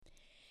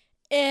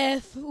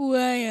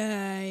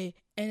FYI,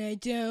 and I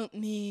don't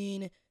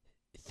mean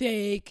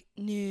fake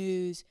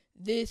news,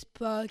 this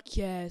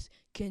podcast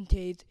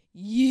contains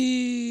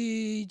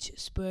huge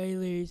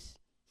spoilers.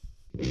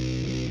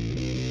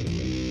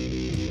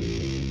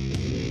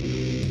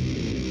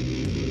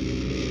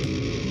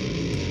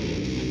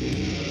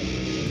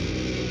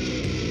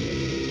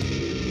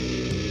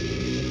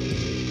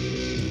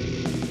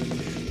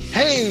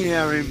 Hey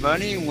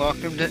everybody,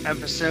 welcome to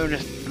episode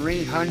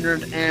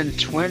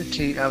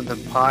 320 of the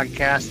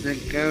podcast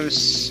that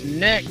goes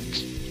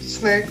snicked.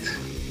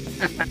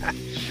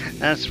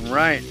 That's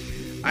right.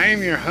 I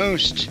am your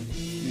host,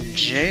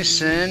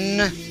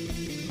 Jason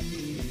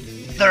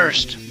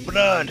Thirst,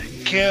 Blood,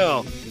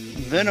 Kill,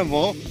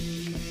 Venable,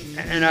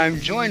 and I'm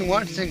joined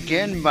once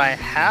again by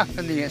half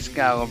of the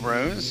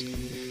Excalibros,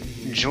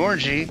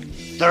 Georgie,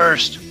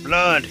 Thirst,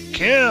 Blood,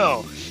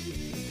 Kill.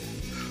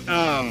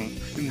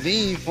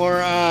 For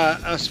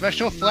a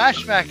special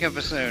flashback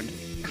episode.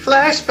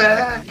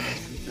 Flashback,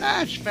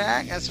 that's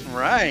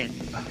right.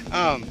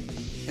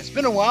 It's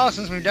been a while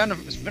since we've done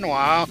since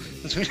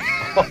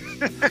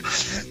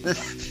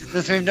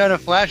we've done a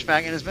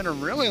flashback, and it's been a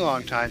really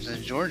long time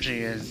since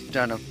Georgie has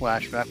done a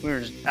flashback. We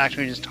were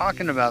actually just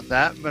talking about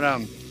that,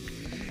 but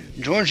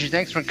Georgie,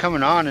 thanks for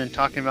coming on and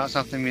talking about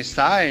something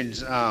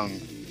besides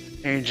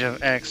Age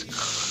of X.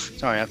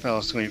 Sorry, I fell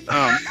asleep.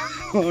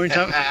 What were we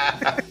talking?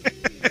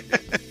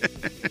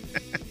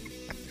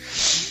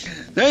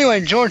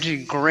 Anyway,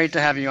 Georgie, great to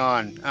have you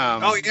on.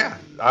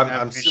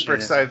 I'm super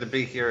excited to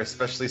be here,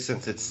 especially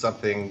since it's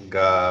something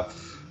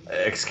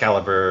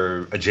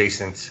Excalibur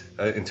adjacent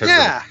in terms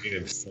of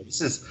creative. So this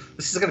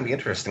is going to be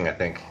interesting, I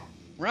think.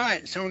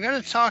 Right. So we're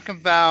going to talk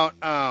about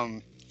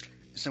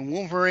it's a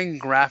Wolverine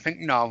graphic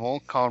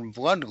novel called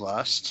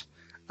Bloodlust,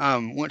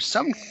 which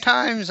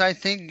sometimes I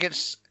think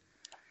gets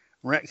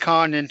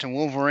retconned into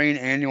Wolverine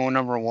Annual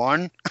Number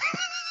 1.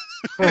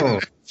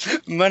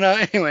 But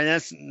anyway,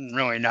 that's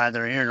really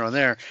neither here nor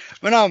there.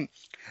 But I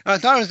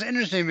thought it was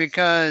interesting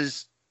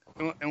because,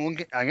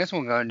 and I guess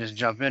we'll go and just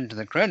jump into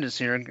the credits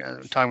here,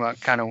 talking about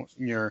kind of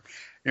your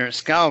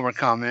Excalibur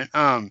comment.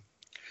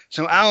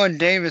 So Alan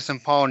Davis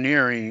and Paul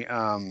Neary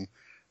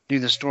do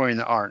the story and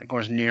the art. Of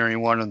course, Neary,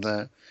 one of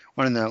the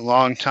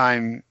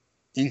longtime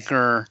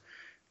inker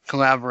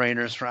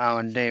collaborators for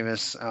Alan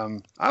Davis.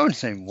 I would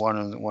say one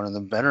of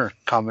the better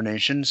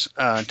combinations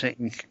to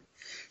ink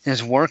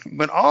his work,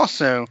 but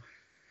also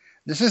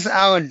this is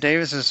Alan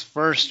Davis's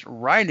first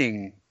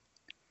writing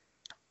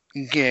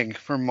gig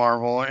for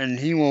Marvel, and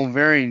he will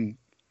pretty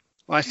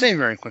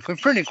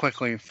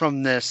quickly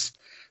from this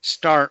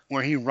start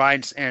where he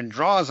writes and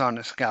draws on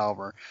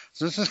Excalibur.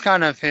 So this is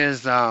kind of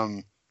his,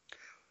 I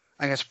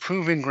guess,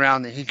 proving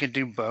ground that he could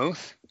do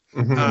both.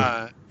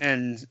 Mm-hmm.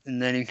 And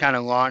then he kind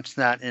of launched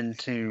that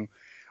into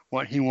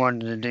what he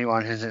wanted to do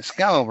on his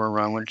Excalibur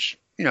run, which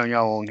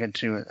y'all will get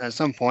to it at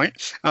some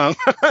point. Yeah,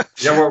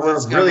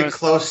 we're really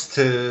close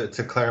to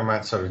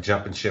Claremont sort of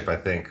jumping ship, I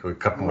think, with a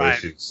couple more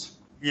issues.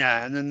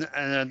 Yeah, and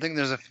I think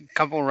there's a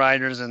couple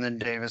writers, and then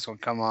Davis will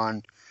come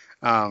on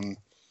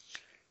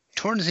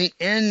towards the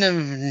end of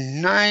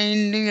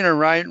 90, or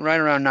right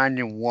around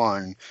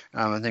 91.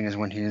 I think is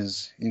when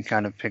he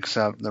kind of picks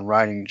up the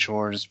writing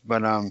chores.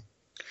 But I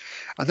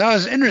thought it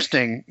was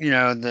interesting,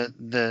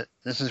 that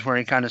this is where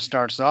he kind of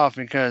starts off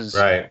because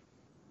I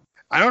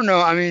don't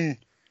know. I mean,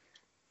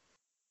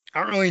 I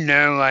don't really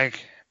know,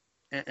 like,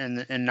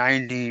 in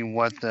 90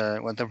 what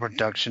the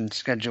production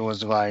schedule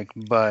was like,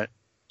 but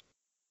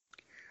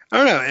I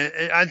don't know.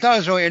 I thought it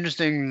was really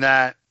interesting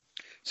that,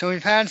 so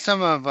we've had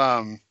some of,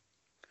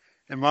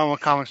 in Marvel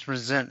Comics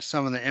Present,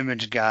 some of the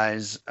Image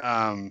guys,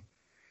 Rob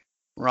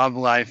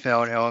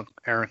Liefeld,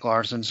 Eric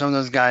Larson, some of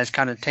those guys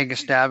kind of take a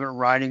stab at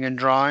writing and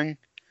drawing,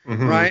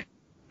 right?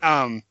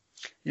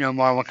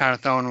 Marvel kind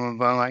of throwing them a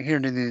bone, like, here,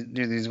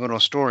 do these little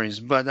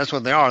stories, but that's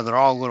what they are. They're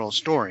all little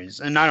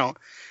stories, and I don't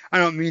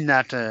mean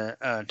that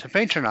to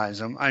patronize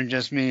them. I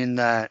just mean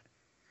that,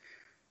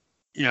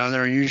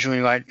 they're usually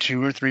like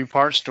 2 or 3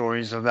 part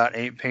stories of about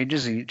 8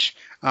 pages each.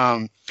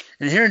 And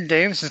here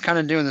Davis is kind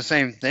of doing the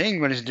same thing,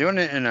 but he's doing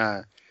it in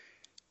a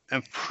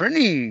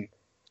pretty,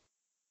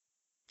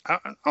 I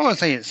don't want to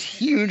say it's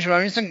huge, but I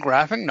mean, it's a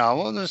graphic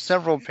novel. There's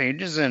several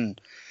pages and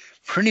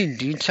pretty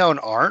detailed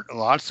art,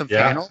 lots of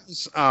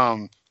panels.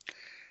 So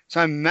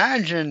I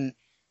imagine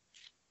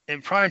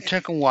it probably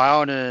took a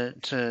while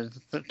to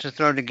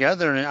throw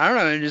together, and I don't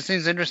know. It just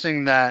seems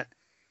interesting that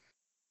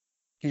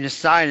he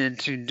decided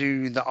to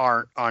do the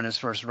art on his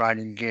first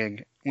writing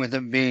gig, with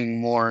it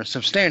being more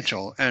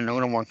substantial and a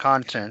little more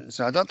content.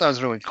 So I thought that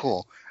was really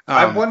cool.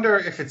 I wonder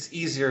if it's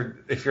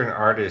easier if you're an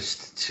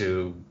artist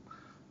to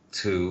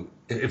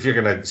if you're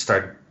gonna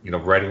start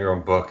writing your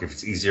own book. If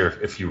it's easier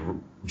if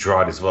you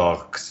draw it as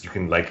well, because you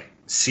can like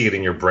see it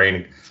in your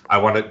brain. I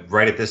want to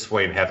write it this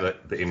way and have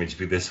the image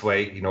be this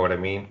way. You know what I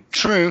mean?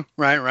 True.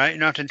 Right. You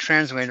don't have to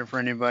translate it for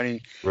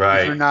anybody.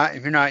 Right. If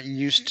you're not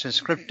used to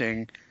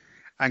scripting,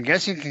 I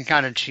guess you can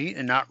kind of cheat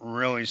and not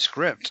really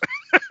script.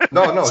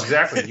 No,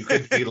 exactly. You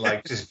could be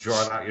like just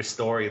drawing out your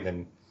story and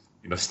then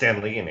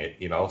Stan Lee in it,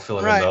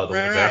 filling in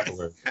the exact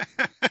words.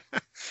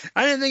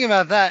 I didn't think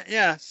about that.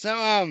 Yeah. So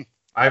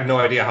I have no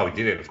idea how he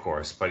did it, of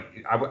course, but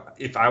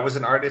if I was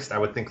an artist, I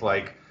would think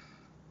like,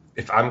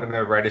 if I'm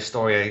gonna write a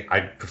story,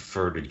 I'd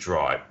prefer to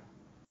draw it.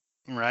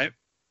 right.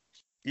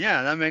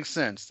 Yeah, that makes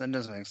sense. That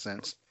does make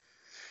sense.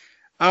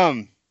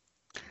 Um.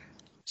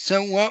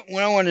 So what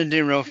I want to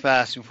do real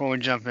fast before we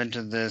jump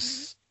into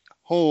this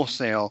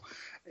wholesale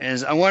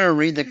is I want to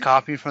read the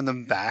copy from the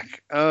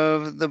back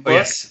of the Oh book.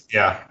 yes,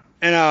 yeah.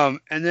 And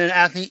then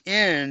at the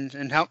end,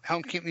 and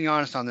help keep me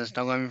honest on this,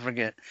 don't let me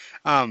forget.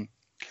 I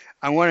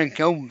want to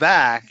go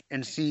back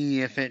and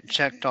see if it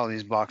checked all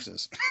these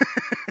boxes.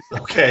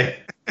 Okay.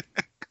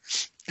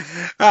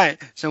 All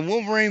right, so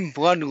Wolverine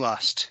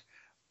Bloodlust.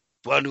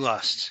 Actually,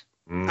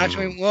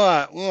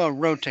 Mm. we'll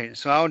rotate.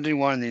 So I'll do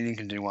one, and then you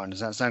can do one.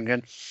 Does that sound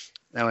good?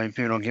 That way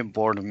people don't get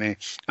bored of me.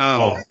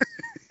 Oh,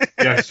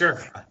 yeah,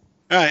 sure. All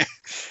right.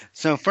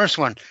 So first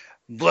one,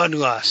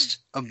 Bloodlust.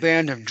 A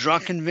band of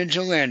drunken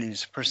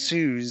vigilantes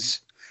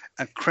pursues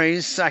a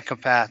crazed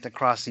psychopath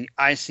across the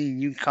icy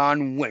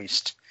Yukon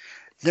waste.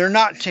 They're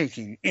not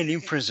taking any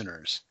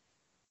prisoners.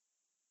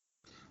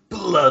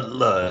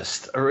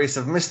 Bloodlust, a race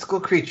of mystical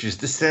creatures,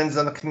 descends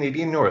on the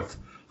Canadian North,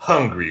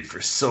 hungry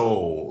for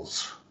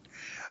souls.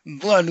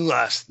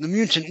 Bloodlust, the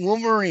mutant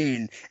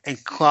Wolverine, a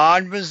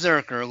clawed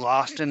berserker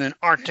lost in an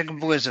Arctic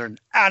blizzard,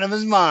 out of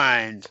his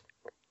mind.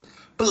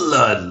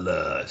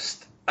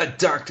 Bloodlust, a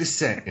dark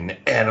descent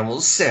into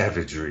animal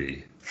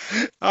savagery.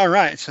 All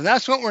right, so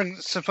that's what we're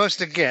supposed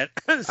to get.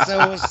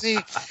 So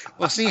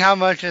we'll see how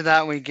much of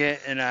that we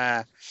get,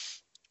 and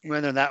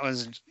whether that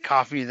was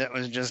copy that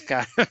was just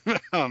kind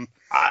of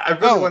I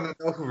really want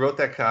to know who wrote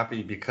that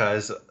copy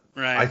because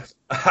right.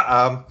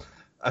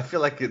 I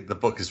feel like the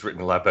book is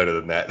written a lot better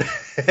than that.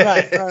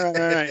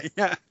 right.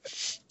 Yeah.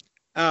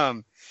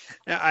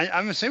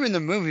 I'm assuming the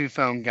movie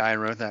phone guy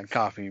wrote that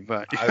copy,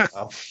 but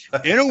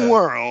in a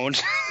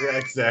world. Yeah,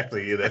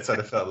 exactly. That's what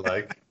it felt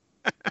like.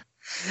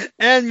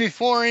 And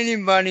before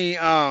anybody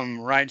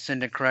writes in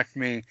to correct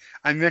me,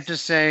 I meant to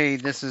say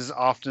this is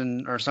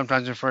often or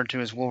sometimes referred to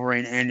as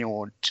Wolverine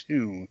Annual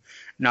 2,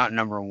 not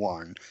number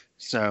 1.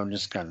 So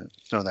just kind of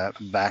throw that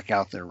back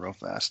out there real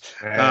fast.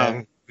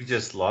 And we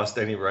just lost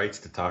any rights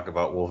to talk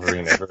about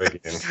Wolverine ever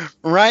again.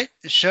 Right?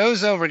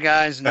 Show's over,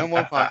 guys. No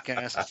more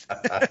podcasts.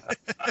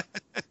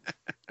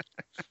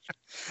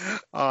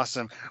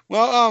 Awesome.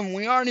 Well,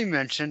 we already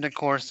mentioned, of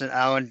course, that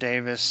Alan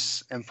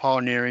Davis and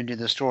Paul Neary do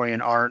the story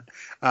and art.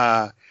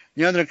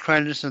 The other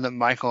credits are that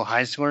Michael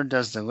Heisler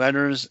does the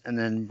letters, and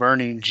then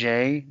Bernie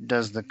J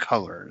does the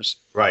colors.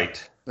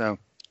 Right. So,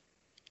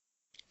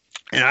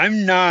 and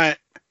I'm not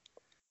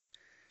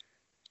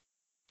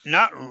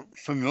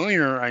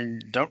familiar. I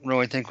don't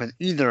really think with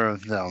either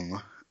of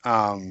them.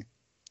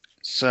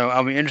 So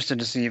I'll be interested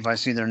to see if I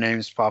see their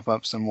names pop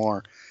up some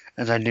more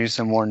as I do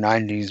some more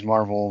 '90s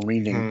Marvel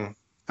reading.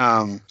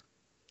 But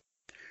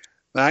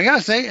I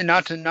gotta say, and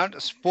not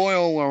to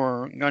spoil where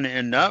we're gonna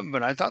end up,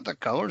 but I thought the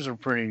colors are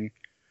pretty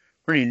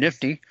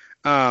nifty.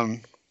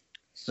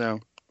 So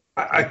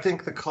I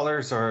think the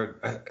colors are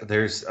I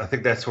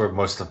think that's where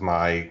most of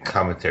my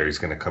commentary is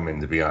going to come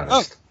in, to be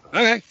honest. Oh,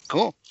 okay,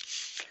 cool.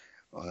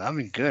 Well, that'd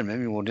be good.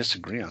 Maybe we'll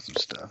disagree on some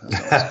stuff.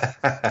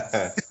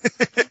 Awesome.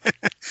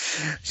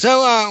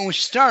 So we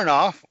start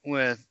off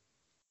with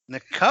the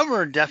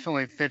cover.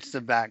 Definitely fits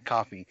the back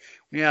copy.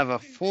 We have a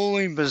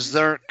fully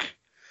berserk,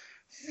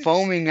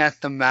 foaming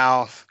at the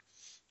mouth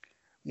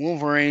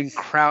Wolverine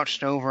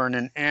crouched over in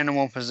an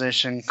animal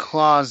position,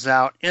 claws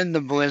out in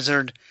the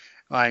blizzard.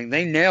 Like,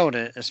 they nailed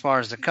it as far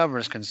as the cover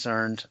is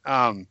concerned.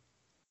 I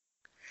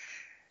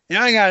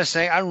gotta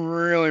say, I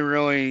really,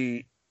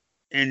 really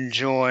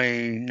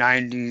enjoy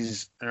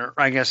 90s, or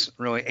I guess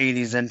really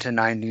 80s into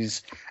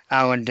 90s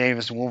Alan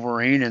Davis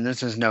Wolverine, and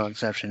this is no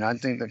exception. I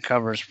think the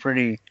cover is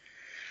pretty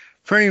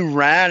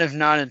rad, if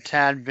not a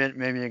tad bit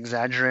maybe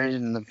exaggerated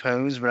in the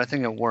pose, but I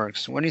think it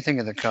works. What do you think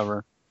of the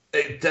cover?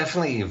 It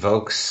definitely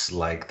evokes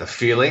like the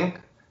feeling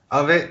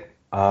of it.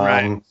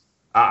 Right.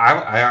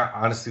 I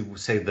honestly would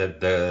say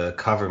that the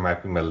cover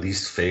might be my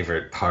least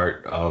favorite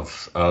part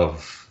of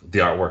the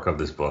artwork of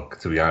this book,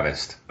 to be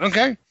honest.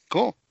 Okay,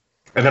 cool.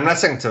 And I'm not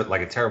saying it's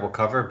like a terrible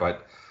cover,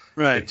 but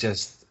right. It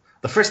just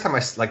the first time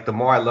the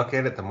more I look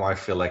at it, the more I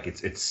feel like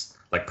it's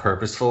like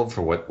purposeful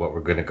for what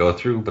we're going to go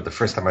through. But the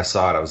first time I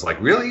saw it, I was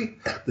like, really?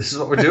 This is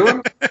what we're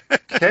doing?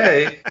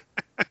 Okay.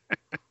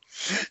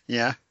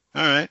 Yeah.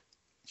 All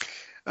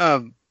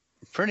right.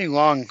 Pretty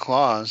long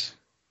claws.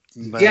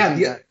 But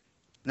yeah.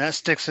 That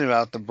sticks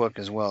about the book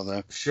as well,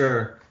 though.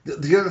 Sure.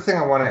 The other thing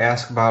I want to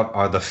ask about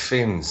are the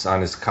fins on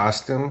his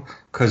costume,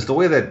 because the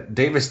way that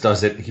Davis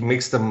does it, he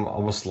makes them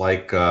almost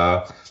like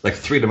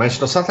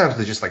three-dimensional. Sometimes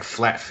they're just like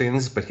flat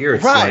fins, but here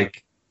it's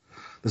like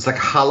there's like a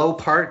hollow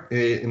part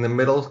in the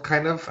middle,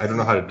 kind of. I don't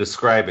know how to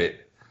describe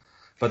it,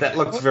 but that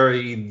looks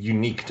very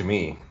unique to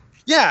me.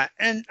 Yeah,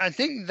 and I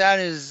think that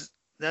is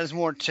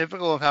more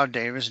typical of how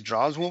Davis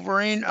draws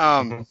Wolverine.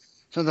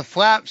 So the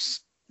flaps,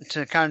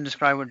 to kind of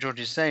describe what George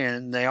is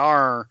saying, they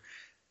are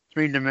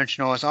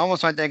three-dimensional. It's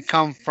almost like they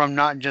come from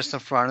not just the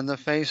front of the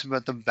face,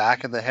 but the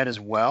back of the head as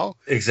well.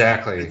 And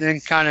Exactly. then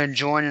kind of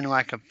join in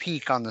like a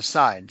peak on the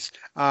sides.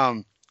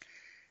 And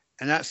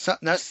that's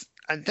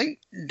I think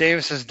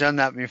Davis has done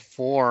that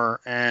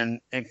before, and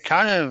it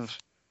kind of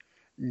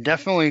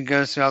definitely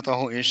goes throughout the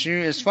whole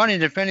issue. It's funny,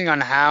 depending on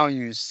how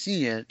you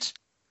see it.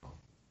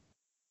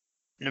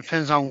 It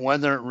depends on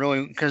whether it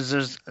really, because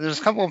there's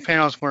a couple of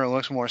panels where it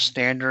looks more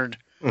standard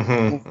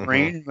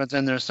Wolverine, but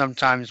then there's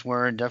sometimes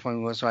where it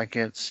definitely looks like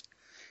it's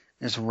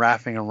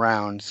wrapping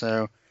around.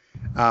 So,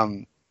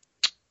 yeah,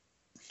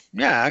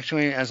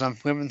 actually, as I'm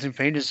flipping through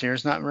pages here,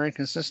 it's not very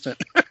consistent.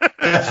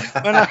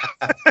 but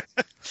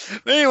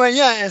anyway,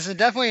 yeah, it's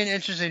definitely an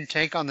interesting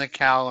take on the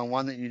cowl, and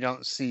one that you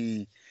don't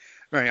see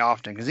very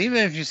often. Because even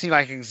if you see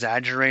like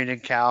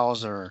exaggerated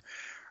cowls or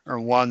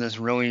one that's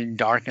really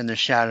dark in the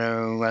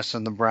shadow, less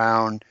in the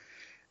brown,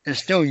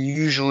 it's still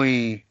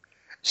usually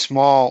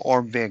small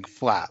or big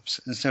flaps.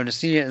 And so to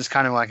see it as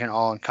kind of like an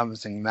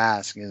all-encompassing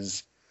mask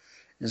is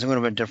a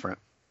little bit different.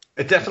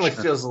 It definitely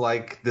feels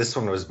like this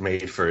one was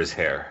made for his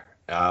hair,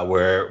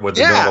 where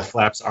the normal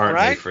flaps aren't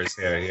made for his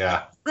hair.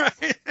 Yeah.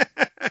 Right.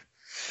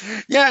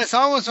 Yeah, it's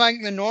almost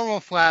like the normal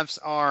flaps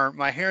are,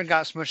 my hair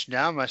got smushed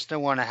down, but I still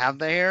want to have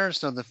the hair,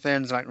 so the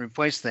fins like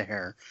replace the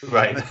hair.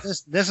 Right. But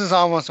this is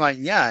almost like,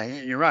 yeah,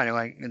 you're right.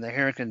 Like the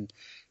hair can.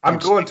 I'm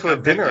going to a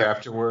dinner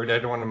afterward. I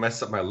don't want to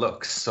mess up my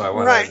looks, so I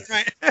want to.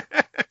 Right.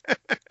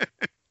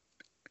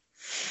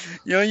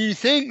 You know, you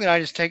think that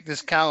I just take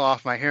this cowl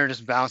off, my hair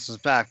just bounces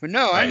back, but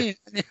no, right.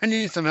 I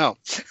need some help.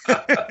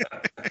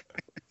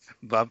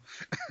 Bub.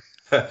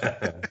 All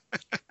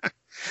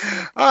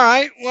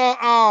right.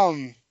 Well,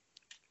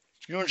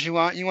 you know what you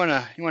want? You want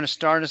to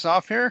start us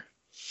off here?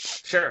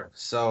 Sure.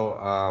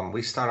 So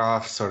we start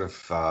off sort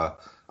of.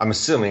 I'm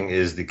assuming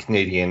is the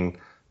Canadian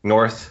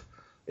North,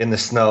 in the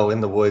snow,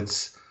 in the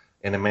woods,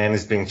 and a man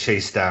is being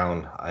chased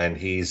down, and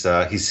he's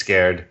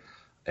scared,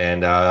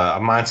 and a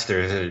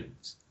monster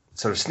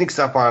sort of sneaks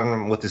up on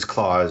him with his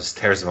claws,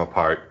 tears him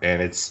apart,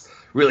 and it's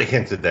really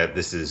hinted that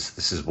this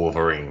is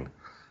Wolverine.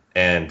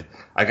 And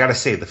I gotta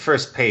say, the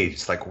first page,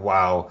 it's like,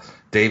 wow,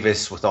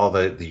 Davis with all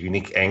the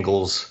unique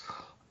angles,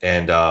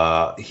 and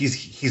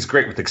he's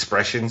great with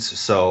expressions.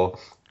 So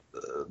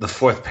the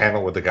fourth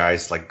panel where the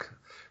guy's like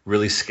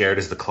really scared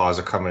as the claws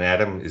are coming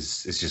at him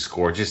is just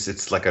gorgeous.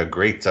 It's like a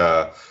great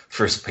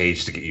first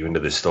page to get you into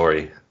this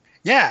story.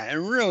 Yeah, it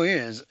really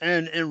is,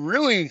 and it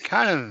really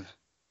kind of,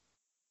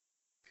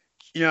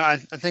 you know, I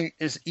think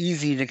it's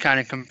easy to kind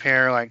of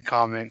compare like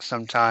comics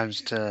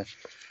sometimes to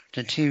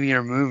TV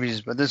or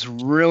movies, but this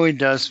really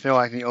does feel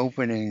like the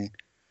opening.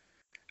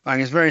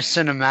 Like it's very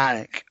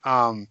cinematic,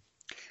 and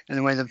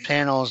the way the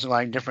panels,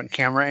 like different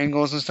camera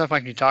angles and stuff,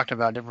 like you talked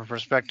about, different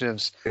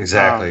perspectives.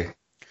 Exactly.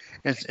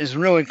 It's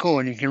really cool,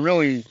 and you can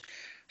really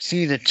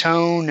see the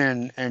tone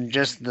and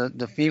just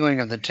the feeling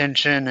of the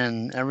tension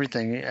and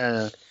everything.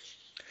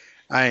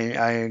 I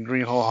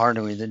agree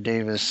wholeheartedly that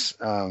Davis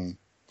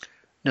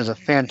does a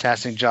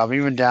fantastic job,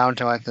 even down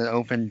to like the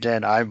open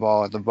dead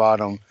eyeball at the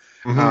bottom.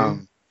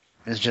 Mm-hmm.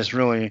 It's just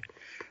really,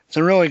 it's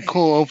a really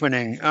cool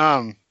opening.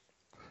 And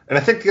I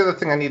think the other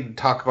thing I need to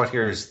talk about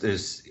here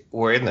is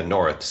we're in the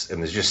north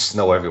and there's just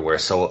snow everywhere.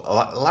 So a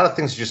lot of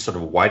things are just sort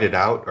of whited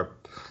out or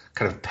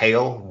kind of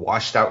pale,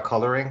 washed out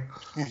coloring.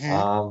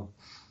 Mm-hmm.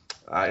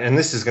 And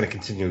this is going to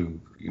continue,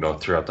 you know,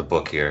 throughout the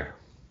book here.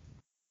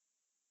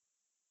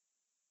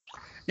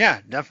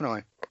 Yeah,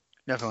 definitely.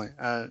 So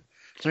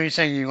you're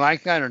saying you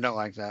like that or don't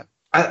like that?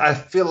 I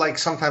feel like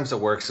sometimes it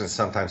works and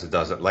sometimes it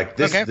doesn't. Like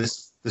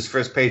this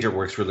first page, it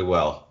works really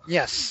well.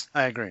 Yes,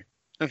 I agree.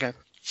 Okay.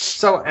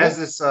 So as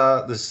this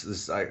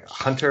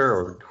hunter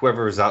or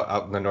whoever is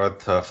out in the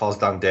north falls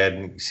down dead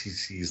and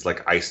he's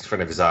like ice in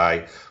front of his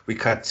eye, we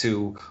cut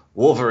to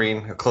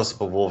Wolverine, a close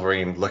up of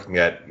Wolverine looking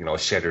at, you know, a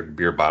shattered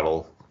beer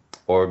bottle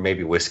or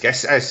maybe whiskey.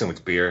 I assume it's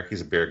beer.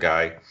 He's a beer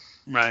guy.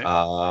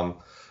 Right.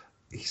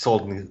 He's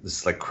holding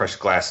this like crushed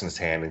glass in his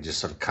hand and just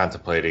sort of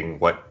contemplating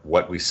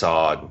what we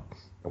saw and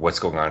what's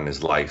going on in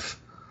his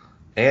life.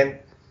 And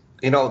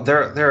you know,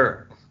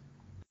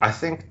 I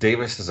think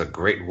Davis is a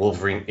great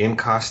Wolverine in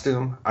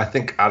costume. I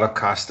think out of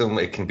costume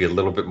it can be a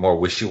little bit more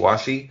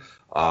wishy-washy.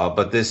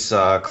 But this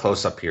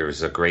close-up here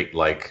is a great,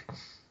 like,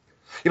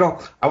 you know,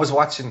 I was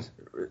watching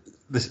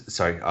this.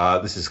 Sorry,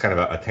 this is kind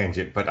of a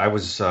tangent, but I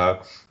was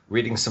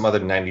reading some other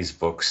 '90s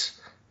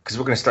books because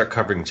we're going to start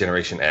covering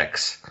Generation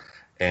X,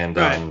 and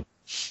right.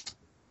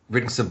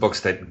 Reading some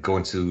books that go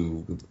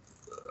into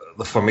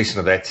the formation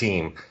of that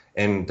team,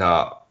 and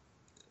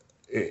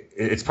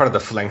it's part of the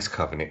Phalanx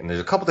Covenant, and there's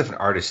a couple different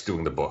artists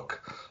doing the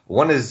book.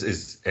 One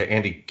is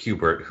Andy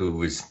Kubert,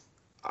 who is,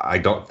 I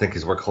don't think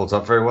his work holds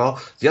up very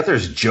well. The other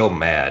is Joe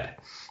Mad,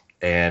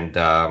 and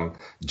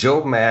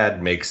Joe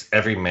Mad makes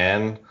every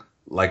man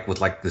like with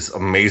like this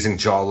amazing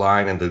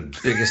jawline and the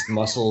biggest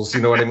muscles.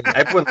 You know what I mean?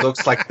 Everyone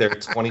looks like they're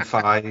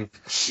 25,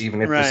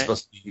 even if they're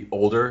supposed to be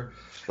older.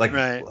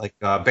 Right.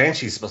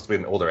 Banshee's supposed to be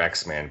an older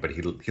X-Man, but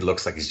he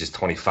looks like he's just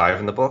 25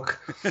 in the book.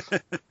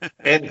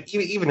 And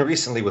even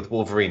recently with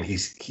Wolverine,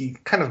 he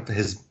kind of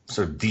has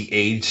sort of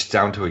de-aged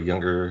down to a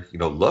younger,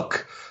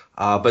 look.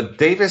 But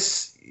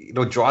Davis,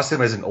 draws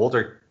him as an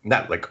older,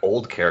 not like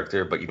old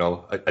character, but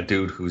a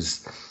dude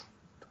who's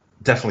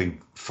definitely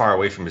far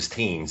away from his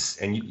teens.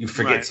 And you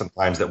forget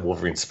sometimes that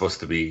Wolverine's supposed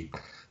to be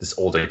this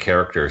older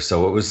character.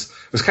 So it was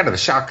kind of a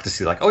shock to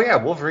see, like, oh yeah,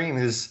 Wolverine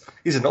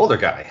he's an older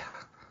guy.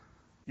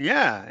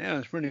 Yeah, it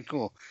was pretty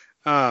cool.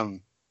 Yeah,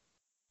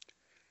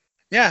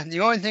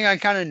 the only thing I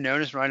kind of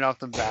noticed right off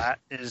the bat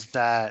is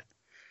that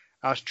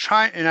I was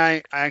trying, and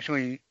I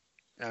actually,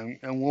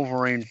 a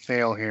Wolverine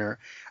fail here.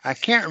 I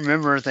can't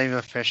remember if they've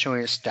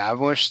officially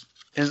established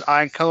his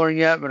eye color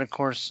yet, but of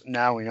course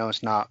now we know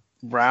it's not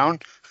brown.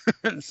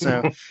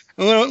 So just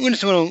a little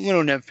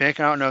nitpick.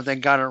 I don't know if they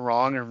got it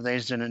wrong or if they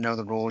just didn't know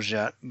the rules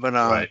yet. But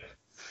Right.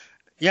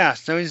 yeah.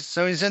 So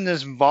he's in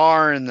this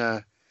bar in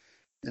the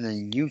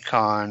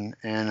Yukon,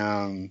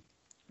 and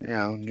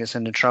gets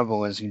into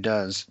trouble as he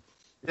does.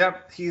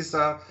 Yep, he's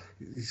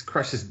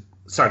crushed his.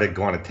 Sorry to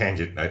go on a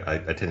tangent. I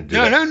tend to do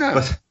that. No.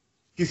 But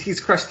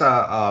he's crushed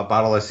a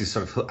bottle as he's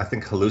sort of, I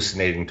think,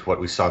 hallucinating to what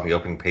we saw in the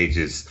opening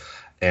pages,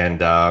 and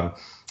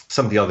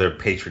some of the other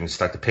patrons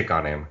start to pick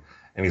on him,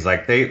 and he's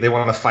like, they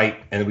want to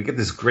fight, and we get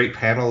this great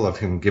panel of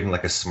him giving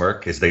like a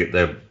smirk as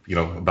they're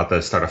about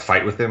to start a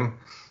fight with him,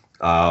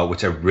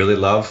 which I really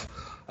love,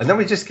 and then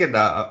we just get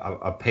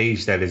a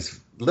page that is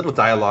little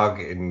dialogue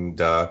and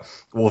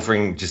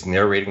Wolverine just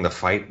narrating the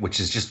fight, which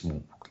is just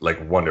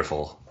like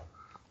wonderful.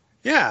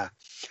 Yeah.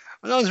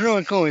 Well, that was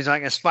really cool. He's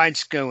like, as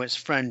fights go, it's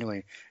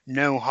friendly.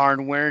 No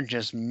hardware,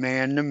 just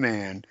man to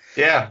man.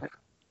 Yeah.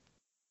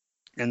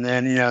 And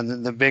then,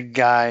 the big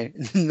guy,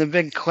 the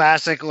big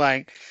classic,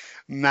 like,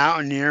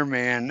 mountaineer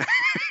man.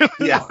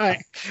 Yeah.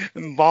 Like,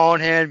 bald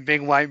head,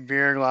 big white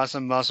beard, lots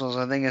of muscles.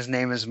 I think his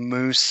name is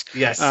Moose.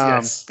 Yes,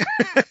 yes.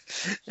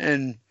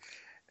 And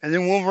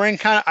then Wolverine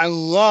I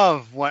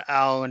love what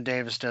Alan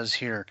Davis does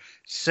here.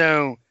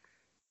 So,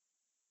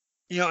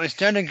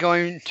 instead of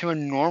going to a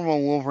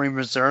normal Wolverine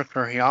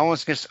Berserker, he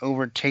almost gets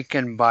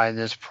overtaken by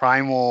this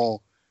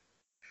primal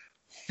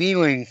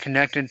feeling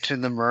connected to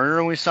the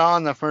murder we saw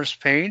on the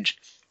first page.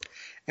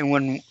 And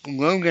when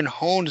Logan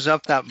holds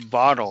up that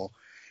bottle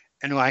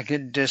and like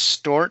it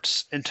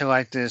distorts into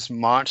like this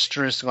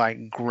monstrous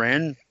like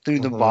grin through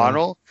the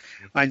bottle,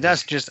 like I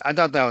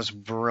thought that was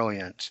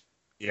brilliant.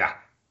 Yeah.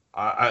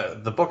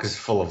 The book is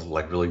full of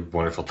like really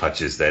wonderful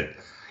touches that,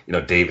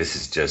 Davis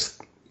is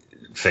just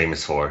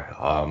famous for.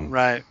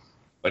 Right.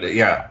 But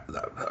yeah,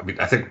 I mean,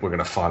 I think we're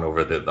gonna fawn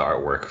over the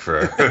artwork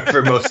for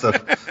for most of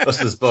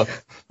this book.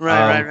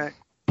 Right.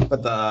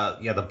 But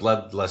the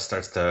bloodlust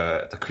starts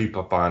to creep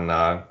up on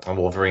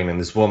Wolverine, and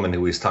this woman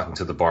who he's talking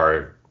to at the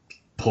bar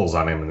pulls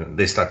on him, and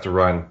they start to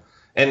run.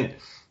 And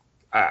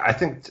I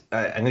think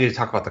I need to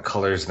talk about the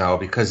colors now,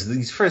 because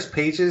these first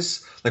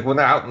pages, like when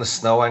they're out in the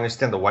snow, I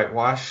understand the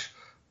whitewash,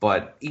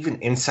 but even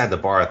inside the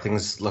bar,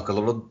 things look a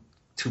little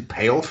too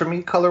pale for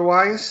me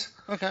color-wise.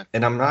 Okay.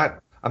 And I'm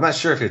not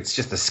sure if it's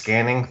just a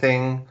scanning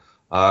thing,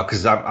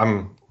 because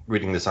I'm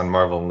reading this on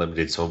Marvel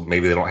Unlimited, so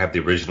maybe they don't have the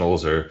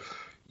originals, or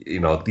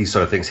these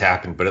sort of things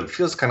happen, but it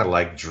feels kind of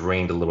like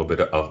drained a little bit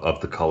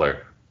of the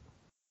color.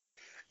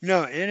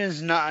 No, it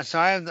is not. So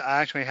I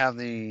actually have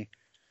the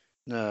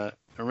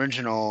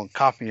original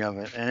copy of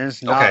it, and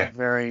it's not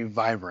very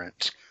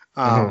vibrant.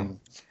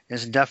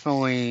 It's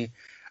definitely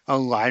a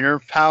lighter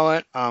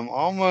palette,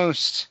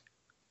 almost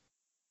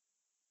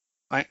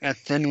like a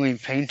thinly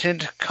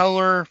painted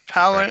color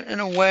palette in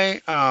a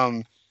way.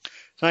 So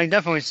I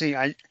definitely see.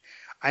 I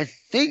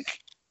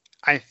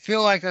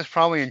feel like that's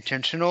probably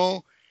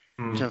intentional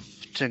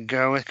to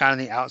go with kind of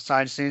the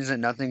outside scenes, that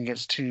nothing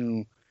gets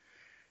too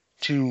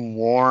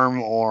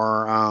warm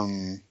or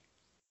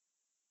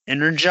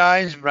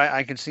energized, but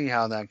I can see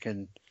how that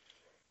can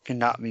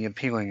not be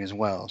appealing as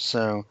well.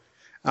 So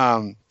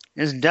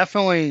it's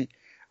definitely,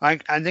 I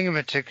think in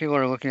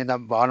particular, looking at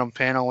that bottom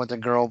panel with the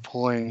girl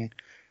pulling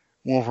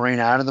Wolverine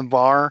out of the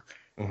bar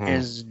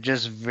is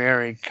just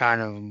very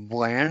kind of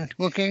bland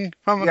looking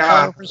from a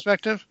color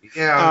perspective.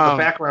 Yeah, the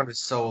background is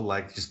so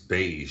like just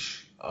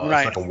beige.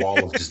 Right. It's like a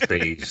wall of just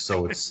beige.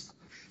 So it's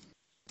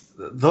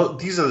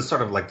these are the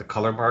sort of like the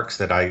color marks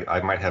that I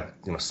might have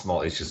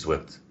small issues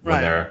with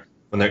when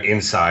they're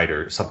inside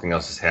or something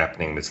else is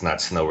happening that's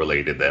not snow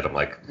related, that I'm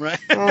like,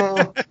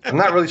 I'm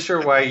not really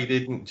sure why you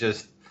didn't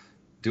just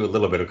do a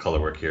little bit of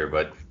color work here,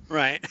 but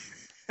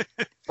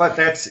but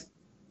that's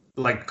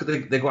like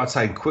they go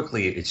outside and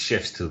quickly it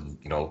shifts to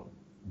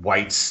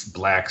whites,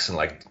 blacks, and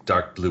like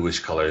dark bluish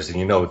colors,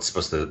 and it's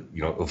supposed to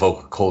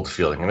evoke a cold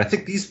feeling, and I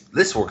think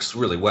this works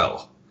really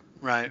well.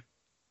 Right.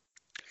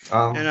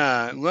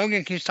 And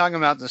Logan keeps talking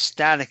about the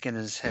static in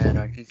his head,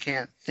 like he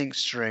can't think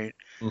straight.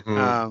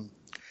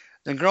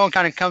 The girl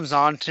kind of comes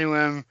on to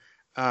him.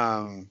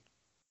 Her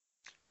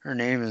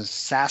name is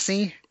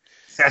Sassy.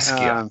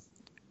 Saskia.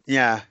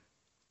 Yeah.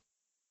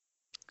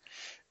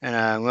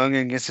 And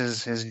Logan gets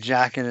his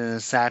jacket and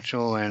his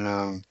satchel,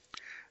 and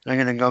they're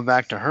going to go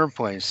back to her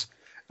place.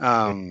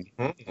 You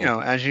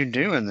know, as you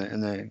do in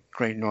the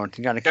Great North,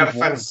 you got to keep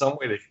find some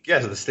way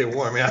to stay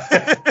warm.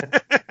 Yeah.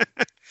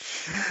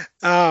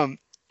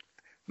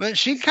 But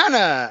she kind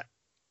of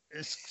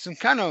some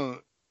kind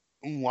of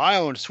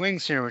wild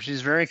swings here, where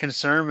she's very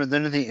concerned, but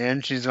then at the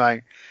end she's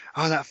like,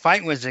 "Oh, that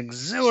fight was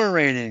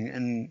exhilarating,"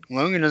 and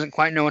Logan doesn't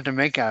quite know what to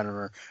make out of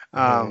her.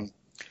 You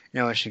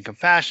know, is she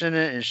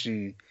compassionate? Is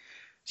she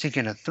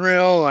seeking a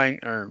thrill,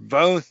 like, or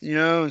both? You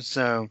know,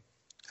 so.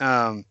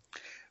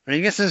 But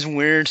he gets this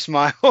weird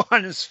smile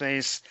on his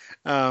face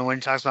when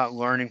he talks about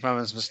learning from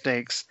his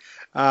mistakes.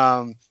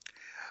 But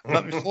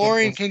before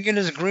he can get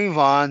his groove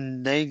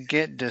on, they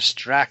get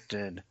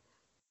distracted.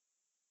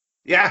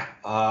 Yeah,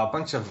 a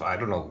bunch of, I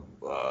don't know.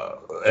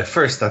 At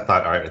first I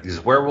thought, all right, are these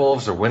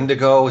werewolves or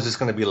Wendigo? Is this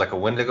going to be like a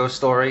Wendigo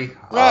story?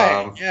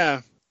 Right,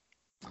 yeah.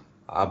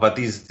 But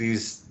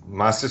these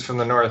monsters from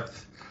the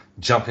north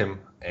jump him,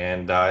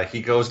 and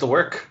he goes to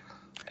work.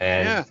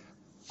 And yeah.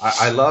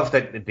 I love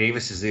that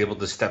Davis is able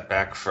to step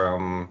back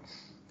from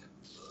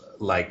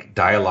like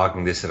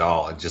dialoguing this at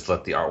all and just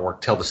let the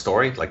artwork tell the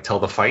story, like tell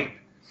the fight.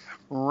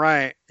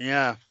 Right,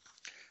 yeah.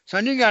 So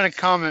I do got a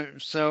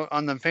comment. So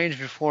on the page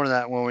before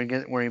that,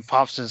 where he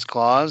pops his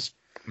claws,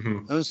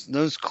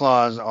 those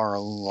claws are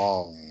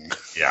long.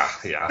 Yeah.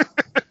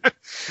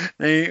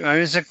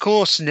 It's a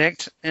cool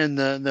snikt, and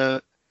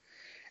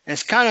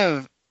it's kind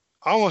of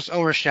almost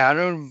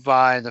overshadowed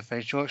by the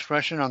facial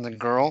expression on the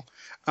girl.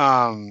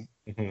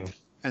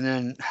 And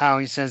then how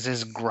he says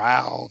his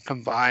growl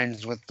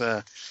combines with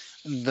the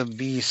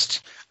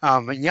beast.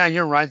 But yeah,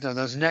 you're right though.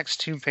 Those next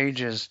two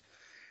pages,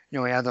 you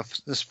know, we have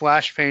the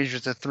splash page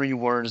with the 3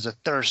 words: the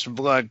thirst,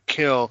 blood,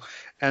 kill,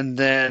 and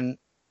then,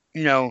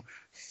 you know,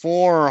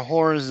 4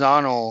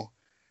 horizontal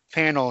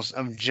panels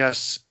of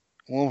just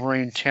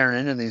Wolverine tearing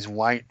into these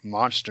white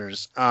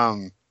monsters.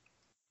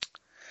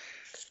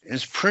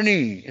 It's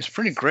pretty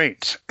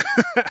great.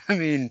 I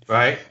mean,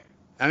 right?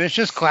 I mean, it's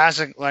just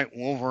classic like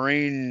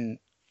Wolverine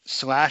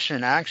slash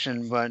in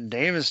action, but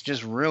Davis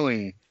just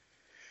really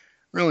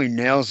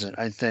nails it,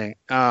 I think.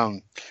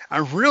 I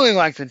really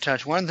like the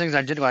touch. One of the things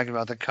I did like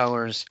about the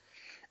colors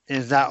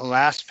is that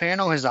last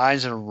panel, his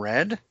eyes are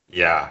red.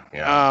 Yeah.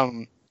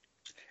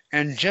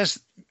 And just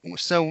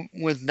so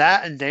with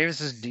that and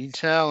Davis's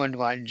detail and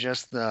like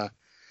just the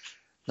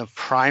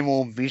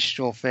primal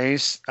bestial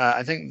face,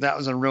 I think that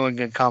was a really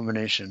good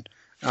combination.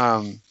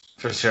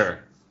 For sure.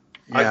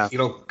 Yeah.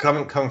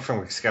 Coming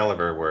from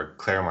Excalibur, where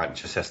Claremont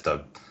just has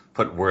to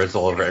put words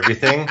all over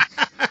everything.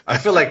 I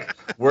feel like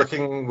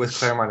working with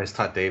Claremont has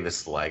taught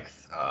Davis like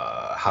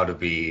how to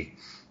be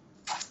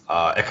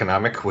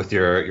economic with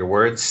your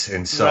words,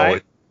 and so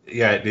right.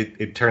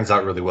 It turns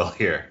out really well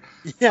here.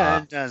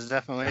 Yeah, it does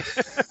definitely.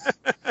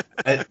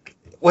 And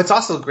what's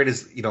also great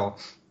is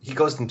he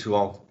goes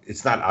into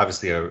it's not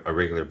obviously a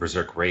regular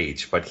berserk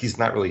rage, but he's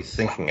not really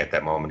thinking at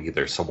that moment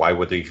either. So why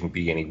would there even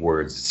be any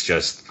words? It's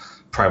just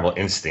primal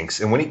instincts.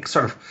 And when he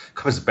sort of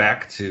comes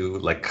back to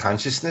like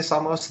consciousness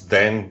almost,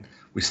 then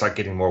we start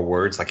getting more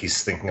words, like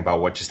he's thinking about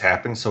what just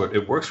happened. So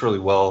it works really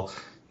well,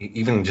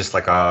 even just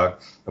like a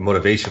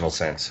motivational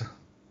sense.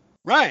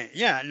 Right.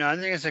 Yeah. No, I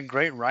think it's a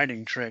great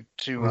writing trick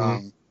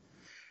to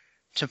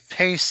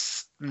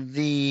pace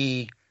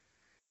the,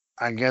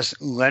 I guess,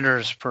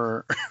 letters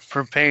per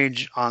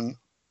page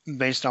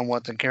based on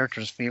what the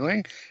character's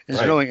feeling is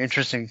right. Really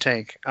interesting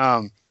take.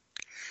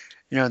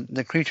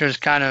 The creatures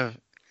it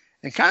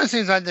kind of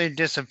seems like they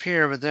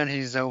disappear, but then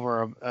he's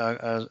over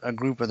a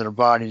group of their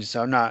bodies.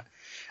 So I'm not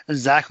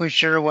exactly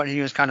sure what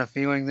he was kind of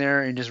feeling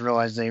there. He just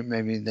realized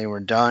maybe they were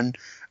done.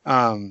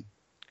 And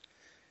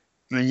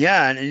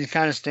he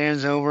kind of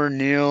stands over,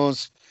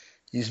 kneels.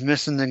 He's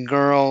missing the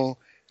girl.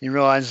 He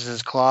realizes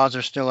his claws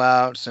are still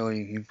out, so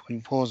he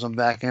pulls them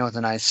back in with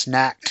a nice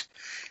snack.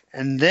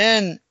 And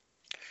then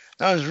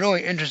that was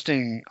really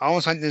interesting,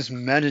 almost like this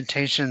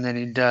meditation that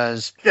he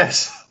does.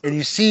 Yes. And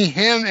you see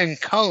him in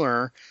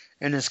color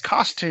in his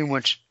costume,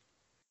 which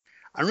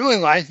I really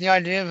like the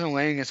idea of him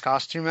laying his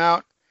costume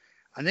out.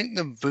 I think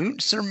the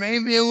boots are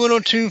maybe a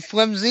little too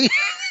flimsy.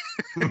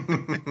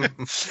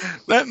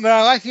 but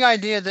I like the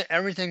idea that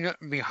everything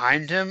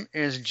behind him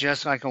is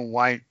just like a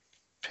white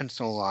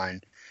pencil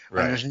line.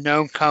 Right. There's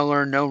no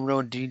color, no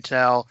real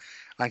detail.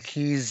 Like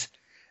he's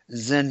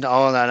zenned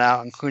all of that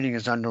out, including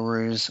his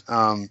underoos.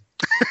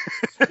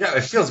 Yeah,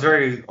 it feels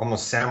very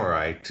almost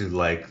samurai to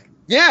like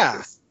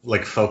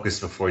focus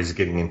before he's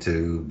getting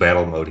into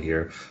battle mode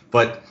here.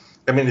 But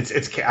I mean,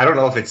 it's I don't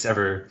know if it's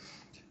ever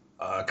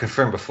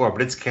confirmed before,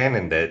 but it's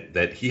canon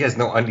that he has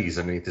no undies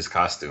underneath his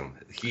costume.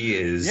 He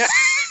is. Yeah.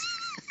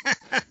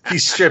 He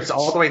strips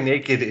all the way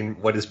naked in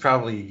what is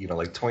probably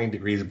like 20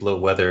 degrees below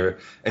weather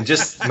and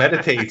just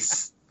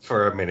meditates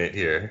for a minute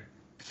here.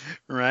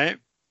 Right.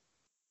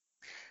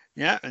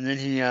 Yeah, and then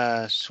he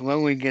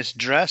slowly gets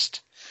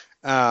dressed.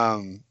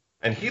 And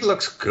he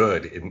looks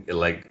good.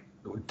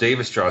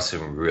 Davis draws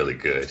him really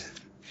good.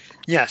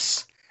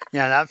 Yes.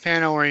 Yeah, that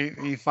panel where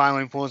he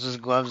finally pulls his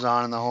gloves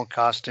on and the whole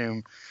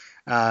costume,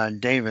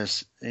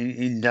 Davis,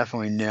 he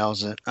definitely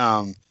nails it.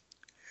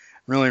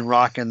 Really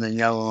rocking the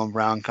yellow and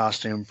brown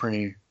costume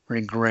pretty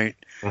pretty great.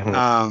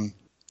 Mm-hmm.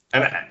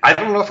 And I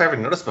don't know if I ever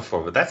noticed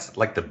before, but that's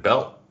like the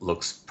belt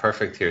looks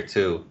perfect here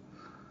too.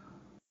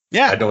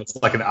 Yeah. I know it's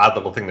like an odd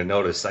little thing to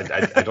notice. I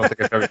don't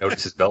think I've ever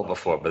noticed his belt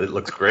before, but it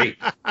looks great.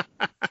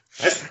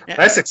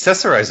 Nice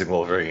accessorizing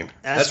Wolverine.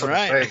 That's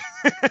right.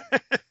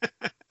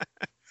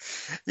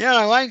 Yeah,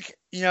 I like,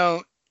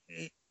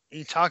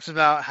 he talks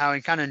about how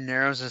he kind of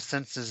narrows his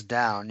senses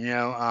down,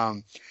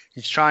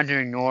 he's trying to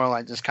ignore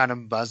like this kind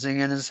of buzzing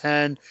in his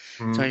head.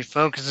 So he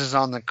focuses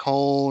on the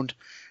cold,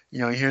 he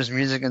hears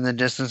music in the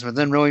distance, but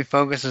then really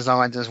focuses on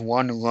like this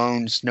one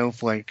lone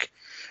snowflake.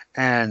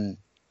 And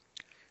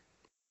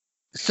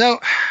so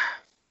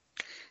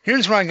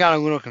here's where I got a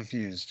little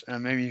confused.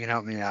 Maybe you can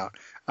help me out.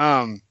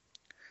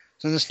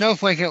 So the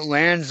snowflake, it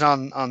lands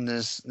on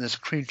this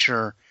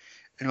creature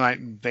and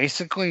like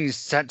basically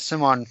sets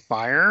him on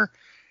fire.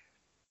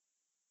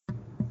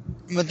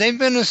 But they've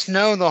been in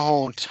snow the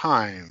whole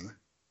time.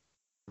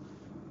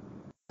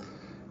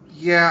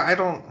 Yeah, I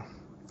don't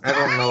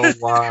know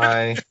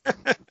why.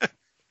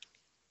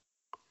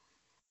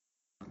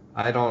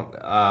 I don't.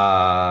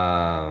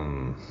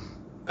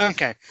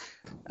 Okay.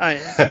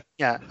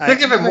 Yeah.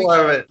 Think of it more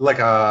of it like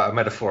a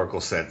metaphorical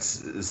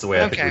sense is the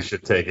way I think we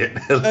should take it.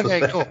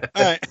 Okay, cool.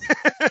 All right.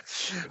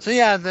 So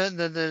yeah,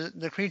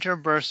 the creature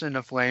bursts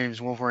into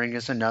flames. Wolverine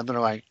gets another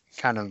like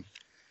kind of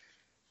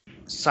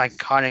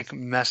psychotic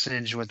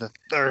message with a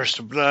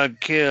thirst, blood,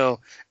 kill,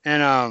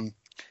 and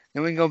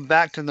then we go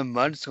back to the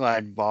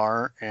mudslide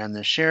bar, and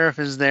the sheriff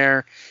is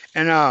there,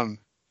 and I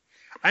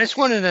just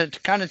wanted to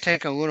kind of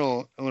take a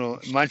little,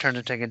 my turn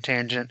to take a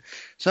tangent.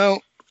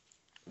 So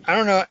I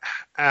don't know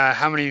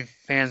how many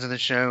fans of the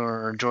show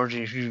or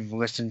Georgie, if you've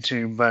listened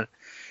to, but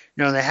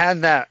they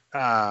had that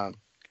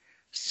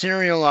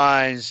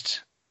serialized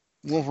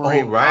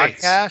Wolverine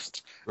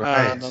podcast,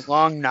 The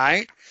Long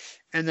Night,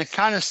 and the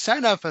kind of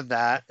setup of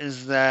that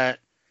is that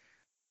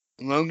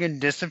Logan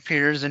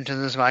disappears into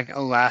this like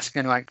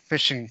Alaskan like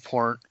fishing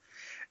port,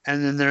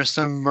 and then there's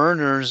some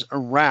murders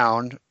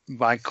around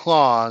by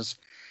claws.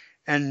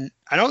 And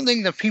I don't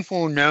think the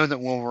people know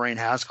that Wolverine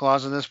has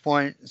claws at this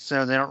point,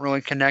 so they don't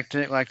really connect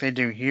it like they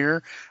do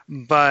here.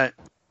 But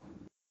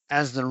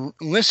as the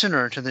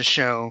listener to the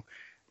show,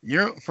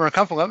 for a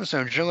couple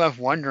episodes, you're left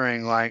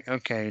wondering, like,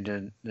 okay,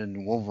 did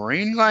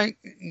Wolverine like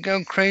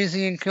go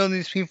crazy and kill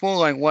these people?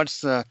 Like,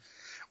 what's the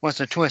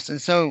twist?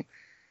 And so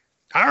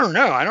I don't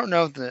know. I don't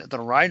know if the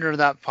writer of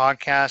that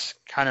podcast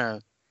kind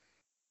of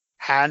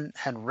had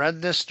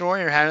read this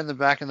story or had it in the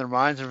back of their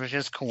minds, or if it was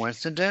just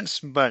coincidence.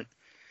 But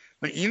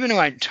even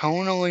like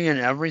tonally and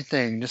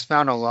everything, just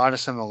found a lot of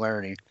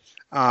similarity.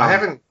 I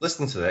haven't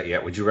listened to that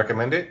yet. Would you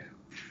recommend it?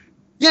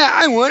 Yeah,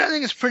 I would. I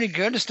think it's pretty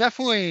good. It's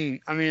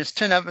definitely, I mean, it's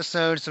 10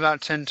 episodes,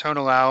 about 10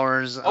 total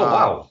hours. Oh,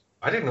 wow.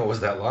 I didn't know it was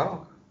that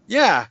long.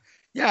 Yeah.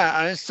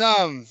 It's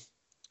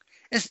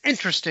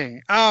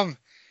interesting.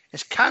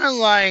 It's kind of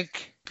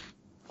like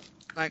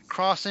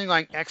crossing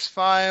like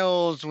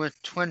X-Files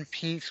with Twin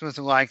Peaks with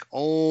like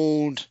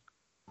old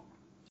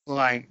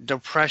like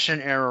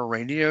Depression era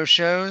radio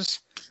shows.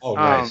 Oh,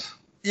 nice.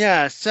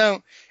 Yeah,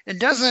 so it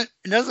doesn't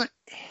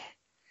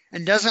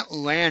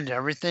land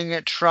everything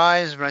it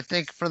tries, but I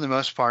think for the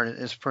most part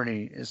it's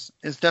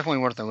definitely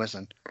worth a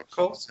listen.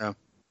 Cool. So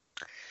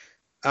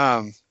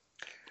but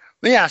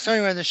yeah, so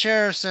anyway, the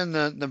sheriff's in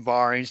the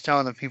bar. He's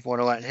telling the people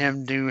to let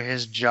him do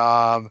his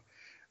job,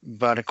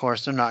 but of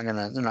course they're not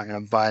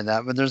gonna buy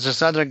that. But there's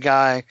this other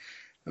guy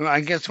who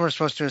I guess we're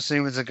supposed to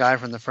assume is the guy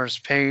from the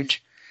first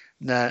page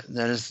that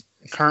is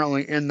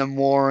currently in the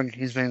morgue.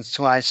 He's been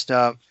sliced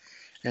up,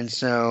 and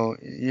so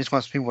he just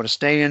wants people to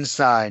stay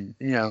inside,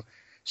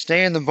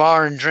 stay in the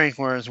bar and drink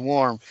where it's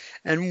warm.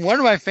 And one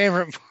of my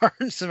favorite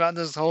parts about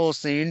this whole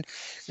scene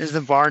is the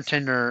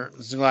bartender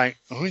is like,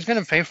 who's going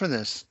to pay for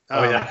this?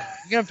 Oh, yeah.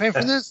 You going to pay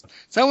for this?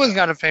 Someone's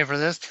got to pay for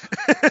this.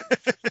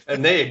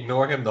 And they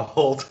ignore him the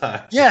whole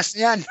time. Yes,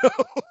 yeah, no.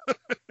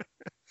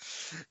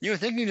 You would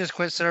think you just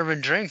quit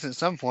serving drinks at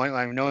some point,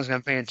 like no one's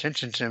going to pay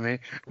attention to me.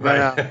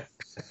 But,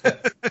 right.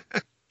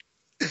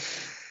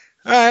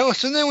 All right, well,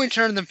 so then we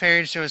turn the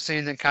page to a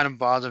scene that kind of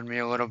bothered me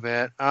a little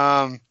bit.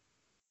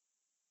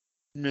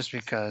 Just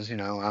because,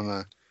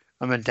 I'm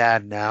a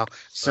dad now.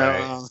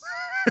 So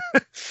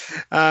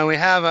right. We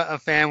have a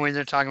family.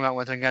 They're talking about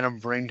what they're going to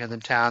bring to the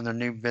town, their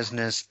new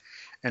business,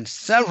 and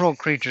several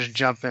creatures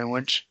jump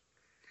in,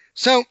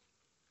 so, all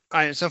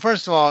right, so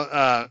first of all,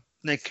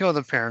 they kill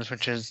the parents,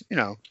 which is,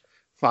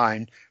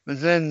 fine.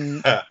 But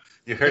then...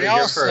 You heard it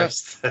here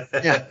first.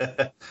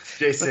 Yeah.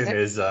 Jason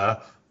is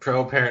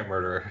pro-parent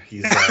murderer.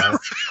 He's...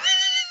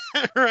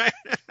 Right.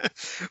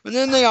 But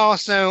then they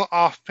also,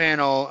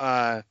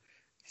 off-panel...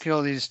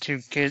 kill these two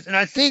kids, and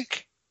I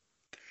think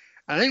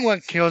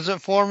what kills it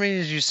for me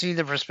is you see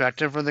the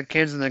perspective of the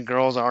kids, and the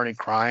girl's already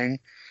crying,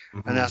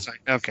 and that's like,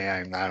 okay,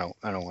 I don't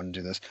want to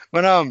do this,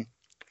 but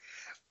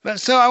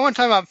so I want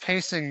to talk about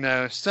pacing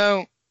though.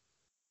 So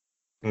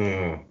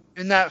in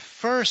that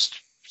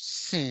first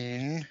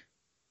scene,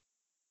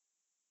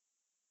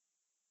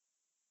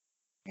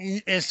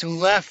 it's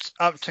left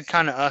up to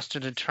kind of us to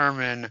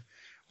determine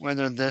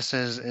whether this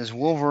is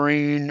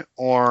Wolverine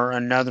or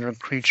another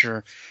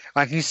creature.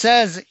 Like he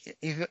says,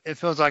 it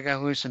feels like a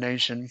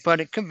hallucination, but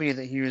it could be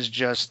that he was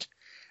just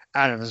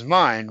out of his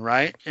mind,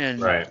 right?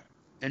 And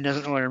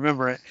doesn't really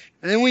remember it.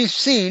 And then we've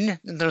seen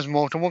that there's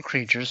multiple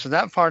creatures, so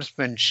that part's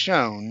been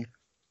shown.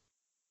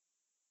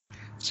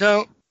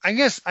 So I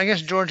guess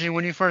Georgie,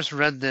 when you first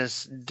read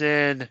this,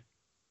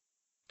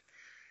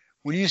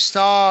 when you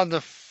saw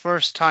the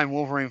first time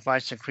Wolverine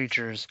fights the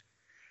creatures,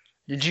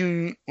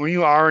 were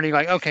you already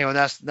like, okay, well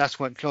that's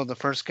what killed the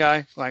first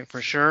guy, like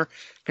for sure?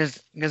 Because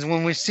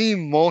when we see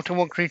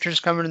multiple creatures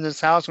coming in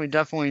this house, we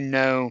definitely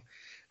know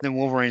that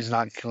Wolverine's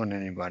not killing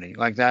anybody.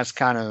 Like that's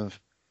kind of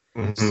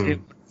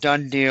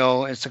done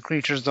deal. It's the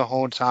creatures the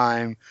whole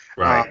time,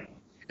 right?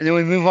 And then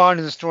we move on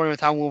to the story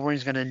with how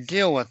Wolverine's going to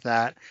deal with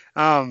that.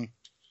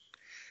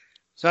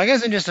 So I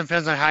guess it just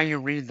depends on how you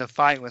read the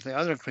fight with the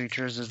other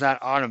creatures. Does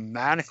that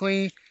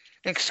automatically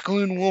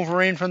exclude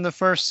Wolverine from the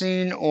first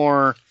scene,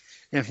 or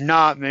if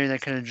not, maybe they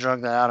could have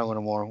drugged that out a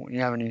little more?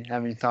 You have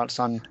any thoughts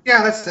on?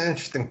 Yeah, that's an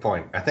interesting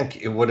point. I think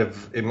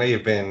it may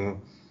have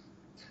been,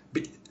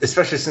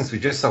 especially since we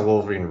just saw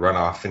Wolverine run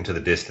off into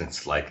the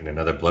distance, like in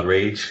another Blood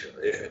Rage,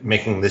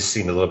 making this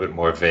scene a little bit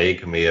more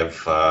vague may have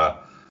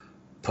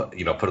put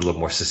a little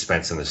more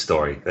suspense in the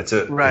story. That's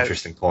an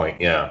interesting point.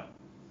 Yeah.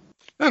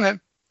 Okay.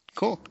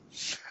 Cool.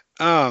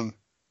 And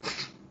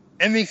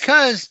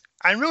because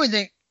I really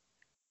think,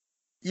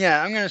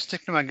 yeah, I'm going to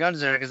stick to my guns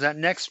there, because that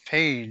next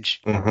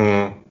page,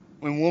 when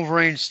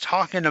Wolverine's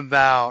talking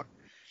about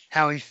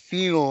how he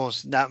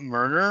feels that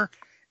murder,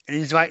 and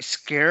he's like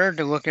scared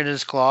to look at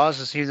his claws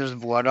to see if there's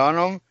blood on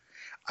them,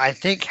 I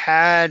think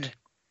had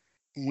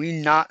we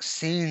not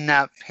seen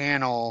that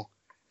panel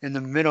in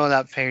the middle of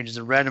that page,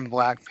 the red and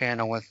black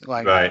panel with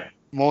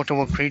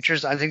multiple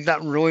creatures, I think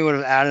that really would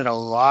have added a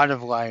lot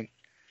of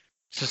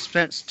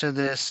suspense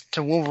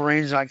to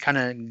Wolverine's kind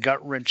of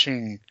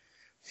gut-wrenching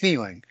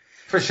feeling.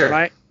 For sure.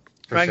 Right?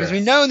 Because we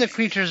know the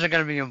creatures are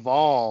going to be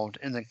involved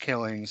in the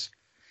killings,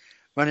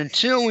 but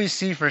until we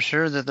see for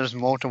sure that there's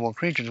multiple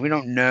creatures, we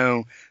don't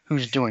know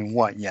who's doing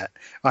what yet.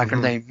 Are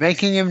they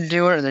making him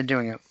do it? Are they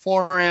doing it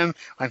for him?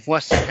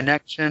 What's the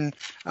connection?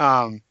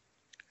 But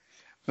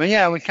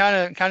yeah, we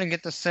kind of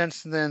get the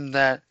sense then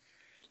that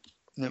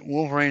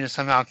Wolverine is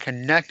somehow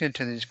connected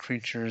to these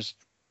creatures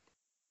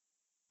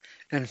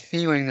and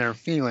feeling their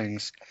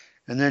feelings,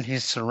 and then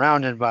he's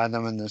surrounded by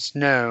them in the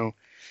snow,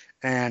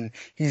 and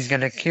he's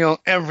gonna kill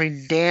every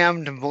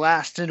damned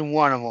blasted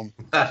one of them.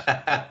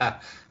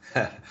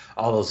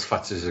 All those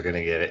futzers are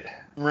gonna get it.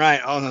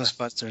 Right, all those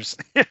futzers.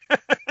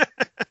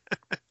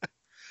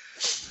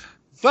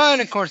 But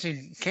of course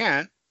he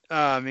can't,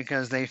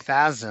 because they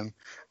phase him.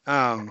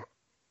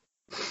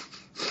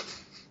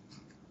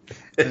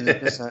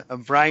 It's a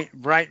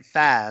bright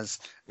phase.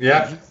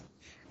 Yeah.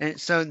 And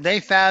so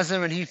they phase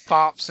him, and he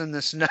pops in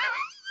the snow.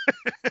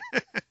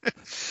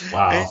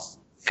 Wow. And it's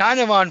kind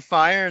of on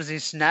fire as he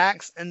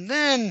snacks. And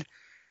then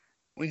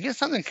we get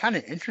something kind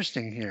of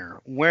interesting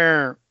here,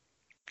 where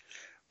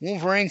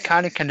Wolverine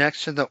kind of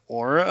connects to the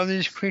aura of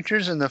these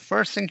creatures. And the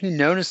first thing he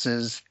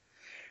notices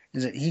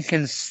is that he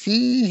can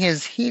see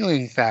his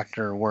healing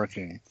factor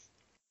working.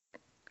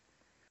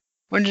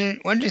 What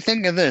did you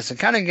think of this? It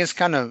kind of gets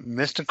kind of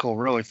mystical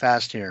really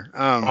fast here.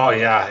 Oh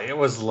yeah, it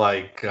was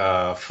like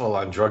full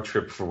on drug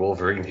trip for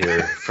Wolverine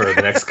here for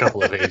the next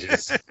couple of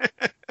pages.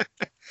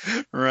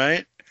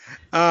 Right.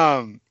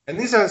 And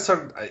these are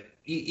sort of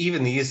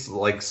even these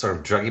sort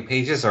of druggy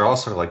pages are all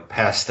sort of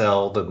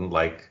pasteled and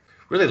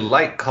really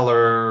light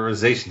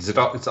colorizations.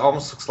 It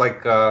almost looks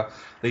like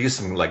they use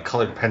some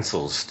colored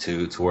pencils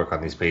to work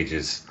on these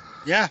pages.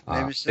 Yeah,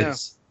 maybe so.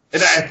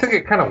 And I think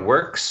it kind of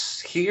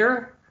works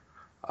here.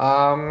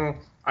 I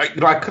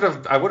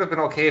would have been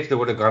okay if they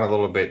would have gone a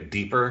little bit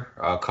deeper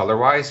color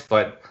wise,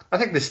 but I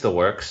think this still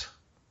works.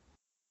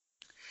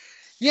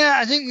 Yeah,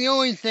 I think the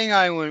only thing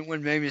I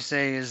would maybe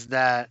say is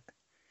that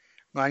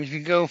if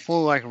you go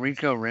full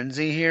Rico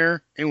Renzi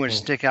here, it would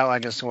stick out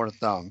like a sore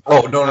thumb.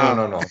 Oh no,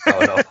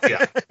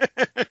 yeah.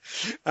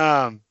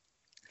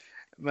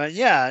 But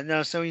yeah,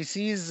 no. So he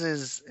sees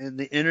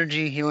the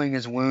energy healing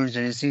his wounds,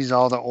 and he sees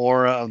all the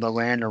aura of the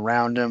land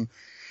around him,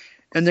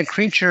 and the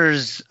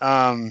creatures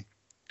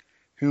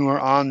who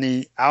are on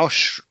the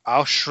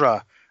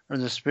Aushra, or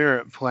the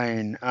spirit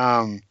plane.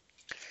 And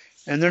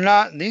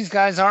these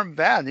guys aren't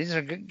bad. These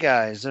are good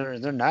guys.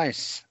 They're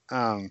nice.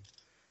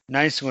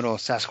 Nice little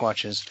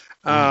Sasquatches.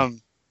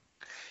 And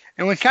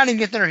we kind of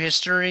get their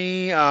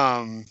history.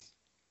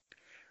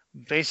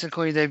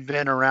 Basically, they've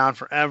been around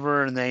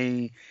forever, and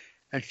they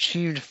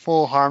achieved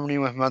full harmony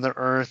with Mother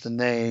Earth, and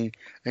they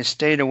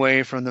stayed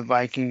away from the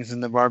Vikings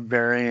and the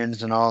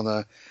barbarians and all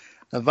the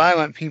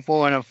violent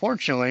people. And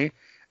unfortunately,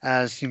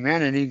 as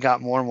humanity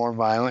got more and more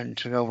violent and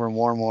took over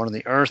more and more of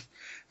the earth,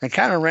 they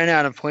kind of ran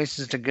out of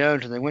places to go,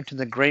 so they went to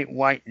the Great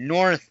White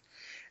North,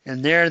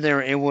 and there they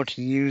were able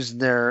to use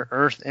their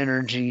earth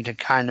energy to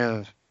kind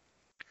of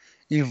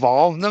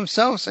evolve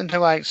themselves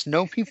into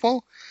snow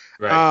people.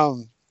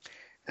 Right.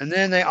 And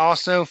then they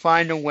also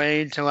find a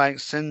way to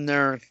send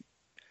their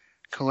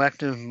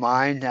collective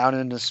mind out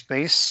into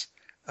space.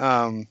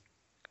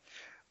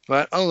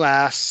 But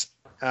alas,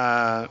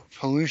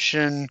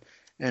 pollution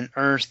and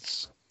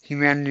Earth's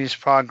humanity's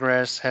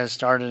progress has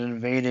started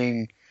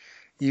invading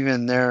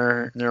even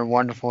their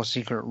wonderful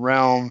secret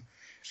realm,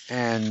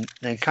 and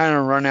they kind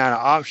of run out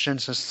of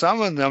options. So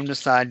some of them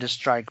decide to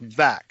strike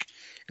back,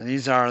 and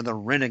these are the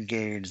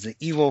renegades, the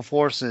evil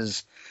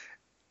forces.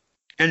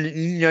 And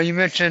you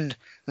mentioned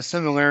the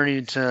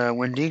similarity to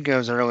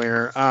Wendigos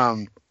earlier.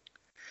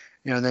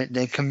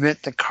 They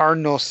commit the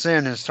cardinal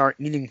sin and start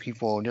eating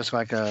people just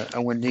like a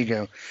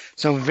Wendigo.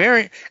 So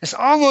it's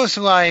almost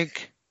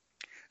like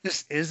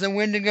this is a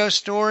Wendigo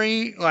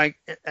story, like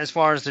as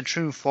far as the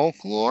true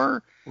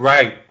folklore.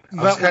 Right.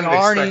 I was kind of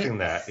expecting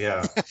that,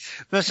 yeah.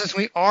 But since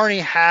we already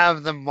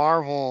have the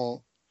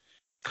Marvel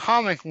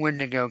comic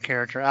Wendigo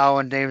character,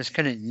 Alan Davis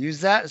couldn't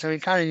use that, so he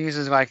kind of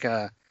uses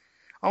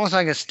almost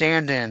like a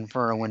stand-in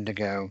for a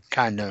Wendigo,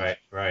 kind of.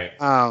 Right.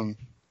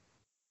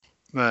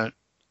 But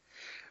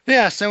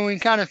yeah, so we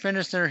kind of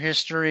finished their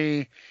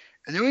history,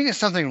 and then we get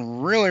something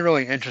really,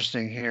 really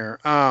interesting here.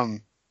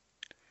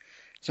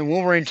 So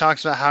Wolverine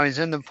talks about how he's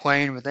in the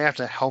plane, but they have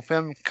to help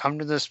him come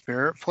to the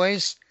spirit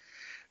place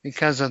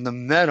because of the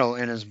metal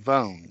in his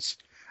bones.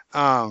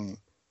 And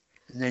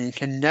then he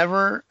can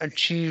never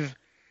achieve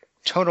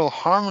total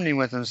harmony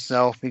with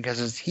himself because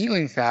his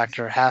healing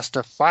factor has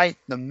to fight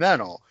the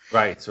metal.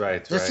 Right.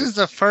 This is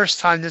the first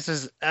time this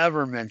is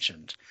ever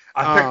mentioned.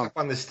 I picked up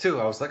on this too.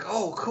 I was like,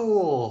 oh,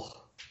 cool.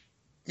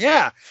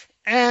 Yeah.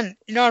 And,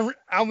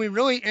 I'll be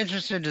really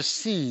interested to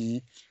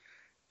see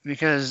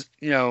because,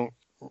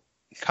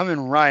 coming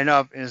right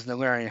up is the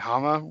Larry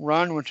Hama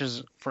run, which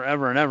is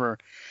forever and ever.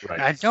 Right.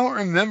 And I don't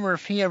remember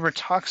if he ever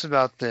talks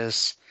about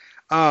this.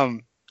 The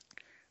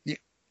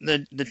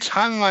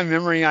time in my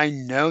memory I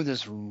know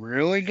this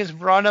really gets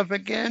brought up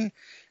again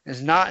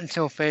is not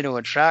until Fatal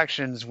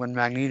Attractions when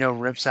Magneto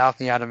rips out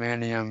the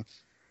adamantium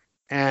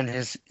and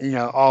his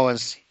all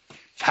his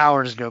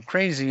powers go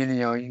crazy, and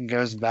he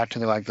goes back to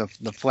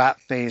the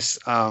flat face,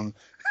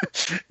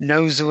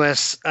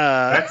 noseless.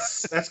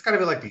 That's gotta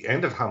be like the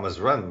end of Hama's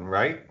run,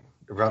 right?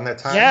 Around that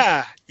time.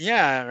 Yeah,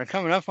 they're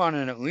coming up on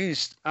it at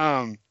least.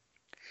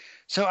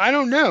 So I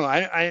don't know.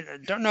 I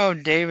don't know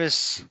if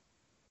Davis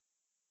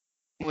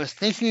was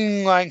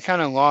thinking like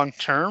kind of long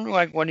term,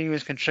 like what he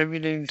was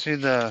contributing to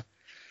the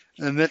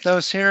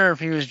mythos here, or if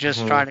he was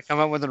just trying to come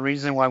up with a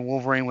reason why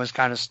Wolverine was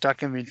kind of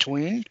stuck in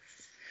between.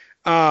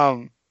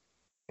 But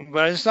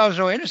I just thought it was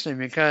really interesting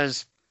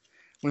because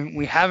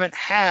we haven't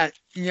had,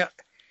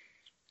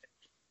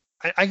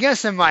 I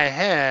guess in my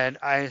head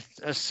I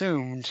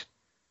assumed,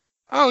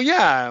 oh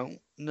yeah,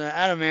 the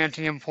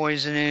adamantium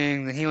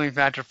poisoning, the healing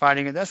factor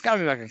fighting it, that's got to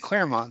be like a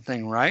Claremont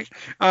thing, right?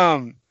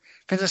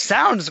 Because it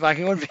sounds like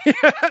it would be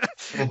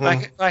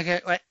like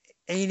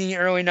 80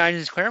 early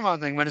 90s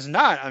Claremont thing, but it's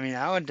not. I mean,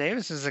 Alan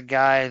Davis is a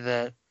guy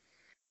that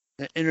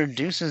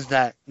introduces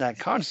that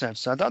concept,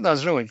 so I thought that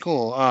was really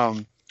cool.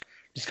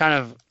 Just kind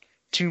of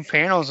two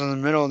panels in the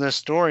middle of this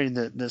story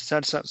that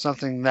sets up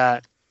something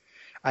that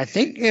I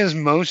think is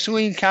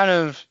mostly kind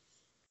of,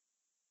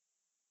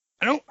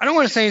 I don't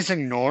want to say it's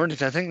ignored,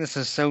 because I think this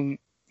is so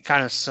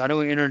kind of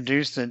subtly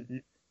introduced that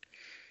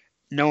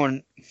no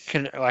one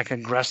can like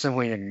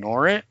aggressively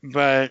ignore it,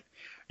 but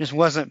just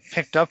wasn't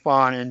picked up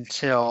on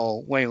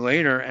until way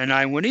later. And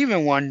I would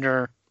even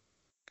wonder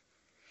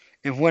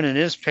if when it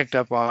is picked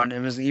up on, it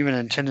was even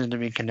intended to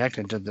be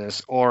connected to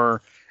this,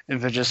 or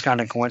if it's just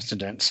kind of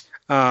coincidence.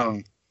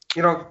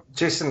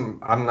 Jason,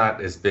 I'm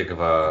not as big of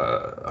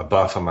a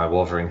buff on my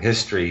Wolverine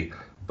history,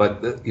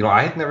 but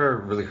I had never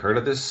really heard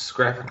of this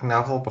graphic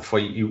novel before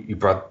you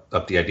brought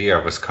up the idea.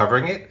 I was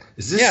covering it.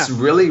 Is this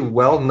really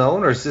well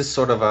known, or is this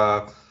sort of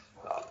a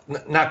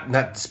not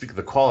to speak of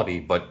the quality,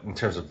 but in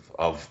terms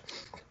of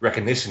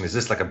recognition, is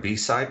this like a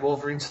B-side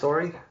Wolverine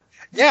story?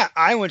 Yeah,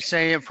 I would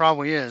say it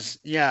probably is.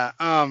 Yeah.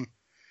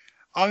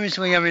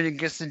 Obviously, I mean, it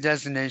gets the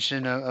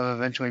designation of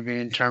eventually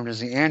being termed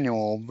as the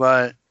annual,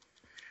 but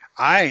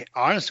I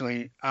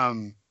honestly,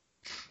 I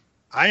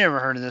never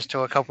heard of this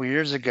till a couple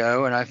years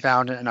ago, and I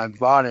found it and I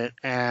bought it,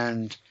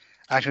 and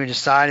actually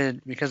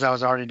decided, because I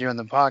was already doing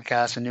the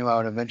podcast and knew I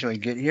would eventually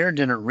get here,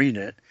 didn't read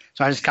it.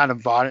 So I just kind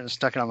of bought it and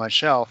stuck it on my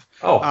shelf.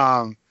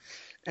 Oh.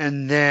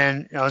 And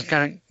then I was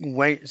going to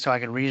wait so I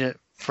could read it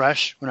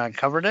fresh when I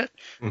covered it.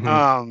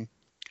 Mm-hmm.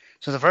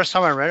 So the first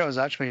time I read it was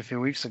actually a few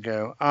weeks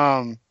ago.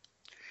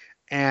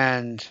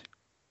 And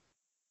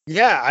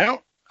yeah,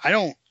 I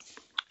don't,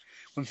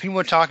 when people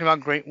are talking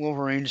about great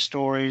Wolverine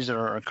stories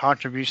or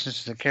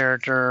contributions to the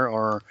character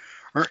or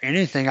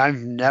anything, I've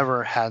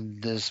never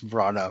had this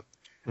brought up,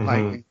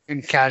 like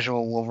in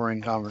casual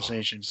Wolverine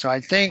conversation. So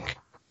I think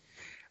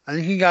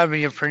you got to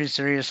be a pretty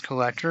serious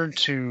collector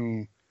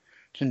to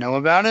know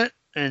about it,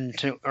 and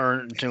to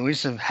at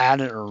least have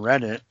had it or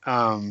read it.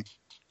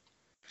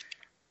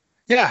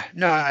 Yeah,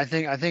 no, I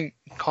think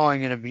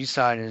calling it a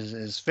B-side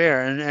is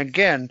fair. And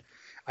again,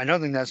 I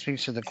don't think that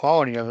speaks to the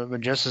quality of it,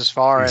 but just as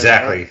far as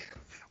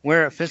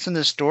where it fits in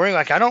the story,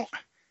 like I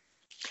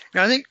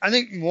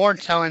think more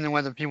telling than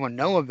whether people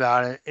know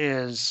about it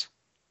is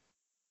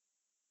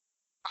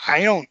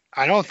I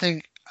don't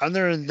think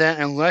other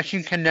than unless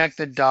you connect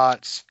the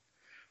dots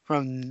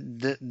from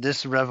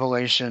this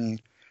revelation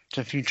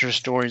to future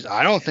stories,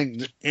 I don't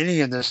think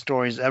any of this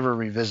story is ever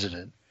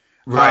revisited.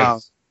 Right.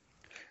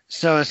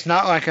 So it's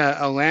not like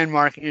a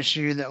landmark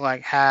issue that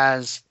like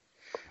has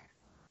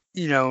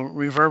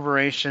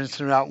reverberations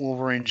throughout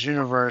Wolverine's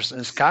universe.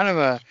 It's kind of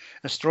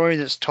a story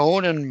that's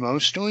told and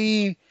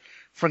mostly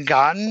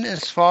forgotten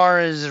as far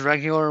as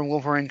regular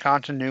Wolverine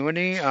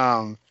continuity.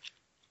 And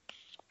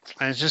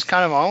it's just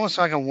kind of almost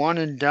like a one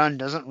and done.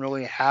 Doesn't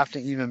really have to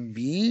even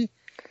be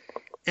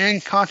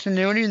in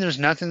continuity. There's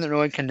nothing that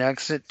really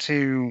connects it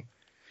to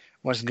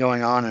what's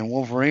going on in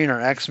Wolverine or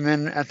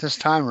X-Men at this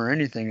time or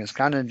anything. It's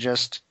kind of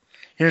just,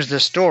 here's the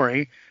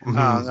story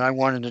that I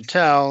wanted to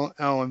tell.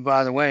 Oh, and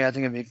by the way, I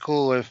think it'd be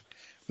cool if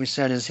we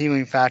said his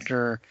healing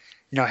factor,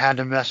 had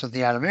to mess with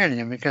the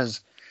adamantium,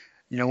 because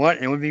you know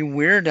what? It would be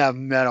weird to have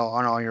metal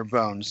on all your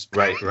bones.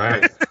 Right.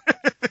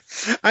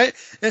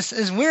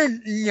 It's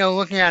weird,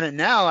 looking at it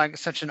now, like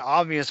such an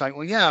obvious, like,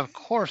 well, yeah, of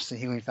course the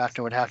healing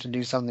factor would have to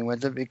do something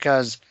with it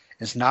because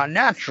it's not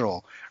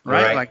natural,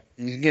 right? Like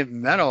you get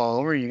metal all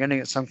over, you're gonna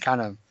get some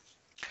kind of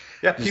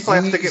people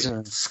have to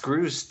get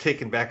screws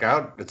taken back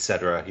out,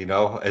 etc.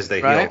 As they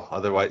heal.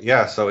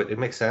 Otherwise, so it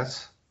makes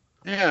sense.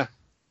 Yeah,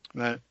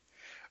 but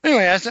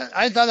anyway,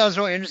 I thought that was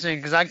really interesting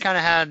because I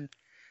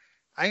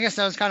guess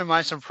that was kind of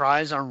my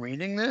surprise on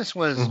reading this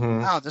was,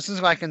 wow, this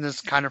is like in this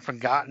kind of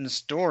forgotten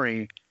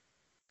story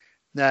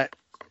that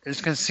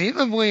is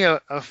conceivably a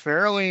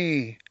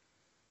fairly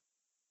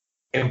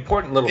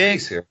important little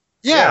piece here.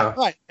 Yeah,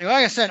 right. And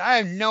like I said, I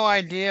have no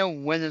idea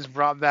when it's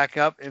brought back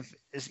up, if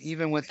it's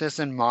even with this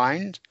in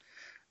mind.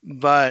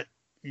 But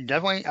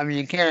definitely, I mean,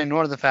 you can't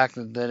ignore the fact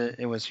that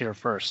it was here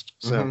first.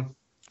 So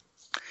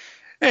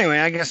anyway,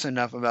 I guess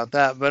enough about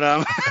that. But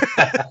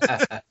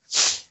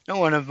don't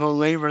want to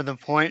belabor the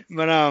point.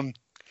 But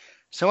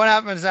so what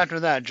happens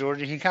after that,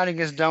 Georgie? He kind of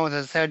gets done with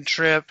his head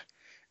trip,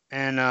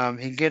 and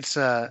he gets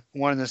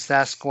one of the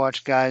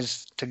Sasquatch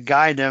guys to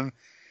guide him.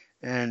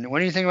 And what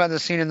do you think about the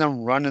scene of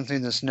them running through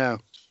the snow?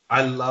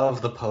 I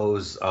love the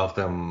pose of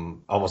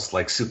them, almost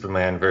like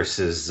Superman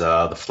versus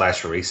the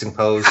Flash racing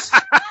pose.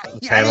 The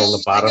panel on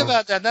the bottom. Think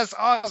about that. That's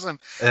awesome.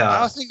 Yeah.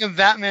 I was thinking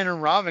Batman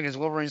and Robin because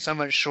Wolverine's so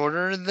much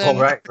shorter than. Oh,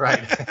 right.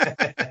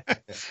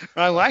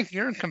 I like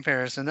your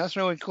comparison. That's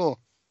really cool.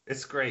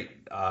 It's great.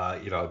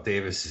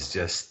 Davis is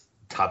just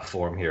top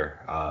form here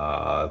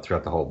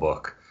throughout the whole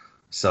book.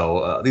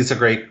 So these are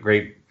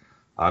great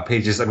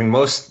pages. I mean,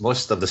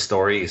 most of the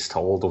story is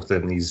told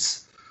within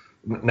these.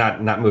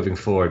 Not moving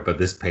forward, but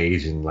this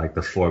page and like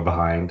the floor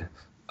behind,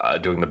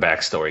 doing the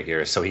backstory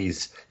here, so he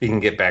can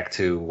get back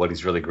to what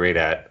he's really great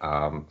at.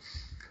 And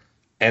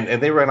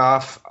they run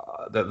off.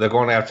 They're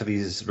going after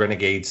these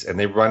renegades, and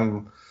they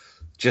run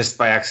just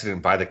by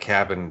accident by the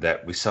cabin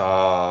that we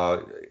saw.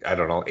 I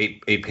don't know,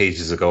 eight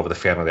pages ago of the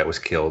family that was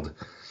killed,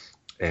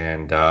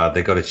 and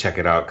they go to check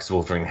it out because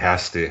Wolverine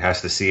has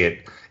to see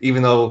it,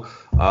 even though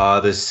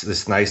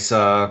this nice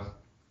they're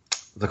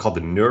called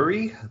the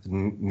Nuri.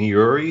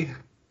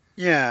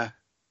 Yeah.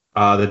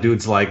 The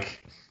dude's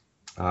like,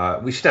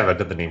 we should have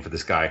another name for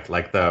this guy,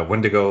 like the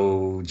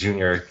Wendigo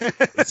Jr.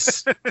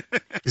 He's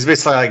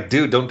basically like,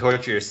 dude, don't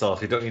torture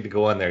yourself. You don't need to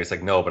go in there. He's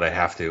like, no, but I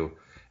have to.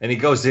 And he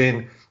goes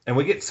in, and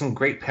we get some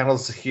great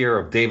panels here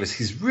of Davis.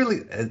 He's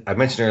really, I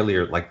mentioned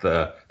earlier, like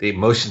the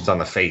emotions on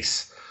the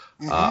face.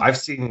 I've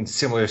seen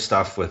similar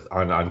stuff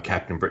on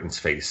Captain Britain's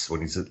face when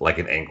he's like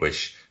in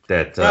anguish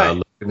that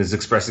Logan is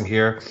expressing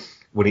here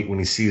when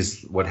he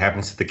sees what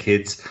happens to the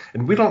kids.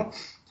 And we don't.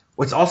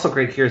 What's also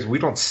great here is we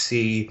don't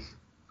see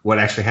what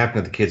actually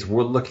happened to the kids.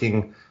 We're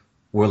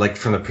like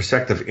from the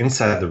perspective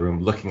inside the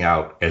room, looking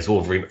out as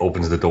Wolverine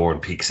opens the door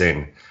and peeks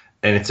in.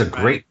 And it's a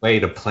great way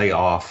to play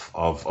off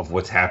of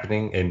what's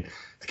happening and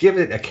to give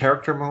it a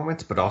character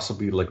moment, but also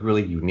be like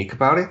really unique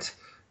about it.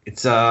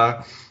 It's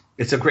a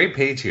great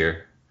page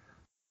here.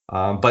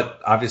 But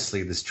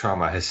obviously this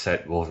trauma has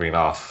set Wolverine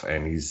off,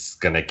 and he's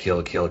gonna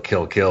kill. Do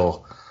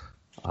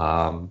you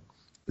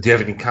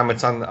have any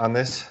comments on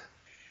this?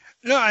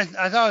 No, I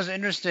thought it was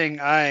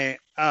interesting. I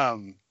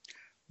 100%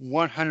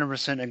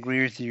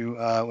 agree with you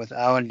with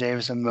Alan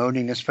Davis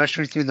emoting,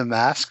 especially through the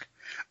mask.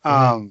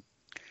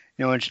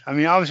 Which, I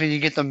mean, obviously you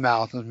get the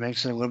mouth, which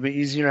makes it a little bit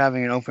easier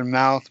having an open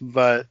mouth,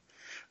 but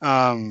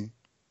the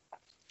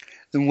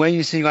way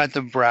you see like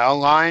the brow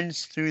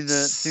lines through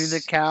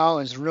the cowl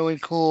is really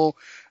cool.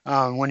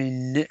 When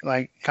he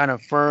kind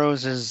of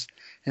furrows his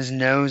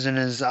nose and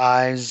his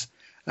eyes,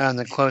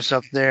 the close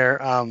up there.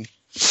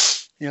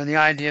 The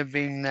idea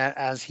being that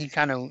as he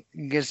kind of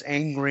gets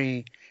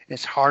angry,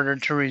 it's harder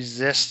to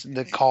resist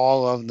the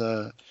call of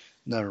the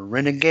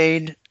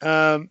renegade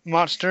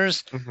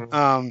monsters.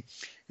 And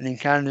he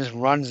kind of just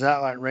runs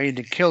out like ready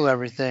to kill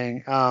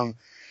everything. And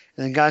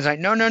the guy's like,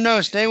 no,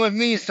 stay with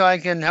me so I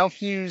can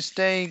help you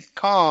stay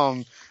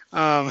calm.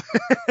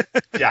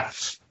 Yeah,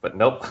 but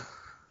nope.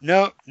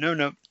 No.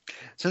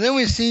 So then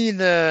we see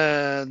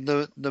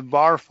the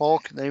bar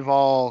folk. They've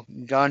all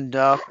gunned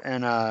up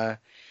and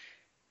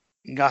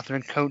got their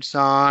coats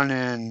on,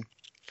 and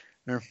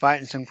They're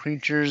fighting some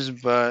creatures,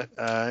 but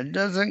it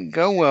doesn't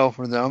go well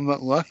for them.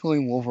 But luckily,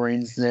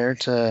 Wolverine's there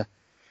to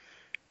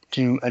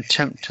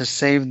attempt to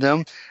save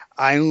them.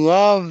 I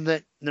love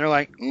that they're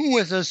like, "Ooh,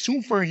 it's a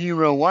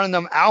superhero, one of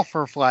them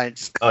alpha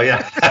flights." Oh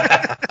yeah,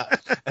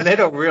 and they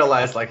don't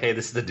realize like, hey,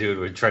 this is the dude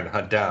we're trying to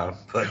hunt down.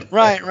 But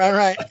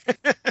right.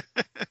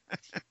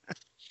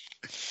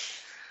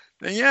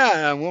 But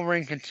yeah,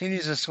 Wolverine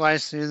continues to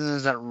slice through them.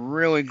 There's that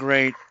really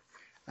great,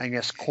 I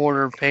guess,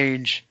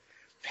 quarter-page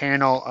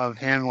panel of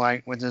him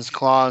like with his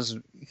claws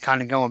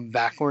kind of going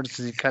backwards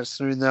as he cuts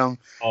through them.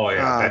 Oh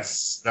yeah,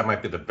 that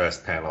might be the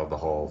best panel of the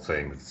whole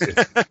thing.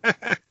 It's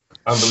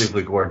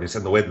unbelievably gorgeous,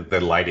 and the way that they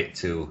light it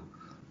too,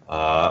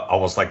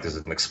 almost like there's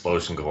an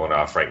explosion going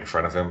off right in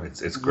front of him.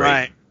 It's great.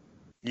 Right.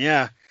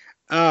 Yeah.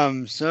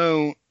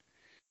 So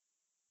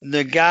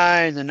the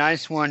guy, the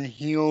nice one,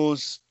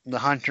 heals the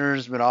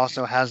hunters, but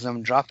also has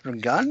them drop their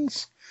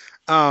guns,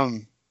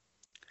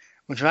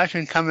 which will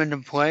actually come into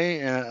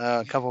play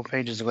a couple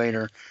pages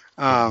later.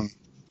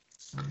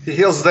 He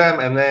heals them,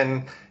 and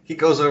then he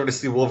goes over to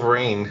see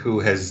Wolverine,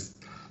 who has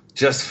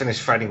just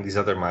finished fighting these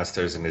other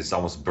monsters and is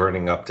almost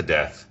burning up to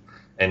death.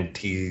 And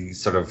he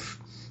sort of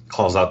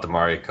calls out to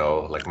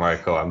Mariko, like,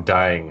 Mariko, I'm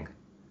dying.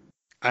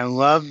 I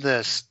love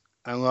this.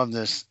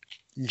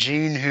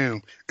 Gene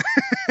who?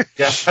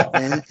 Yeah.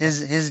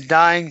 his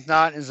dying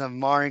thought is of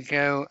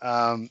Mariko.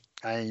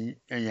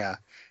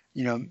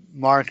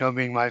 Mariko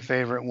being my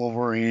favorite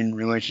Wolverine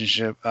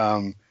relationship.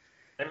 It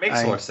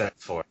makes more sense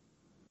for him.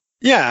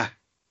 Yeah.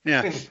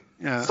 I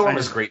mean, Storm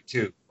is great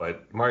too,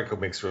 but Mariko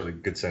makes really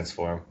good sense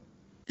for him.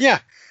 Yeah.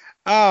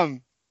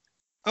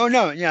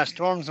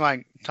 Storm's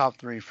my top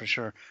 3 for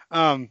sure.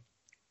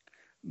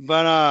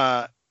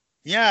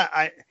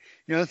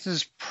 This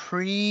is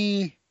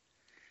pre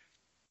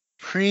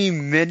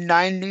mid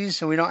 90s,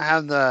 so we don't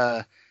have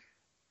the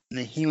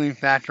healing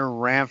factor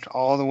ramped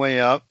all the way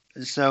up.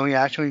 So he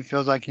actually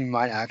feels like he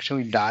might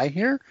actually die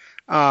here.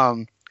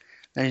 And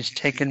he's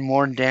taken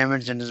more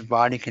damage than his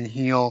body can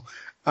heal,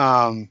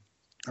 or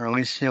at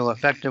least heal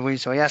effectively.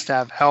 So he has to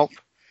have help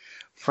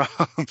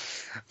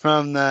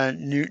from the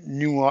new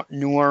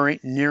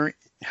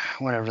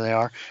whatever they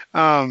are.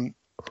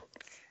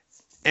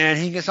 And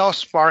he gets all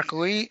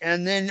sparkly.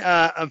 And then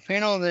a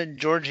panel that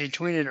Georgie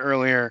tweeted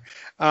earlier,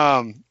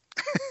 and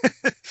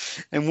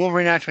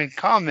Wolverine actually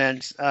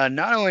comments,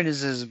 not only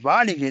does his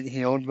body get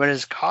healed, but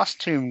his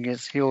costume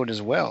gets healed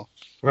as well.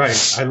 Right.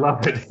 I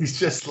love it. He's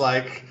just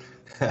like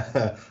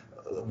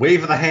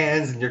waving the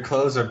hands and your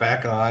clothes are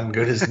back on,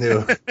 good as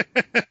new.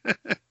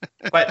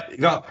 But,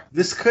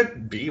 this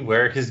could be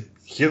where his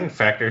healing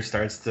factor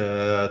starts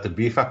to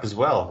beef up as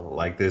well.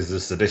 Like, there's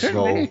this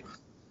additional,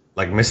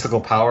 like,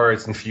 mystical power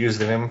it's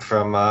infused in him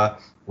from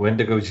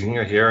Wendigo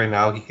Jr. here, and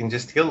now he can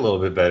just heal a little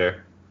bit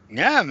better.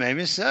 Yeah,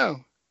 maybe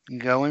so.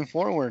 Going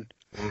forward.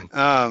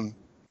 Definitely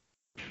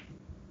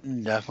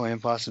a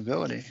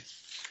possibility.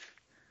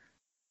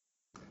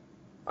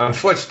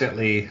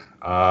 Unfortunately,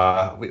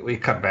 we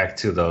cut back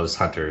to those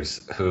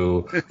hunters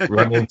who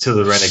run into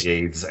the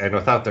renegades, and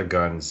without their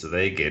guns,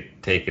 they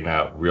get taken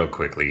out real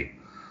quickly.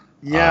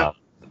 Yeah.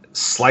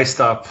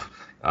 Sliced up.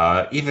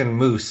 Even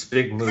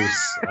Big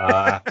Moose,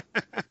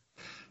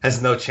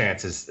 has no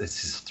chance.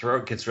 His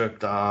throat gets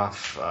ripped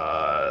off.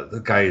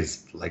 The guy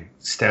is like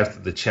stabbed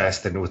through the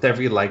chest, and with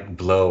every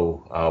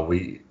blow,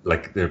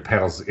 their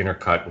panels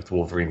intercut with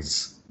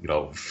Wolverine's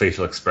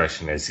facial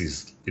expression as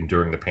he's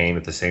enduring the pain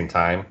at the same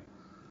time.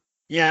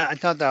 Yeah, I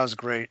thought that was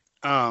great.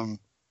 Even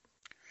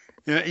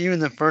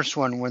the first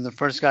one, when the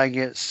first guy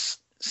gets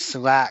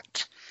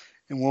slacked,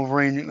 and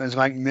Wolverine is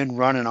like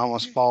mid-run and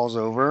almost falls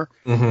over,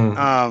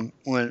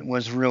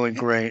 was really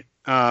great.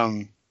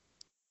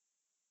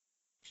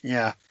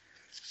 Yeah,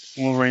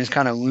 Wolverine's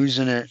kind of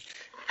losing it.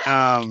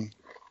 But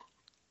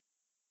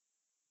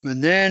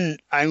then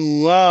I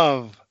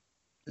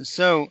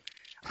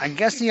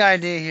guess the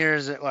idea here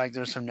is that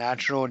there's some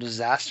natural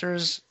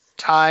disasters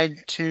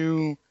tied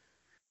to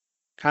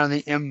kind of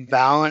the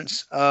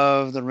imbalance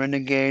of the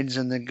renegades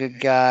and the good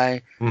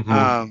guy.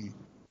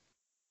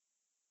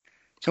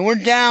 So we're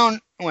down.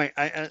 Wait,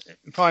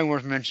 probably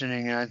worth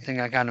mentioning, and I think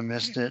I kind of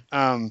missed it.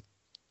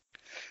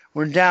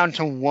 We're down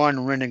to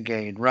 1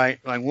 renegade, right?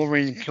 Like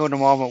Wolverine killed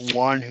them all but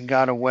 1 who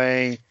got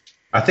away.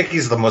 I think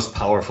he's the most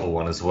powerful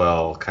one as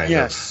well, kind of.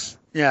 Yes,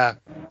 yeah.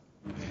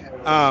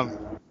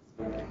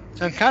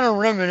 So kind of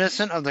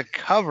reminiscent of the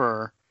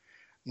cover,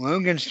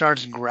 Logan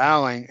starts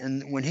growling,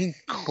 and when he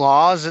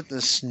claws at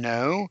the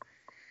snow,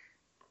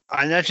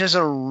 that's just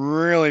a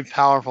really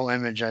powerful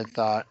image, I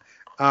thought.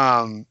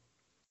 And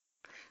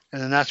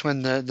then that's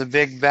when the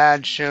big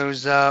bad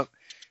shows up,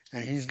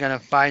 and he's going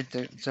to fight.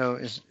 So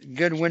it's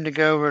good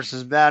Wendigo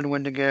versus bad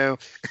Wendigo.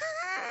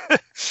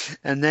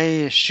 And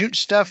they shoot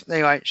stuff.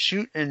 They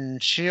shoot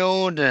and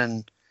shield,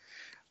 and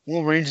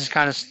Wolverine's just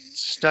kind of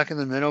stuck in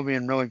the middle,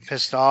 being really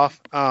pissed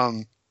off.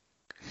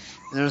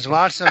 There's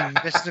lots of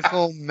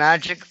mystical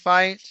magic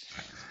fights.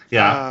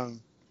 Yeah.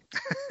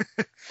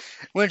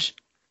 Which,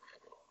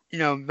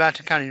 back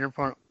to kind of your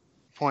point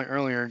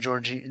earlier,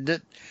 Georgie,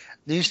 that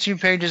these 2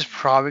 pages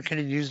probably could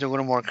have used a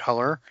little more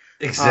color.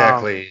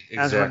 Exactly.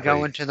 As we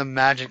go into the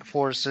magic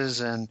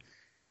forces and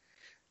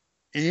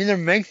either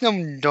make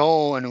them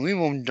dull and leave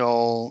them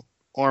dull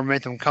or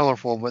make them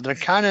colorful, but they're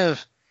kind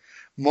of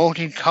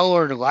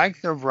multicolored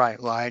like they're bright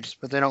lights,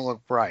 but they don't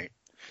look bright.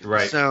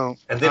 Right. So,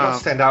 and they don't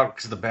stand out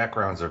because the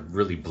backgrounds are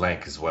really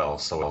blank as well.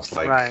 So it's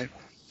like, right.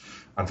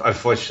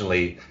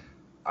 Unfortunately,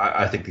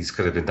 I think these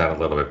could have been done a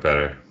little bit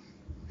better.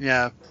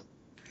 Yeah.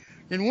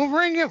 Did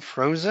Wolverine get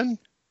frozen?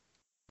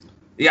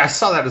 Yeah, I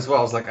saw that as well.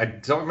 I was like, I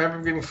don't remember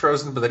him getting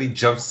frozen, but then he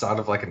jumps out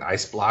of like an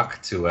ice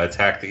block to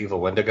attack the evil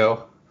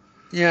Wendigo.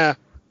 Yeah.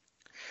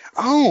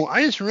 Oh,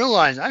 I just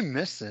realized I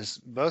missed this.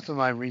 Both of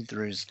my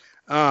read-throughs.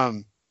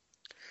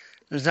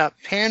 There's that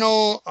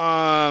panel.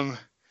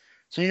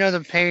 So you know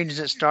the page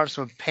that starts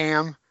with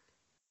Pam.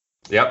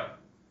 Yep.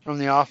 From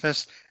The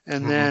Office,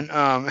 and then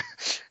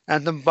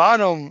at the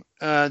bottom,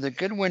 the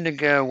good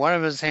Wendigo, one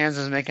of his hands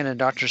is making a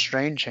Doctor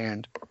Strange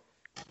hand.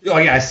 Oh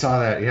yeah, I saw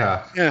that.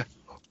 Yeah. Yeah.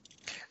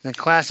 The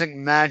classic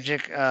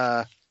magic.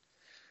 Death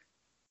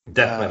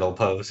metal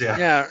pose.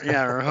 Yeah.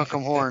 Yeah, or hook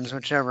 'em horns,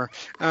 whichever.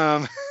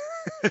 But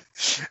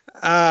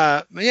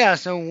yeah,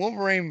 so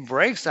Wolverine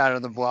breaks out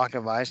of the block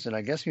of ice that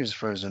I guess he was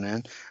frozen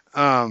in.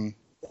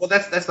 Well,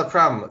 that's the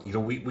problem. You know,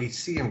 we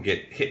see him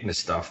get hit and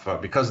stuff,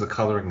 but because the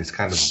coloring is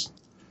kind of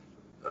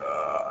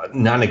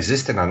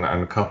non-existent on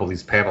a couple of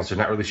these panels, you're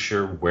not really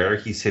sure where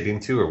he's hitting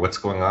to or what's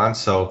going on.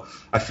 So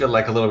I feel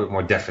like a little bit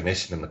more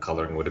definition in the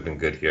coloring would have been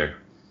good here.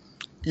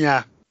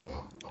 Yeah.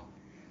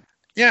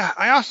 Yeah,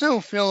 I also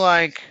feel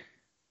like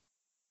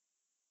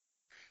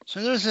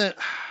so there's an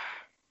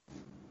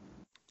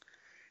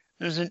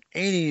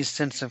 80s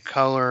sense of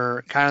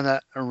color, kind of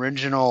that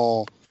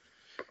original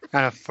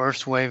kind of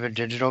first wave of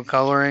digital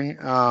coloring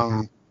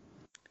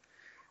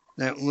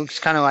that looks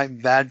kind of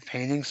like bad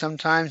painting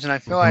sometimes, and I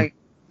feel like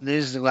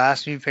the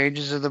last few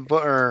pages of the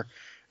book, or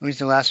at least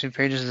the last few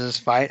pages of this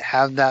fight,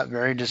 have that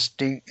very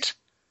distinct.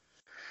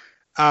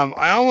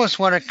 I almost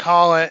want to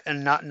call it,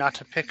 and not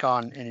to pick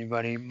on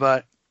anybody,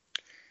 but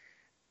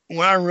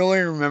what I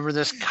really remember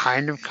this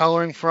kind of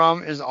coloring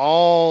from is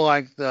all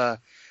like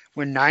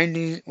when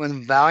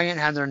Valiant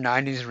had their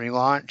 90s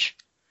relaunch,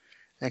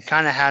 they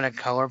kind of had a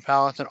color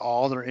palette that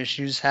all their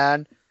issues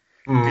had,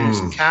 and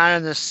it's kind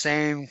of the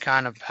same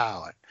kind of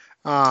palette.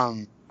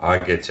 I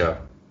get you.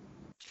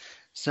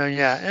 So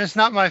yeah, and it's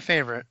not my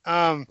favorite.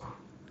 But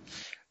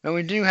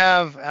we do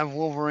have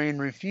Wolverine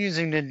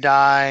refusing to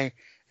die,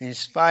 and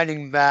he's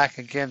fighting back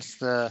against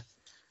the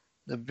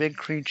big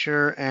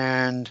creature,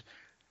 and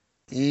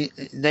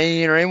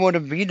they are able to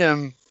beat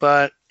him,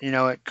 but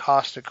it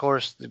cost, of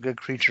course, the good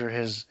creature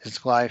his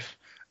life.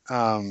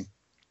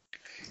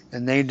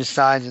 And they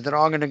decide that they're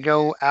all going to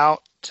go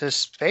out to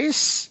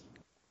space.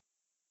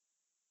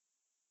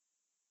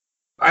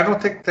 I don't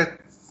think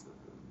that.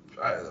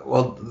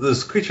 Well,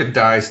 this creature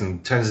dies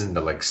and turns into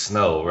like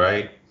snow,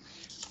 right?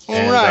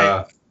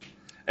 Right.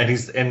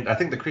 And I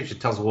think the creature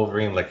tells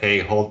Wolverine like,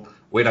 "Hey,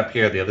 wait up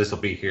here. The others will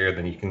be here.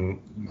 Then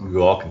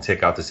you all can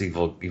take out this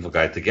evil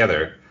guy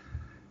together."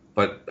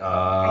 But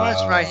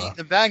that's right.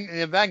 The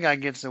bad guy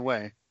gets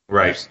away.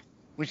 Right.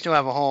 We still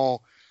have a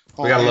whole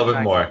we got a little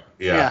bit more.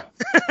 Yeah.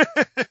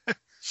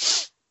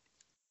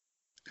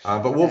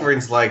 But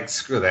Wolverine's like,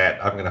 screw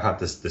that, I'm going to hunt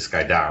this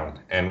guy down.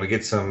 And we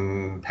get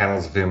some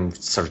panels of him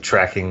sort of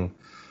tracking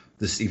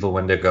this evil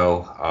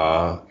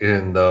Wendigo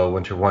in the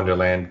Winter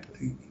Wonderland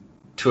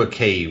to a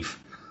cave.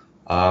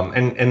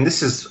 And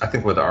this is, I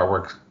think, where the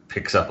artwork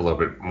picks up a little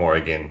bit more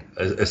again,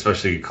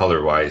 especially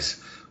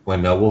color-wise,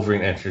 when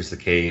Wolverine enters the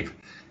cave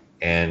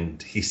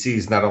and he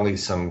sees not only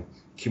some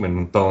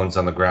human bones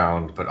on the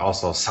ground, but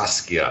also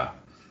Saskia.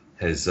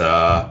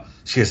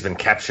 She has been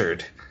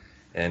captured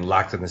and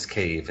locked in this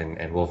cave,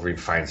 and Wolverine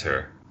finds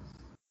her.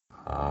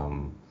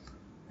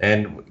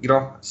 And,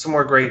 some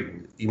more great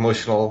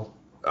emotional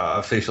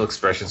facial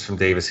expressions from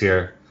Davis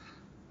here.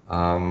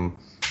 And,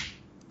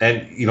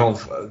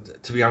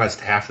 to be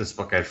honest, half this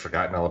book I'd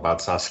forgotten all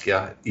about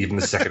Saskia. Even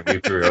the second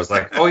read through, I was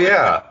like, oh,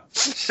 yeah.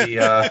 She,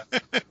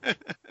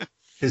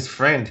 his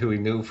friend who he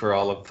knew for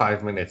all of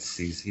 5 minutes,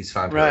 he's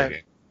found her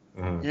again.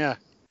 Mm-hmm. Yeah.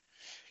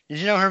 Did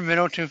you know her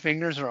middle two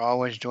fingers are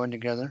always joined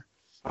together?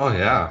 Oh,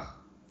 yeah.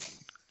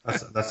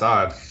 That's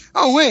odd.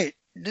 Oh wait,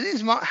 do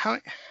these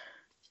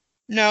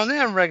No, they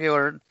have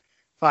regular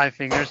 5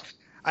 fingers.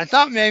 I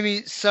thought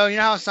maybe so. You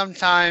know how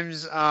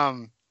sometimes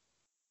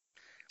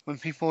when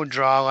people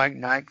draw like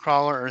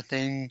Nightcrawler or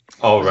Thing,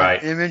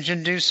 right, image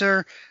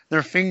inducer,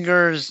 their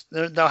fingers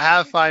they'll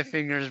have 5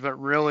 fingers, but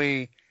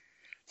really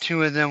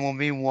 2 of them will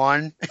be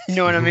one. You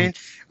know what I mean?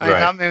 I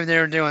thought maybe they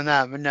were doing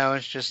that, but no,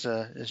 it's just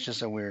a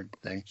weird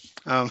thing.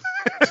 But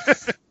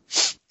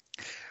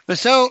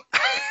so.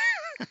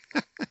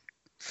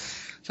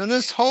 So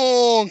this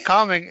whole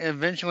comic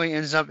eventually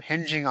ends up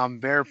hinging on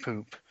bear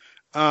poop.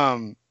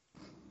 All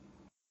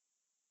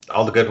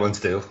the good ones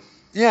do.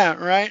 Yeah,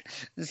 right.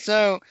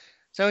 So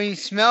he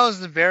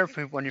smells the bear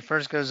poop when he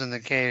first goes in the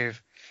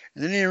cave,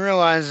 and then he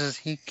realizes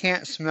he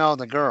can't smell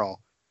the girl.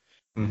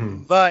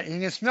 But he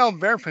can smell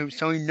bear poop,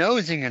 so he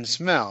knows he can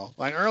smell.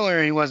 Like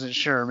earlier, he wasn't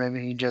sure.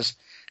 Maybe he just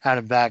had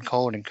a bad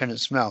cold and couldn't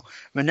smell.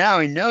 But now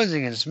he knows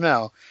he can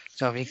smell.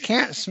 So if he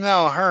can't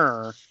smell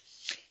her,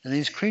 and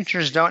these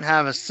creatures don't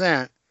have a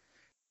scent,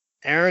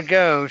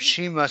 ergo,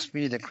 she must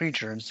be the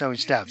creature, and so he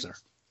stabs her.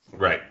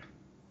 Right.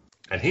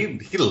 And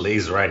he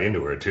lays right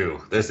into her,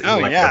 too. There's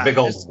a big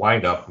old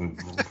wind-up, and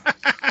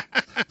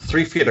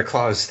 3 feet of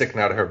claws sticking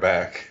out of her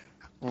back.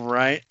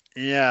 Right,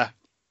 yeah.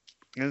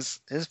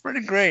 It's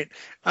pretty great.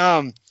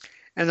 And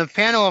the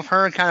panel of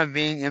her kind of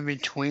being in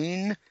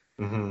between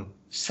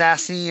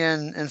Sassy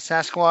and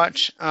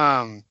Sasquatch.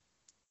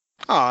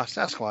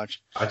 Sasquatch.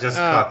 I just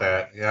caught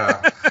that,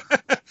 yeah.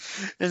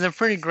 It's a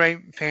pretty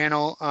great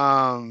panel.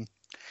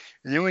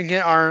 And then we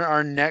get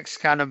our next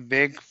kind of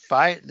big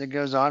fight that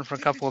goes on for a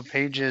couple of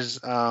pages.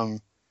 And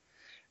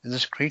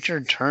this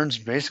creature turns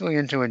basically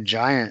into a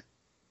giant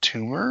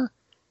tumor.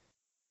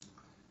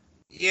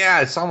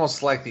 Yeah, it's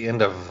almost like the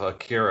end of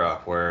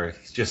Akira, where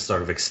he just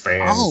sort of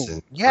expands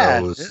and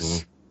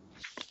grows.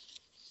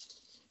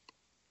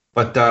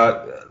 But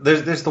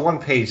there's the one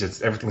page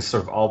that's everything's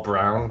sort of all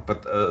brown,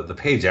 but the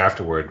page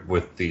afterward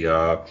with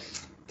the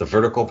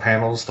vertical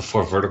panels, the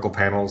 4 vertical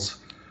panels,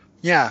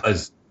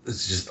 is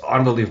just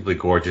unbelievably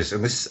gorgeous.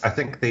 And this, I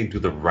think they do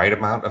the right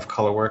amount of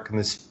color work in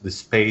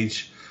this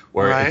page,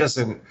 where it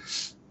doesn't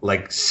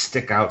like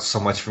stick out so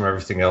much from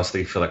everything else that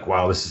you feel like,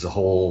 wow, this is a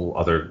whole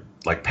other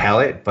like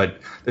palette. But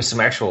there's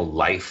some actual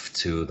life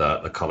to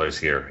the colors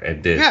here,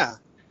 and it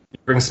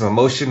brings some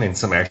emotion and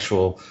some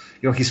actual.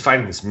 He's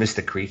fighting this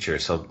mystic creature,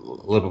 so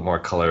a little bit more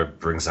color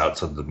brings out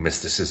some of the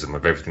mysticism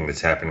of everything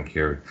that's happening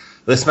here.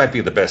 This might be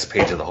the best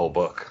page of the whole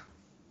book.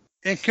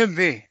 It could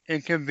be.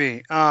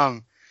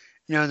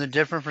 The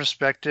different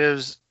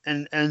perspectives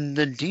and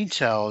the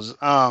details.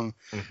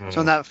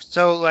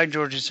 So like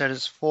Georgie said,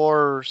 it's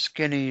 4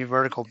 skinny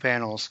vertical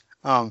panels.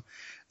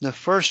 The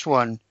first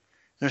one,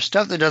 there's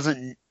stuff that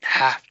doesn't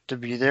have to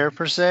be there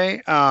per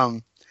se.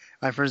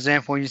 Like for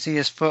example, you see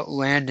his foot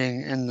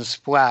landing in the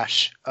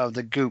splash of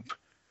the goop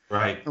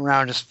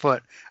around his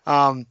foot.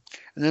 And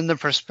then the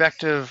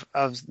perspective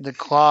of the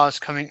claws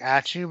coming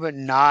at you, but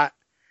not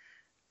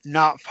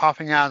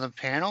popping out of the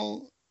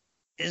panel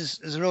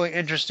is really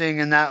interesting,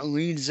 and that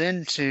leads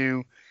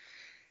into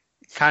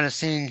kind of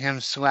seeing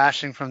him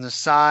slashing from the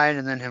side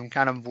and then him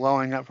kind of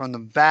blowing up from the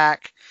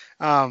back.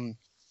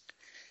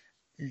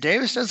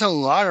 Davis does a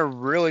lot of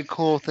really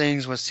cool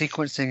things with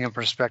sequencing and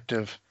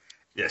perspective.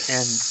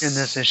 Yes. And in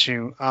this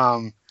issue,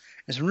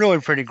 it's really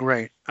pretty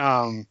great.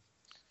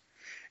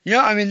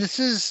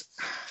 This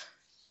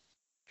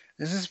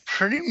is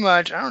pretty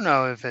much, I don't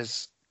know if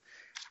it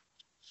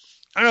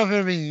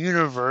would be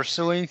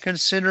universally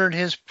considered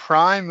his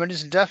prime, but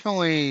it's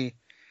definitely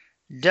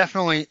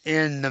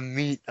in the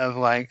meat of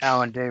like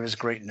Alan Davis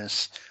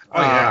greatness.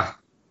 Oh yeah.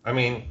 I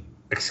mean,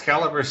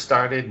 Excalibur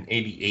started in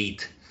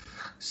 88.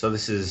 So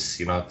this is,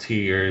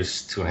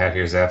 2.5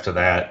 years after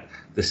that.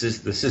 This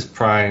is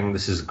prime.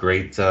 This is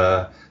great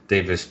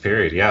Davis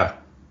period. Yeah.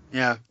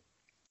 Yeah.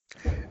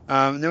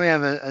 Then we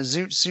have a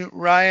Zoot Suit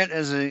Riot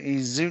as he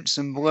zoots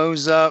and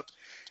blows up.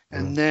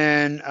 And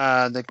then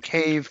the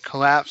cave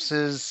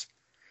collapses.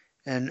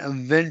 And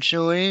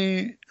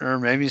eventually, or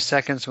maybe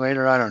seconds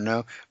later, I don't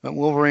know, but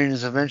Wolverine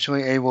is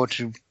eventually able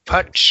to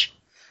punch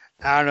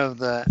out of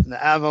the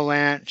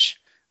avalanche.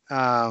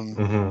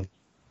 And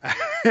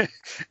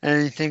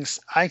he thinks,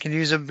 I can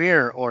use a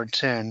beer or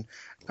 10.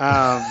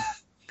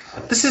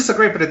 This is a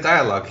great bit of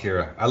dialogue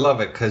here. I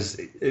love it because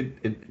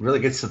it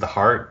really gets to the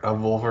heart of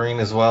Wolverine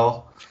as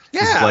well.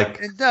 Yeah,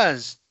 it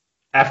does.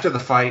 After the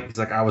fight, he's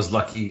like, I was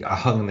lucky. I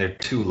hung in there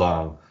too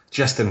long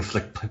just to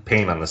inflict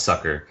pain on the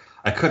sucker.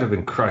 I could have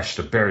been crushed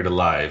or buried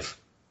alive.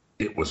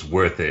 It was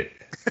worth it.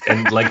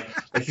 And like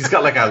he's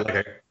got like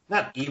a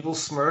not evil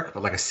smirk,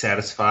 but like a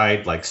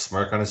satisfied like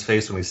smirk on his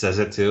face when he says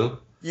it too.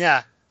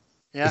 Yeah.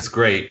 It's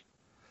great.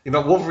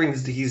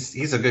 Wolverine's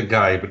he's a good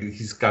guy, but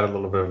he's got a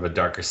little bit of a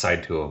darker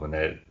side to him, and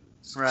it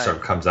sort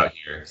of comes out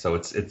here. So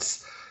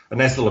it's a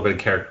nice little bit of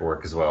character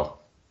work as well.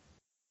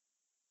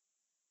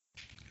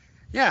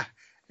 Yeah,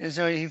 and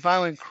so he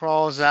finally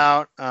crawls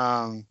out,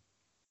 and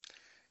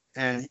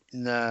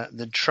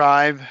the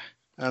tribe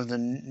of the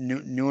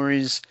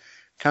Nuris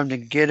come to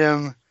get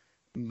him,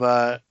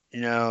 but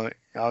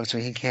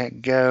obviously he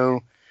can't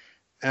go.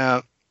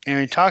 And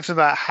he talks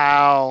about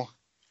how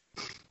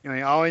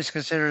he always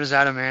considers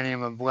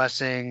adamantium a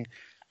blessing,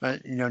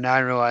 but now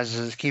he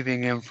realizes it's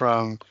keeping him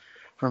from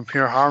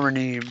pure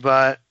harmony.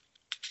 But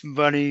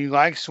he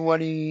likes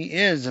what he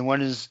is and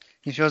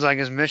he feels like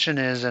his mission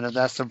is, and if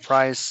that's the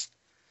price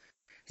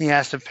he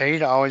has to pay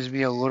to always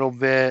be a little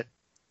bit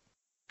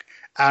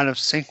out of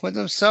sync with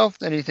himself,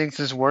 that he thinks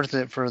is worth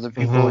it for the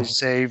people he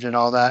saved and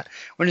all that,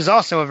 which is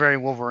also a very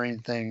Wolverine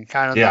thing,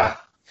 kind of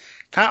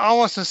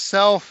almost a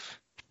self,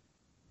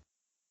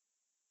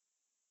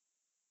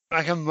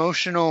 like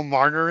emotional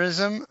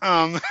martyrism.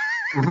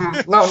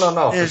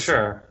 No, for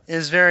sure.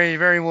 Is very,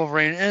 very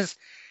Wolverine. It's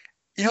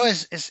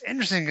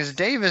interesting because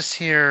Davis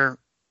here,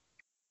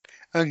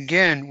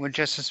 again, with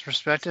just his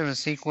perspective and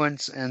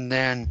sequence, and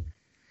then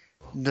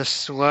the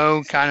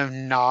slow kind of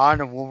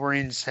nod of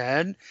Wolverine's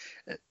head.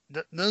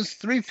 Those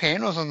 3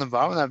 panels on the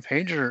bottom of that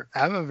page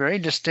have a very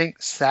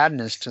distinct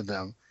sadness to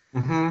them.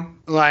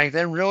 Mm-hmm. Like,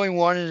 they really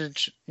wanted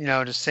to,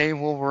 to save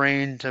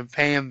Wolverine, to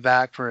pay him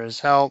back for his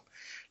help,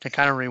 to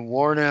kind of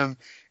reward him,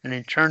 and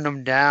he turned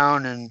them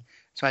down, and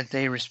it's like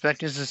they respect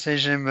his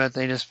decision, but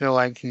they just feel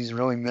like he's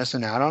really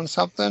missing out on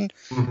something.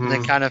 Mm-hmm. They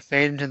kind of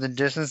fade into the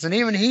distance, and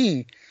even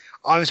he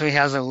obviously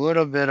has a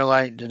little bit of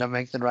like, did I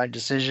make the right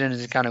decision?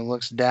 As he kind of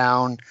looks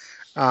down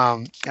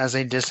as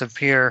they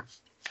disappear,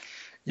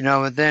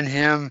 but then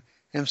him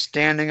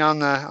standing on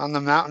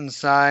the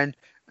mountainside.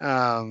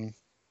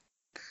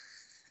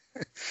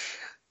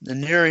 The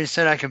Neri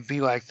said I could be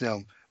like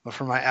them, but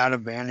for my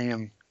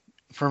adamantium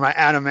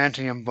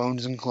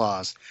bones and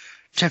claws.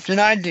 Tempting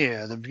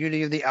idea, the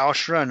beauty of the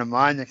Alshra and a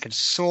mind that could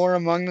soar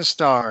among the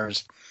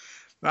stars.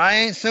 But I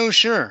ain't so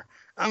sure.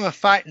 I'm a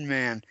fighting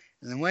man,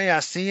 and the way I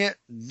see it,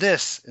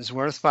 this is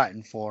worth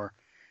fighting for.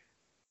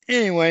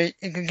 Anyway,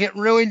 it can get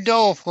really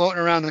dull floating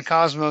around the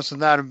cosmos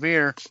without a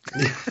beer.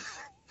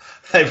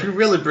 It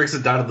really brings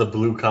it down to the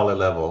blue collar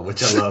level,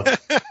 which I love.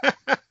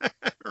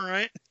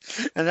 Right,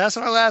 and that's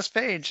our last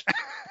page.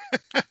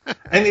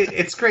 And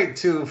it's great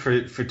too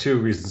for 2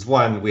 reasons.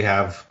 One, we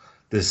have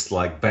this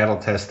like battle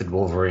tested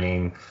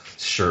Wolverine,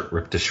 shirt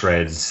ripped to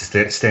shreds,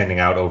 standing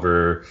out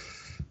over,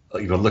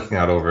 looking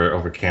out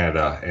over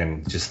Canada,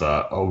 and just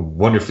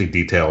wonderfully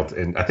detailed.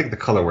 And I think the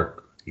color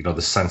work,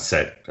 the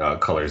sunset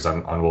colors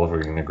on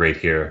Wolverine are great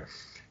here.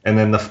 And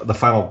then the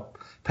final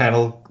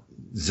panel,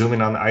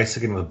 zooming on the ice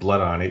again with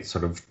blood on it,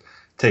 sort of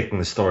taking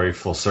the story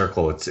full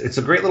circle. It's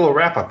a great little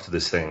wrap up to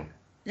this thing.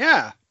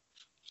 Yeah.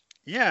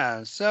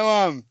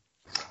 So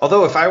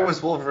although if I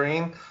was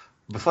Wolverine,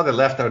 before they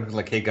left, I would be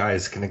like, "Hey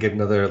guys, can I get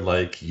another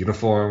like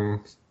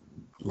uniform?"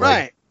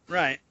 Right.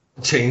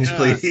 Change,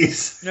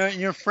 please.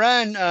 Your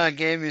friend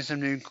gave me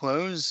some new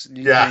clothes.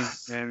 Do you think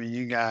maybe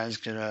you guys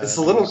could? It's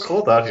a little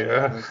cold out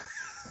here.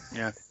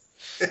 Yeah.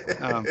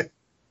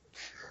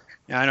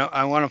 I know.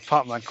 I want to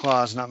pop my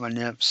claws, not my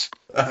nips.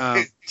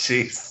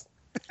 Jeez.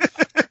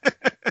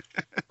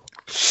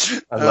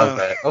 I love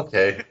that.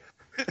 Okay.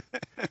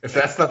 If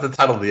that's not the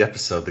title of the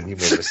episode, then you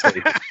made a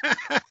mistake.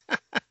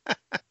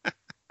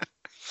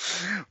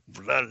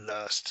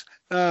 Bloodlust.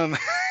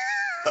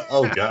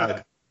 Oh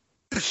God.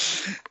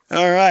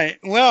 All right.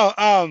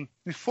 Well,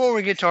 before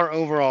we get to our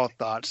overall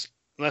thoughts,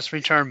 let's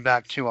return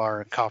back to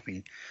our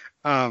copy.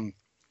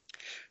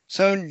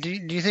 So, do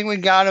you think we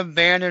got a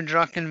band of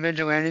drunken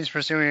vigilantes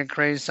pursuing a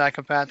crazed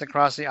psychopath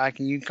across the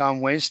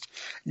Yukon waste,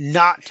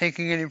 not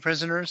taking any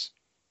prisoners?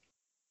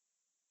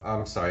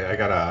 I'm sorry. I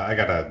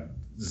gotta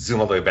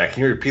zoom all the way back.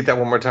 Can you repeat that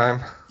one more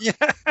time? Yeah.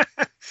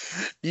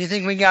 Do you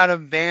think we got a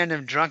band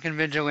of drunken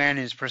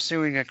vigilantes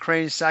pursuing a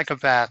crazed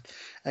psychopath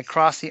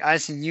across the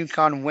icy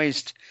Yukon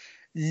waste?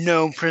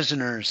 No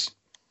prisoners.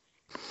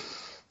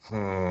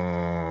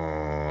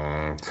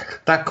 Not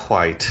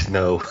quite,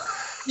 no.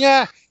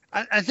 Yeah,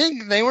 I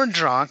think they were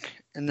drunk,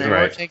 and they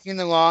were taking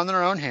the law in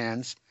their own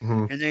hands,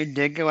 and they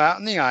did go out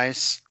on the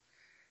ice.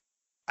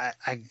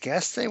 I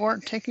guess they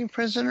weren't taking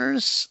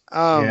prisoners.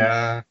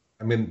 Yeah,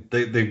 I mean,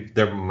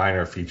 they're a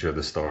minor feature of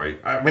the story.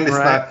 I mean, it's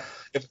not...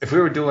 If we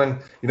were doing,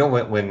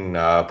 when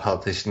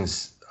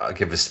politicians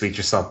give a speech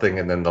or something,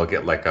 and then they'll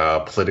get like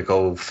a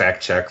political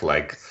fact check,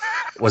 like,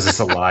 was this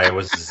a lie or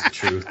was this the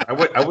truth?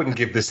 I wouldn't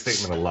give this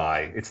statement a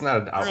lie. It's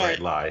not an outright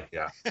lie.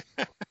 Yeah.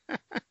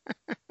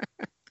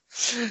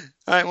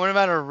 All right. What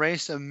about a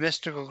race of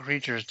mystical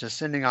creatures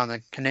descending on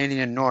the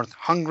Canadian North,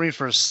 hungry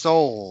for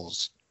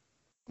souls?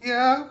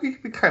 Yeah, we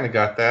kind of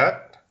got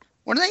that.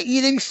 What are they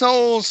eating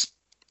souls?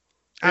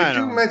 I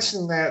do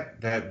mention that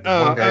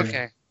one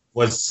guy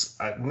was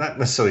not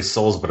necessarily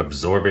souls, but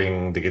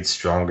absorbing to get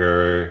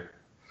stronger.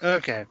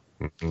 Okay.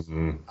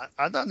 Mm-hmm.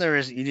 I thought they were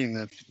just eating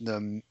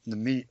the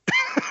meat,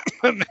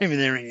 but maybe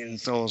they were eating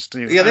souls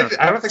too. Yeah,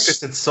 I don't think they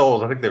said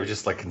souls. I think they were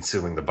just like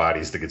consuming the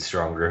bodies to get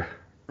stronger.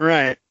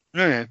 Right.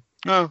 Okay.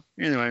 No.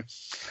 Either way.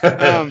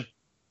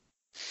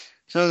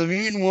 So the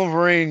mutant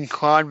Wolverine,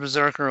 Claude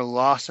Berserker,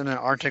 lost in an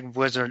Arctic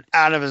blizzard,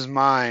 out of his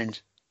mind.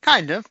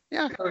 Kind of.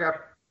 Yeah. We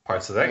got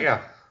parts of that.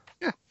 Yeah.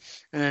 Yeah.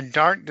 And a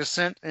dark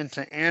descent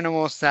into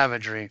animal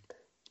savagery.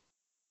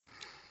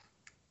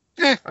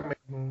 I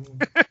mean,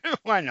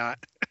 why not?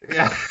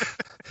 Yeah.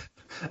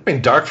 I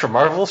mean, dark for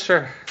Marvel,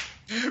 sure.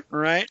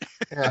 Right?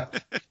 Yeah.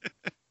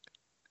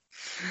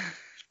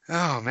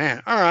 Oh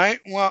man. All right.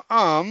 Well,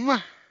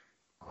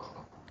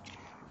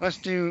 let's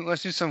do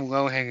some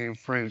low-hanging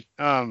fruit.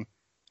 I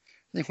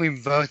think we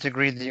both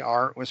agreed the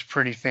art was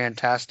pretty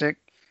fantastic.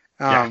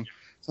 Some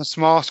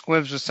small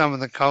squibs with some of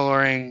the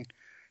coloring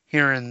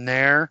here and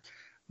there,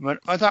 but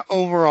I thought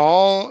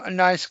overall a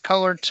nice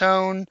color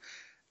tone.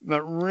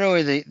 But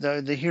really,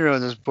 the hero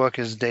of this book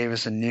is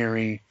Davis and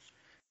Neary.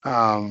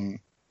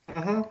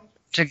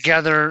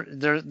 Together,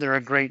 they're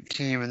a great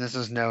team, and this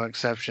is no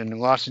exception.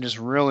 Lots of just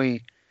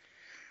really,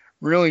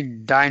 really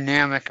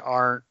dynamic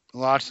art,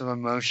 lots of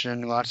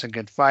emotion, lots of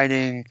good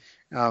fighting.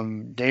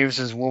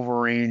 Davis's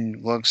Wolverine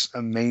looks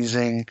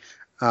amazing.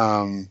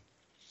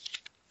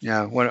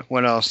 Yeah.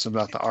 What else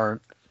about the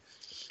art?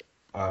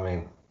 I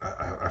mean,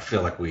 I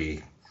feel like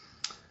we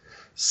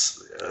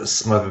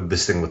smothered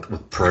this thing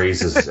with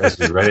praise as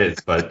we read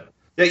it, but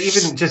yeah,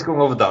 even just going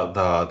over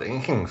the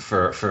inking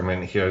for a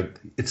minute here,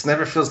 it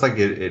never feels like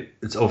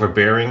it's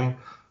overbearing.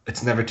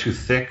 It's never too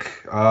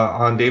thick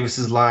on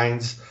Davis's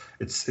lines.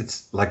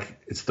 It's like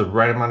it's the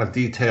right amount of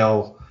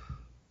detail.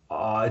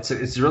 It's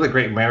a really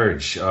great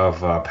marriage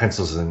of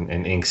pencils and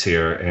inks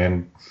here,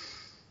 and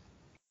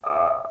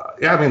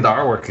yeah, I mean the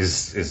artwork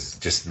is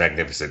just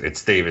magnificent.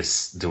 It's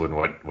Davis doing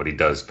what he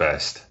does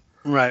best.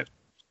 Right.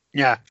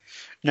 Yeah.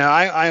 No,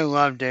 I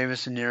love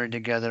Davis and Neary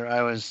together.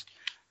 I was,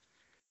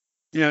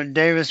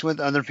 Davis with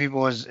other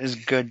people is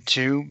good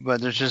too,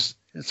 but there's just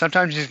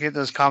sometimes you just get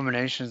those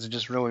combinations that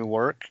just really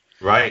work.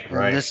 Right, And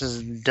right. this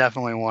is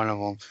definitely one of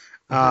them.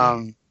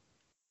 Mm-hmm.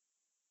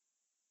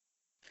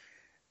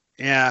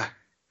 Yeah.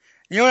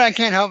 You know what I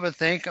can't help but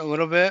think a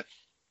little bit?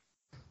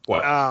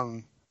 What?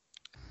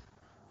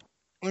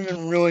 Would have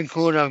been really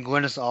cool to have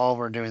Glynis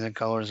Oliver doing the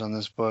colors on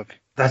this book.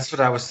 That's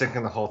what I was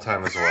thinking the whole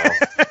time as well.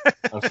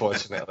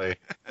 Unfortunately.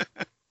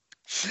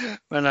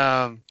 But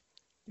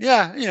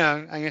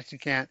yeah, I guess you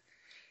can't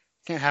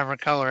have her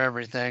color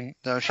everything,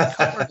 though she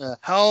colored a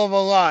hell of a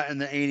lot in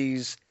the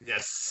 80s.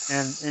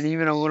 Yes. And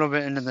even a little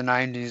bit into the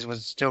 90s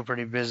was still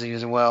pretty busy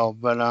as well.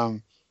 But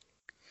oh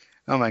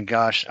my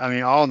gosh, I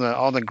mean all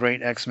the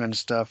great X-Men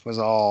stuff was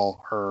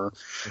all her.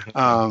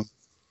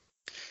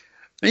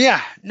 But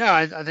yeah, no,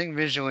 I think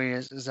visually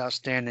is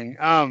outstanding.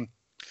 So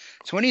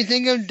what do you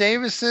think of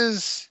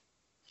Davis's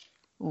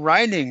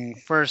writing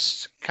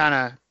first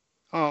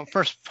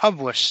first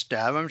published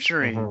stab? I'm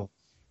sure he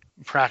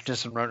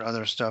practiced and wrote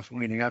other stuff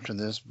leading up to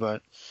this,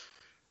 but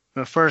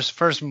the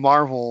first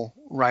Marvel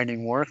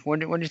writing work. What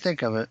do you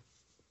think of it?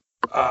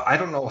 I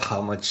don't know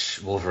how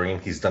much Wolverine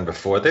he's done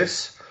before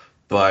this,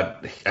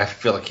 but I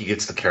feel like he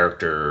gets the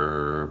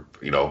character,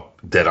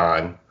 dead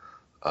on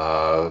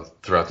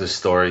throughout this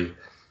story.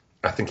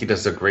 I think he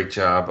does a great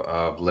job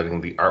of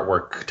letting the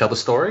artwork tell the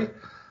story.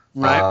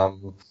 Right.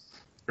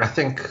 I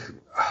think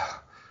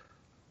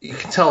you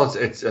can tell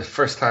it's a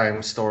first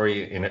time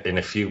story in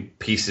a few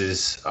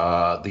pieces.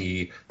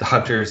 The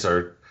hunters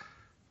are,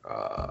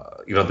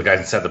 the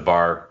guys inside the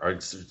bar are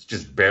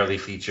just barely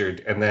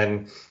featured, and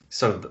then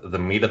so the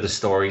meat of the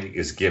story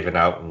is given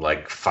out in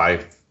like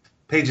 5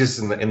 pages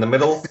in the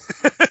middle.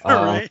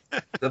 Right.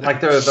 Like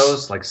there are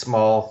those like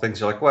small things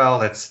you're like, well,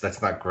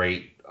 that's not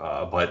great,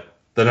 but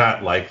they're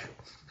not like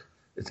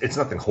it's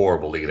nothing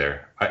horrible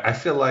either. I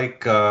feel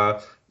like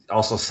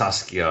also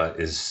Saskia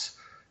is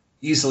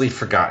easily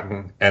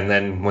forgotten, and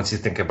then once you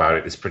think about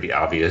it, it's pretty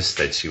obvious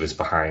that she was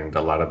behind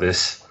a lot of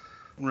this.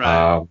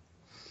 Right.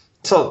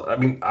 So I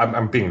mean,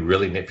 I'm being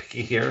really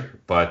nitpicky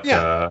here, but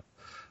yeah.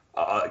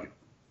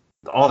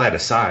 All that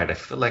aside, I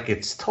feel like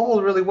it's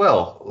told really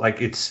well.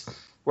 Like it's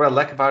what I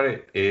like about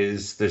it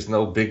is there's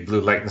no big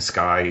blue light in the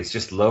sky. It's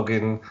just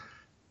Logan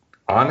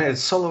on a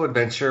solo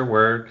adventure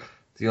where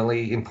the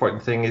only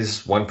important thing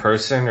is one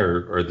person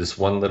or this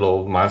one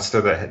little monster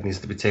that needs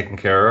to be taken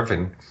care of,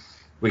 and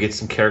we get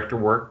some character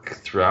work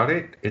throughout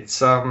it.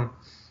 It's not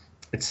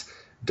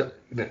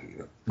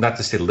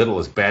to say little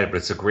is bad, but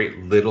it's a great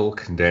little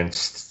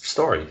condensed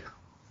story.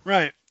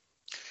 Right.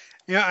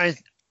 Yeah,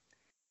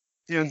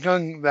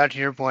 going back to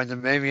your point that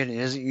maybe it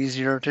is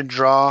easier to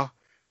draw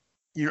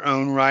your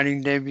own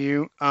writing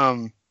debut,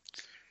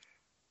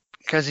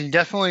 because he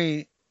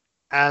definitely,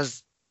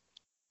 as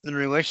the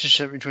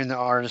relationship between the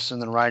artist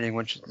and the writing,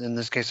 which in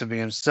this case would be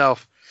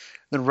himself,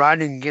 the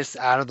writing gets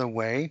out of the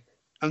way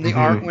of the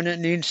art when it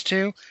needs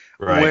to,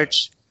 right.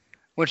 which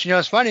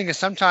it's funny because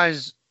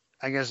sometimes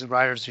I guess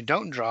writers who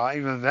don't draw,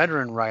 even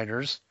veteran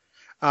writers,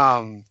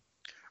 are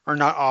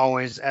not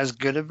always as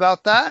good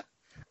about that.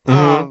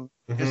 And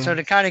so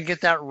to kind of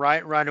get that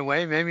right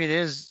away, maybe it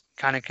is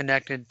kind of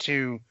connected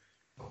to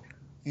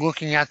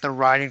looking at the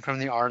writing from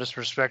the artist's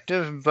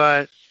perspective.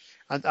 But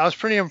I was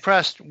pretty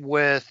impressed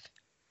with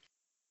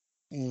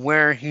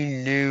where he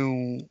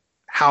knew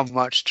how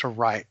much to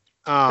write.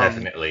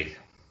 Definitely.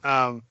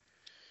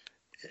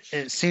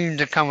 It seemed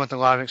to come with a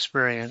lot of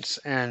experience,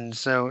 and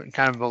so it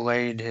kind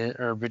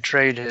of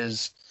betrayed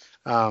his,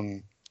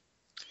 I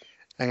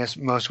guess,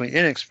 mostly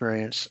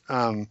inexperience.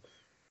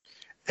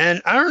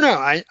 And I don't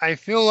know. I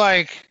feel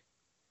like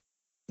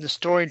the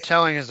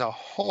storytelling as a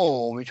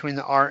whole between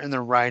the art and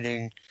the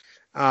writing,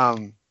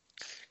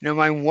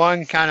 my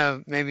one kind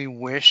of maybe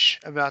wish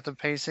about the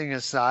pacing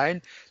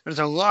aside, there's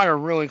a lot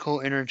of really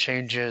cool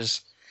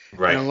interchanges.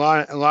 Right. And a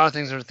lot of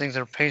things that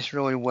are paced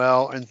really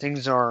well, and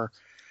things are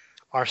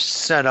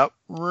set up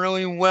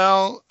really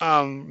well,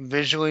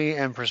 visually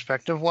and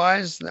perspective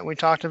wise that we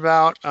talked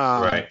about.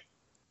 Right.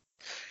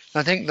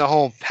 I think the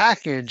whole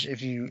package,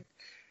 if you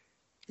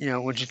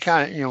which you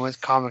kind of,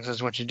 with comics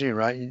is what you do,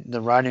 right?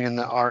 The writing and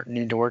the art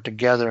need to work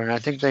together, and I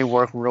think they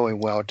work really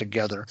well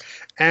together.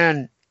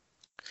 And,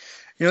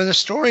 the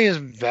story is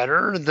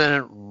better than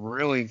it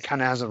really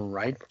kind of has a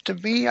right to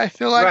be, I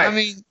feel like. Right. I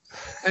mean,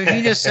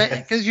 you just say,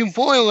 because you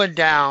boil it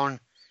down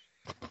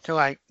to,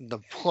 like, the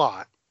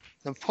plot.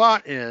 The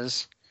plot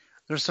is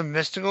there's some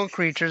mystical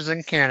creatures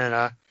in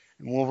Canada,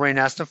 and Wolverine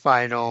has to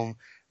fight them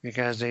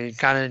because they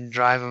kind of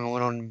drive him a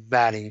little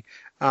batty.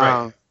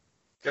 Right.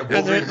 Yeah,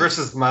 Wolverine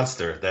versus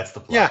monster. That's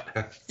the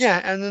plot.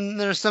 Yeah, and then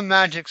there's some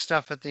magic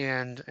stuff at the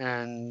end,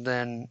 and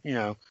then,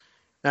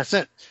 that's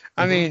it.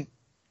 I mean,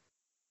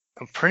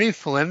 a pretty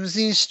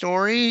flimsy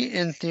story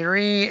in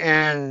theory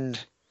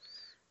and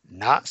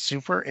not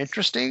super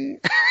interesting.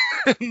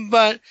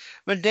 but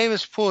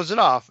Davis pulls it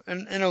off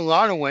in a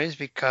lot of ways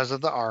because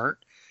of the art.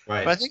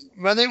 Right. But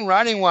I think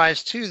writing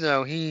wise too,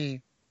 though,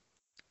 he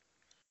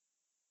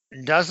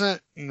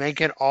doesn't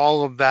make it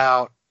all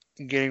about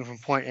getting from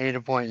point A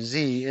to point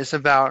Z. It's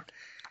about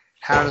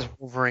how does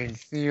Wolverine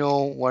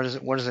feel? What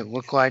does it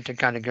look like to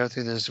kind of go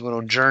through this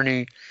little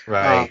journey?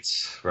 Right.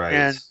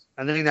 And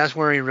I think that's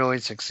where he really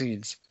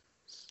succeeds.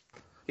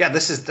 Yeah,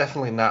 this is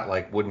definitely not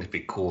like wouldn't it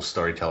be cool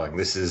storytelling.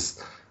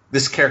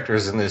 This character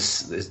is in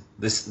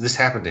this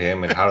happened to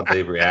him, and how do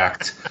they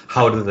react?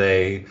 How do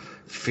they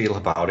feel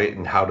about it,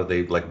 and how do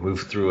they like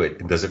move through it?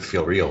 And does it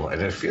feel real? And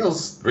it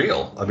feels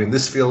real. I mean,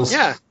 this feels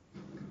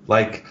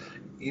like,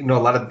 a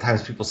lot of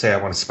times people say I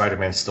want a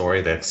Spider-Man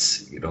story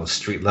that's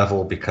street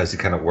level because it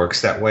kind of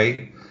works that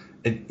way.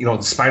 The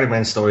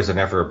Spider-Man stories are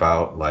never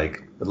about,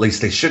 like, at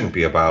least they shouldn't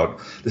be about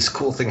this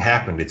cool thing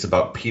happened. It's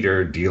about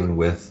Peter dealing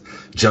with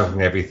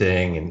juggling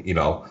everything and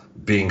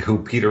being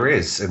who Peter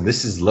is. And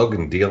this is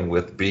Logan dealing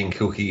with being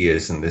who he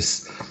is in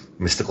this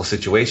mystical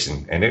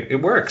situation, and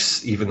it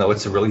works even though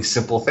it's a really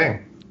simple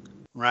thing.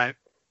 Right.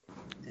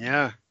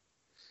 Yeah.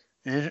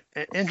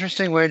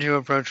 Interesting way to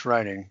approach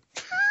writing.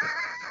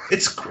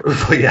 It's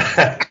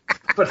yeah.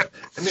 But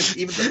I mean,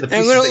 even the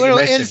pieces little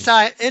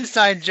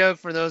inside joke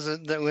for those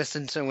that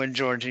listen to when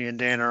Georgie and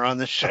Dan are on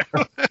the show.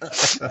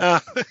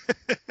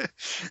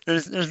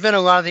 There's been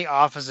a lot of the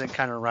opposite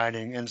kind of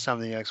writing in some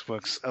of the X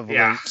books of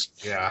late.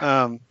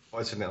 Yeah.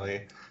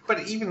 Fortunately,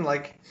 but even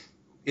like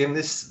in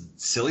this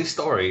silly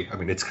story, I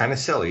mean, it's kind of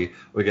silly.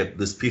 We get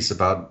this piece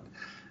about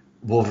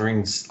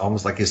Wolverine's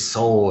almost like his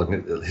soul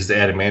and his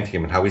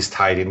adamantium and how he's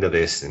tied into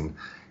this, and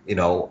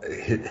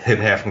him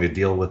having to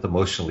deal with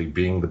emotionally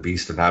being the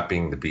Beast or not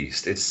being the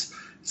Beast. It's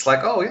like,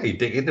 oh yeah, you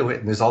dig into it,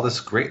 and there's all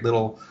this great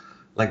little,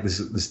 like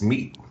this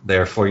meat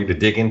there for you to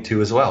dig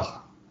into as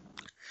well.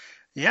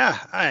 Yeah,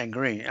 I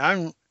agree.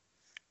 I'm,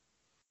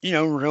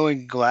 really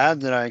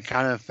glad that I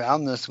kind of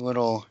found this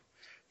little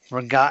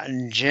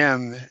forgotten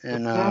gem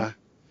in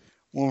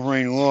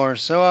Wolverine lore.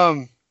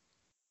 So,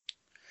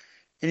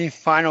 any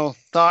final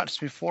thoughts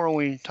before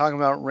we talk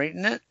about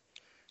rating it?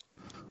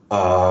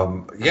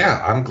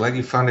 Yeah, I'm glad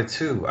you found it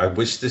too. I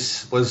wish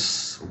this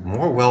was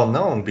more well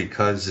known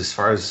because as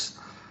far as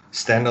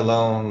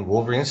standalone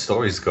Wolverine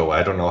stories go,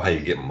 I don't know how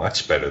you get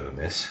much better than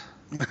this.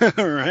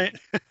 Right?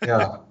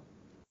 Yeah.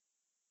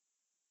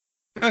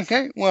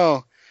 Okay,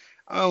 well,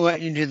 I'll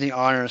let you do the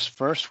honors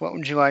first. What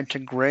would you like to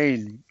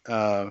grade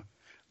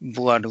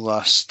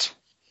Bloodlust?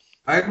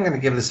 I'm going to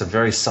give this a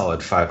very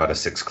solid 5 out of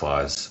 6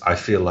 claws. I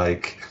feel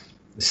like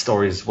the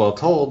story is well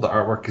told, the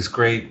artwork is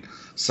great.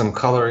 Some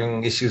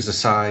coloring issues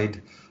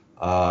aside,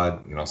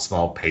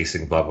 small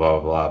pacing, blah, blah,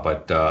 blah,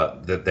 but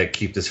that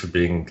keep this from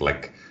being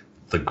like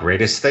the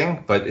greatest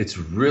thing, but it's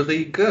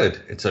really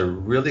good. It's a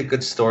really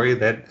good story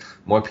that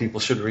more people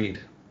should read.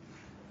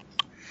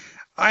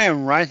 I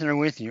am right there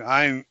with you.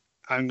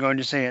 I'm going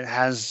to say it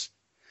has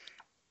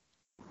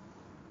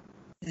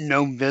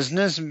no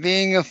business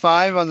being a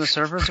 5 on the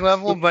surface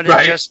level, but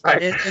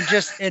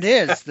it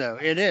is though.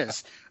 It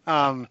is.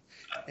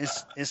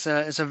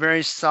 It's a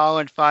very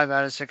solid 5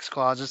 out of 6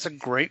 claws. It's a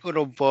great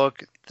little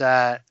book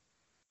that,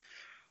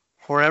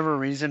 for whatever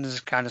reason, has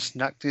kind of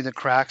snuck through the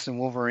cracks in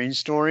Wolverine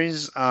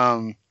stories.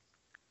 I'll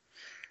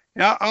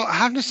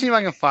have to see if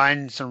I can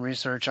find some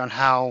research on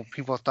how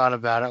people thought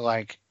about it,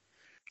 like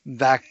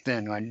back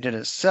then. Like, did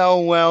it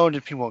sell well?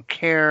 Did people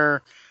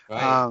care?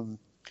 Right.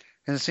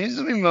 And it seems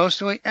to be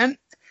mostly. And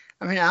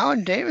I mean,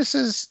 Alan Davis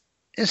is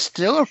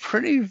still a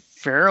pretty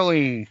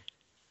fairly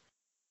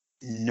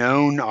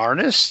known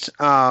artist.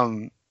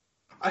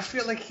 I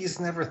feel like he's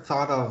never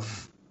thought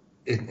of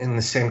in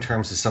the same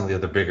terms as some of the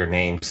other bigger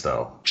names,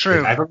 though.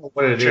 True. Like, I don't know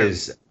what it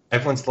is.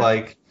 Everyone's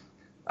like,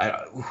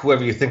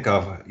 whoever you think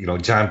of,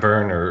 John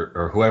Byrne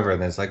or whoever,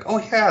 and then it's like, oh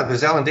yeah,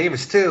 there's Alan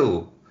Davis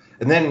too.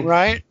 And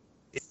then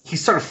he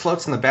sort of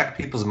floats in the back of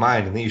people's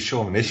mind, and then you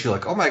show him an issue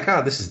like, oh my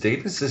god, this is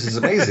Davis, this is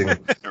amazing.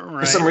 Right.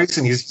 For some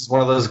reason, he's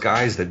one of those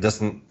guys that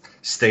doesn't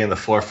stay in the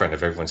forefront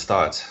of everyone's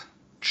thoughts.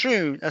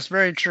 True, that's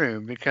very true,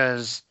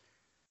 because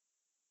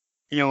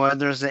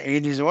whether it's the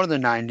 80s or the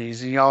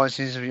 90s, he always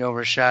seems to be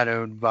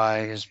overshadowed by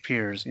his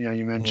peers.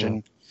 You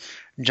mentioned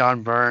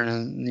John Byrne,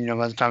 and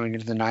by the time we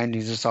get to the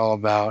 90s, it's all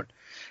about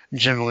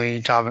Jim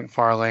Lee, Todd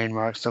McFarlane,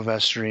 Mark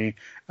Silvestri,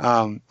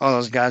 all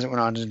those guys that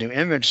went on to do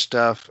Image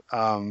stuff.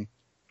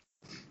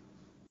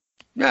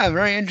 Yeah,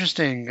 very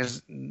interesting,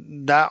 because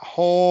that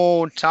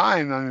whole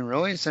time, I mean,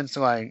 really since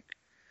like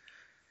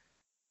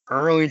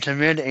early to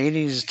mid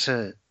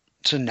 80s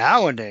to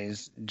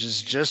nowadays,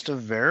 just a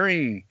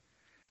very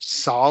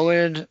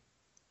solid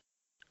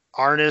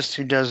artist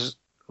who does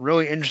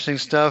really interesting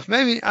stuff.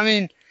 Maybe, I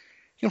mean,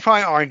 you can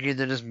probably argue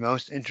that his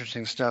most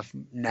interesting stuff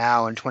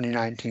now in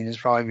 2019 is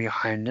probably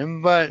behind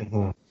him, but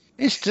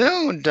he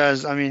still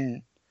does. I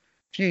mean,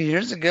 a few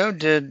years ago,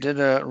 did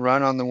a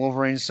run on the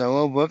Wolverine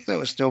solo book that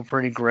was still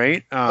pretty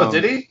great.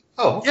 Did he?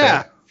 Oh,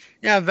 okay.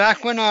 Yeah.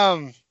 Back when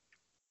I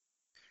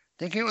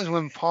think it was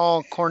when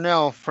Paul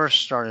Cornell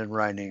first started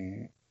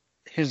writing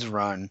his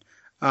run,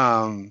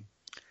 kind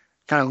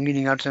of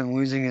leading up to him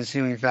losing his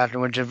healing factor,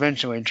 which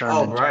eventually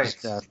turned into his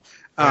death.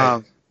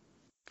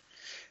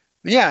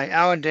 Yeah,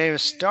 Alan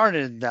Davis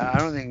started that. I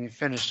don't think he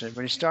finished it,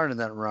 but he started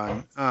that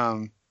run.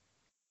 And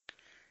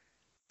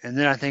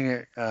then I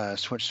think it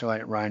switched to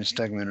like Ryan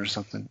Stegman or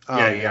something.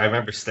 I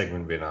remember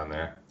Stegman being on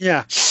there.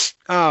 Yeah. That's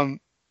a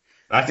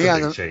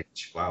big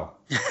change. Wow.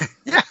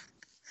 Yeah.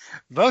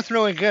 Both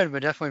really good,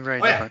 but definitely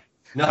very different.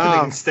 Nothing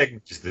against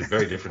Stegman, just a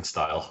very different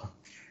style.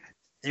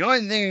 The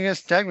only thing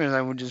against Stegman is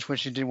I would just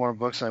wish he did more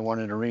books I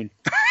wanted to read.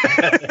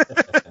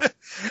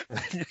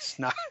 It's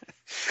not.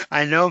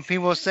 I know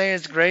people say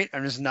it's great.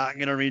 I'm just not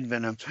gonna read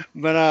Venom,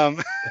 but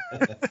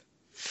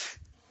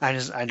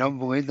I don't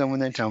believe them when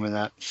they tell me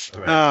that.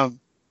 Right.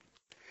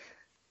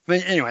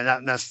 But anyway,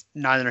 that's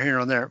neither here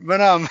nor there.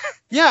 But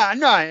yeah,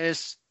 no,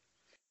 it's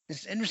an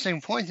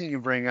interesting point that you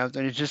bring up,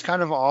 that he's just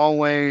kind of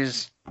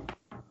always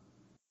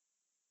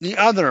the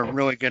other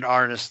really good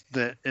artist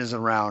that is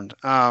around.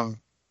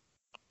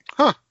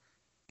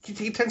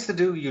 He tends to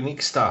do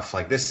unique stuff.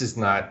 Like this is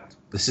not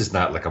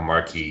like a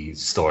marquee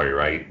story,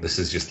 right? This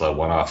is just a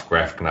one-off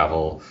graphic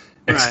novel.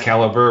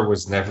 Excalibur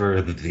was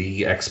never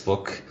the X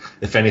book.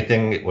 If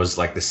anything, it was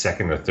like the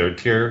second or third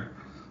tier,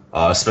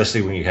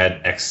 especially when you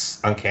had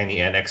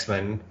Uncanny and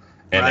X-Men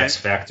and X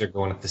Factor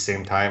going at the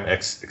same time.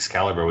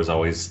 Excalibur was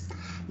always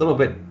a little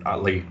bit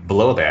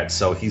below that,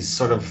 so he's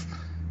sort of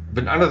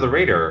been under the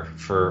radar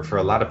for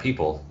a lot of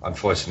people,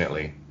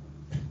 unfortunately.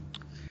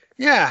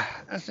 Yeah,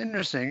 that's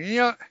interesting. You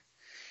know,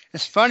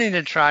 it's funny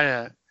to try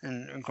to,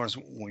 and of course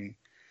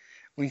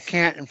we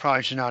can't and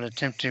probably should not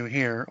attempt to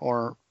here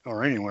or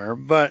anywhere,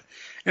 but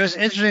it was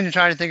interesting to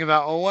try to think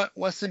about,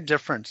 what's the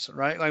difference,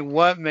 right? Like,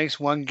 what makes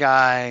one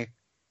guy,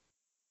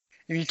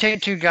 if you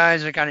take two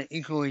guys that are kind of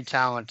equally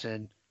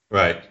talented,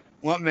 right?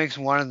 What makes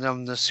one of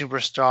them the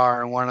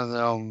superstar and one of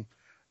them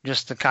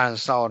just the kind of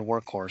solid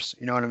workhorse?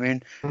 You know what I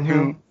mean?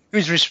 Mm-hmm.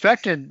 Who's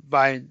respected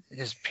by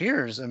his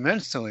peers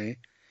immensely,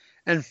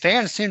 and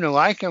fans seem to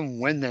like him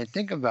when they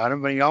think about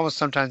it, but you always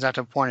sometimes have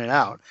to point it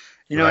out.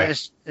 You know,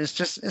 it's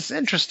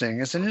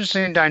interesting. It's an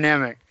interesting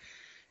dynamic.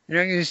 You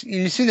know, you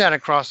see that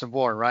across the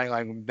board, right?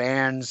 Like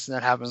bands,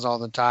 that happens all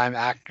the time.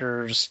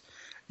 Actors,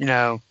 you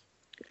know.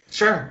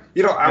 Sure.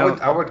 You know,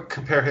 I would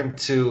compare him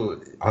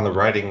to, on the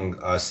writing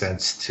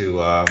sense,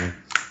 to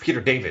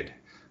Peter David,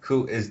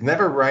 who is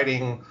never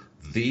writing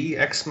the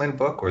X-Men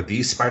book or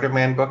the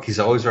Spider-Man book. He's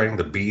always writing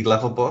the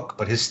B-level book,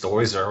 but his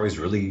stories are always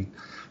really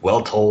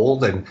well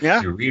told, and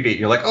you read it,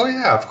 you're like, oh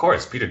yeah, of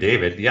course, Peter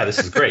David. Yeah, this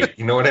is great.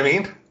 You know what I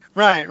mean?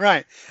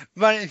 Right.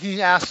 But if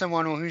you ask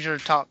someone, well, who's your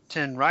top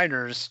 10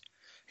 writers,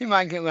 he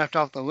might get left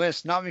off the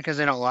list, not because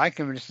they don't like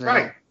him, just they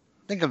don't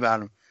think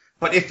about him.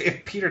 But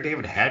if Peter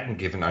David hadn't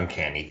given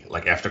Uncanny,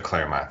 like after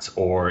Claremont,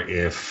 or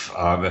if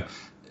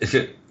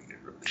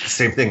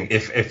same thing,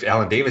 if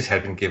Alan Davis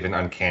had been given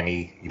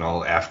Uncanny, you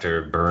know,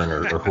 after Byrne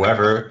or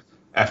whoever,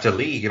 after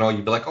Lee, you know,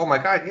 you'd be like, oh my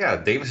God, yeah,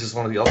 Davis is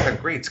one of the all-time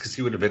greats, because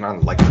he would have been on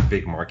like a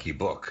big marquee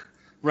book.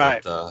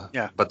 Right.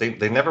 But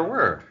they never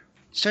were.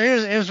 So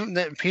here's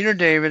that Peter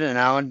David and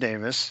Alan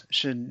Davis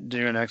should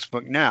do an X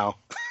book now.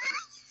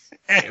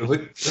 It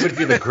would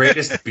be the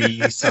greatest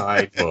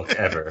B-side book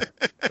ever.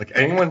 Like,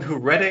 anyone who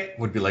read it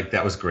would be like,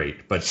 that was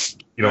great. But,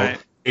 you know,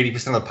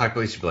 80% of the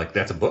population would be like,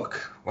 that's a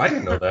book? Well, I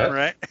didn't know that.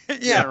 Right.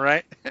 Yeah,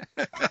 right.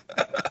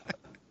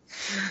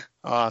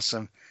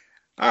 Awesome.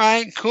 All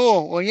right,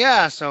 cool. Well,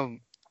 yeah, so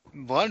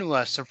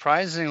Bloodlust,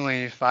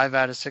 surprisingly, 5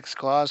 out of 6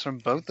 claws from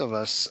both of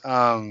us.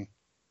 That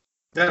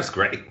was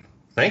great.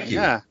 Thank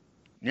you.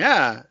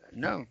 Yeah.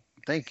 No,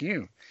 thank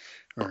you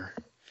for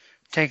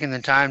taking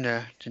the time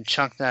to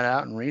chunk that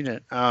out and read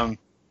it. I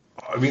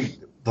mean,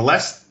 the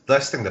last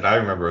thing that I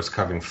remember was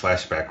covering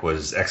Flashback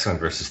was X-Men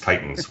versus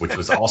Titans, which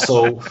was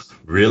also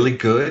really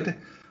good.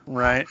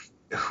 Right.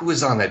 Who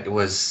was on it? It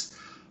was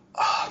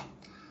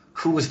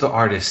who was the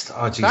artist?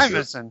 Oh, geez.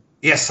 Simonson.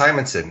 Yes,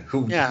 Simonson,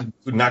 who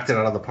knocked it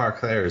out of the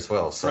park there as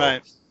well. So,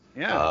 right.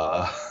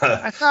 Yeah.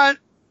 I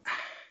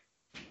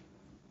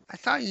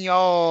thought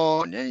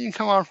y'all didn't you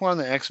come off one of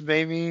the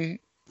X-Baby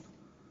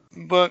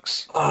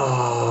books?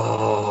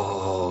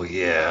 Oh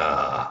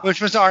yeah.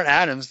 Which was Art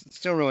Adams,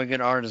 still really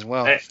good art as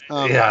well.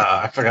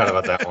 I forgot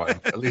about that one.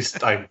 At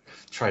least I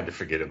tried to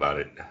forget about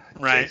it.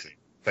 Right. Jason.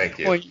 Thank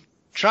you. Well, you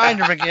tried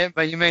to forget,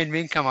 but you made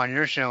me come on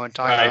your show and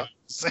talk about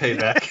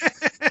payback.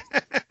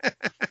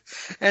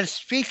 And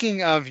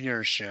speaking of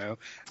your show,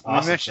 we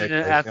mentioned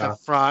it at the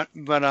front,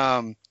 but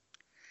why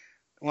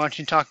don't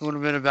you talk a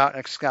little bit about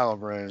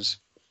Excalibros?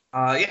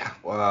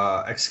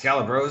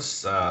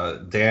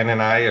 Excalibros. Dan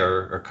and I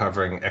are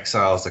covering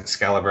Exiles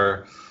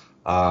Excalibur.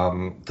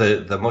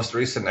 The most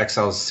recent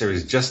Exiles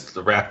series just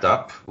wrapped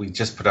up. We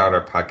just put out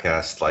our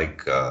podcast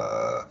like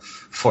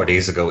 4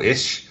 days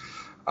ago-ish.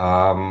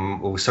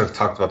 We sort of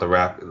talked about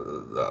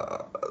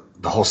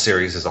the whole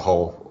series as a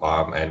whole,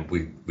 and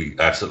we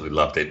absolutely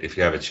loved it. If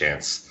you have a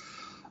chance,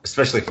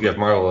 especially if you have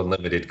Marvel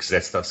Unlimited, because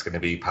that stuff's going to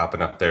be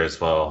popping up there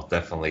as well.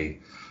 Definitely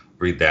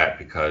read that,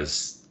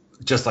 because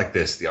just like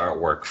this, the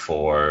artwork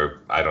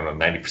for, I don't know,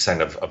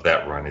 90% of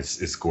that run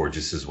is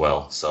gorgeous as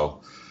well.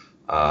 So,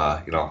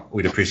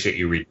 we'd appreciate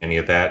you reading any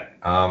of that.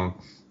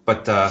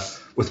 But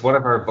with one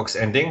of our books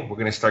ending, we're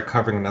going to start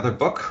covering another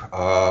book,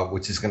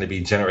 which is going to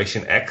be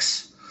Generation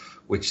X,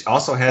 which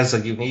also has a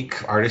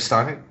unique artist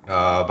on it,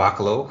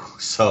 Bacalo.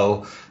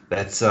 So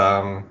that's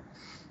going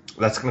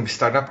to be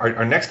starting up.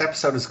 Our next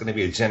episode is going to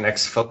be a Gen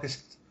X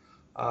focused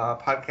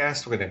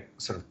podcast. We're going to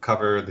sort of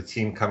cover the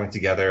team coming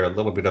together, a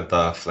little bit of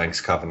the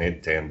Phalanx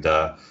Covenant and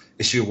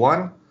issue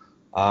 1.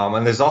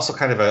 And there's also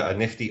kind of a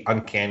nifty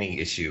Uncanny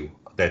issue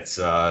that's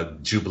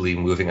Jubilee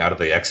moving out of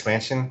the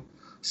X-Mansion.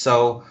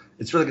 So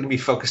it's really going to be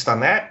focused on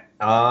that.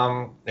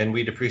 And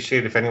we'd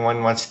appreciate if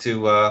anyone wants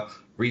to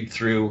read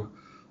through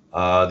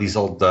these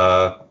old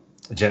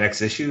Gen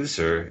X issues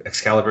or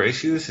Excalibur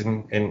issues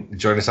and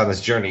join us on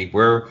this journey.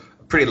 We're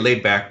pretty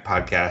laid back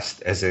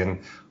podcast, as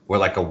in we're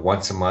like a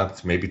once a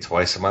month, maybe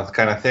twice a month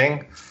kind of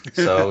thing.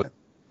 So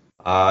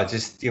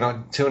just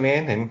tune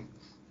in and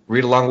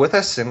read along with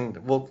us, and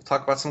we'll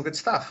talk about some good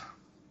stuff.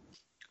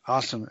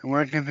 Awesome. And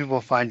where can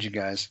people find you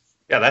guys?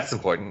 Yeah, that's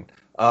important.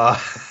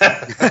 That's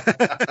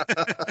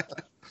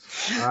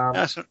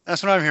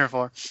what I'm here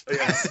for.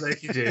 Yes,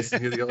 thank you,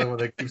 Jason. You're the only one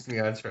that keeps me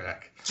on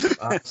track.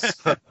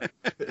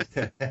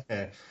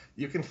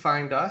 You can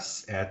find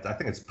us at, I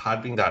think it's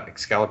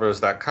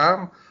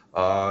podbean.excalibros.com.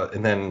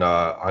 And then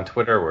on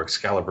Twitter, we're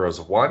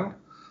Excalibros1.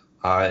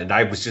 And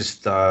I was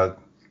just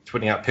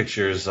tweeting out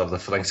pictures of the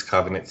Phalanx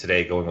Covenant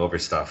today, going over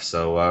stuff.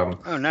 So,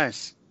 oh,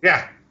 nice.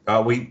 Yeah.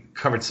 We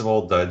covered some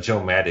old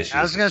Joe Mad issues.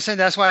 I was going to say,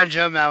 that's why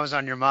Joe Mad was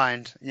on your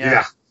mind.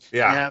 Yeah.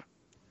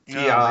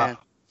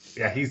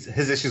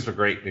 His issues were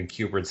great, and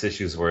Kubert's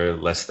issues were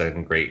less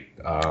than great.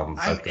 I'm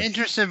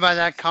interested by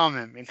that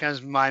comment,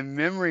 because my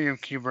memory of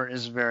Kubert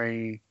is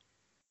very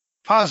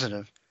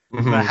positive.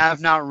 Mm-hmm. But I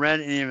have not read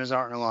any of his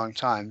art in a long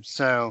time.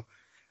 So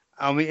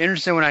I'll be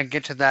interested when I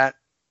get to that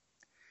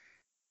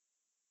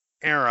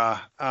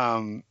era,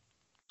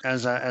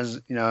 as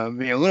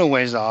be a little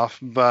ways off.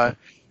 But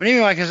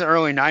even like his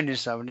early 90s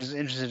stuff, I'm just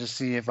interested to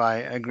see if I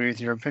agree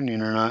with your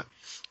opinion or not.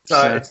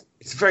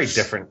 It's very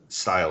different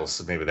styles,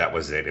 so maybe that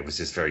was it. It was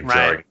just very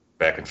jarring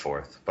back and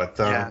forth. But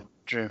yeah,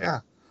 true.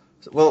 Yeah.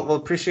 We'll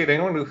appreciate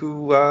anyone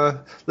who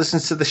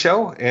listens to the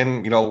show,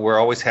 and we're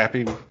always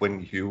happy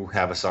when you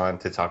have us on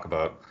to talk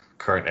about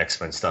current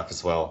X-Men stuff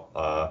as well.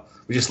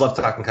 We just love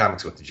talking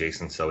comics with you,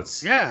 Jason, so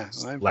it's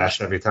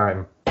lasts every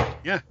time.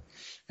 Yeah.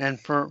 And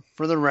for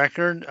the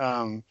record,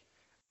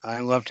 I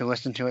love to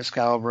listen to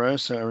Excalibur,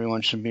 so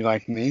everyone should be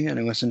like me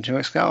and listen to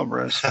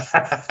Excalibur.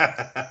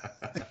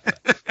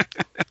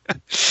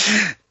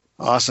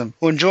 Awesome.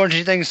 Well,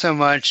 Georgie, thanks so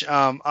much.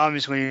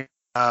 Obviously,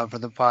 for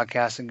the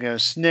podcast, it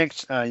goes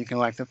Snicked. You can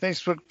like the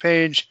Facebook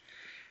page.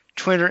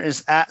 Twitter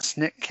is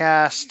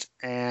 @SnickCast.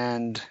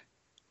 And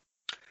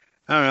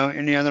I don't know,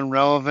 any other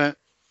relevant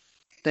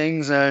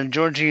things.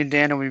 Georgie and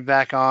Dan will be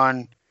back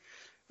on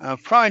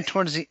probably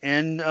towards the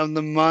end of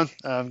the month.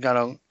 I've got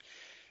a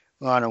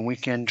lot of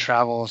weekend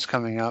travels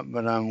coming up,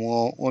 but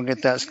we'll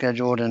get that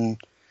scheduled, and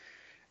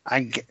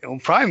we'll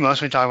probably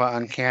mostly talk about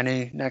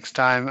Uncanny next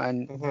time. I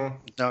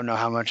don't know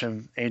how much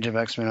of Age of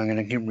X-Men I'm going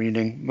to keep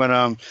reading, but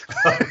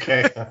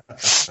okay. and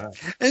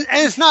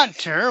it's not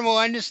terrible.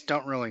 I just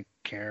don't really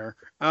care.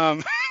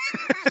 But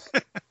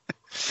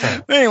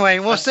anyway,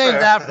 we'll save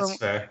that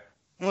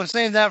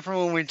for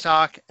when we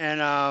talk.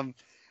 And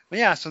but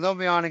yeah, so they'll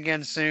be on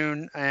again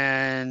soon.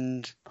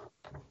 And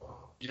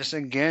just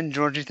again,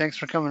 Georgie, thanks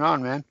for coming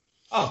on, man.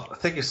 Oh,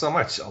 thank you so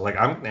much. Like,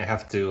 I'm going to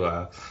have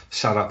to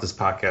shout out this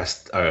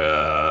podcast,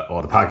 the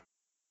podcast,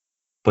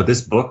 but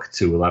this book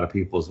to a lot of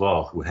people as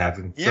well who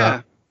haven't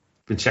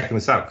been checking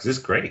this out, because it's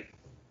great.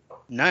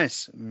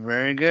 Nice.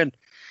 Very good.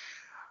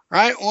 All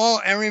right.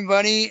 Well,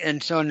 everybody,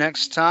 until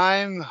next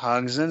time,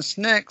 hugs and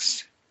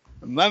snicks.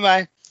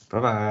 Bye-bye.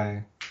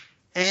 Bye-bye.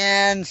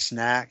 And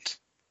snacked.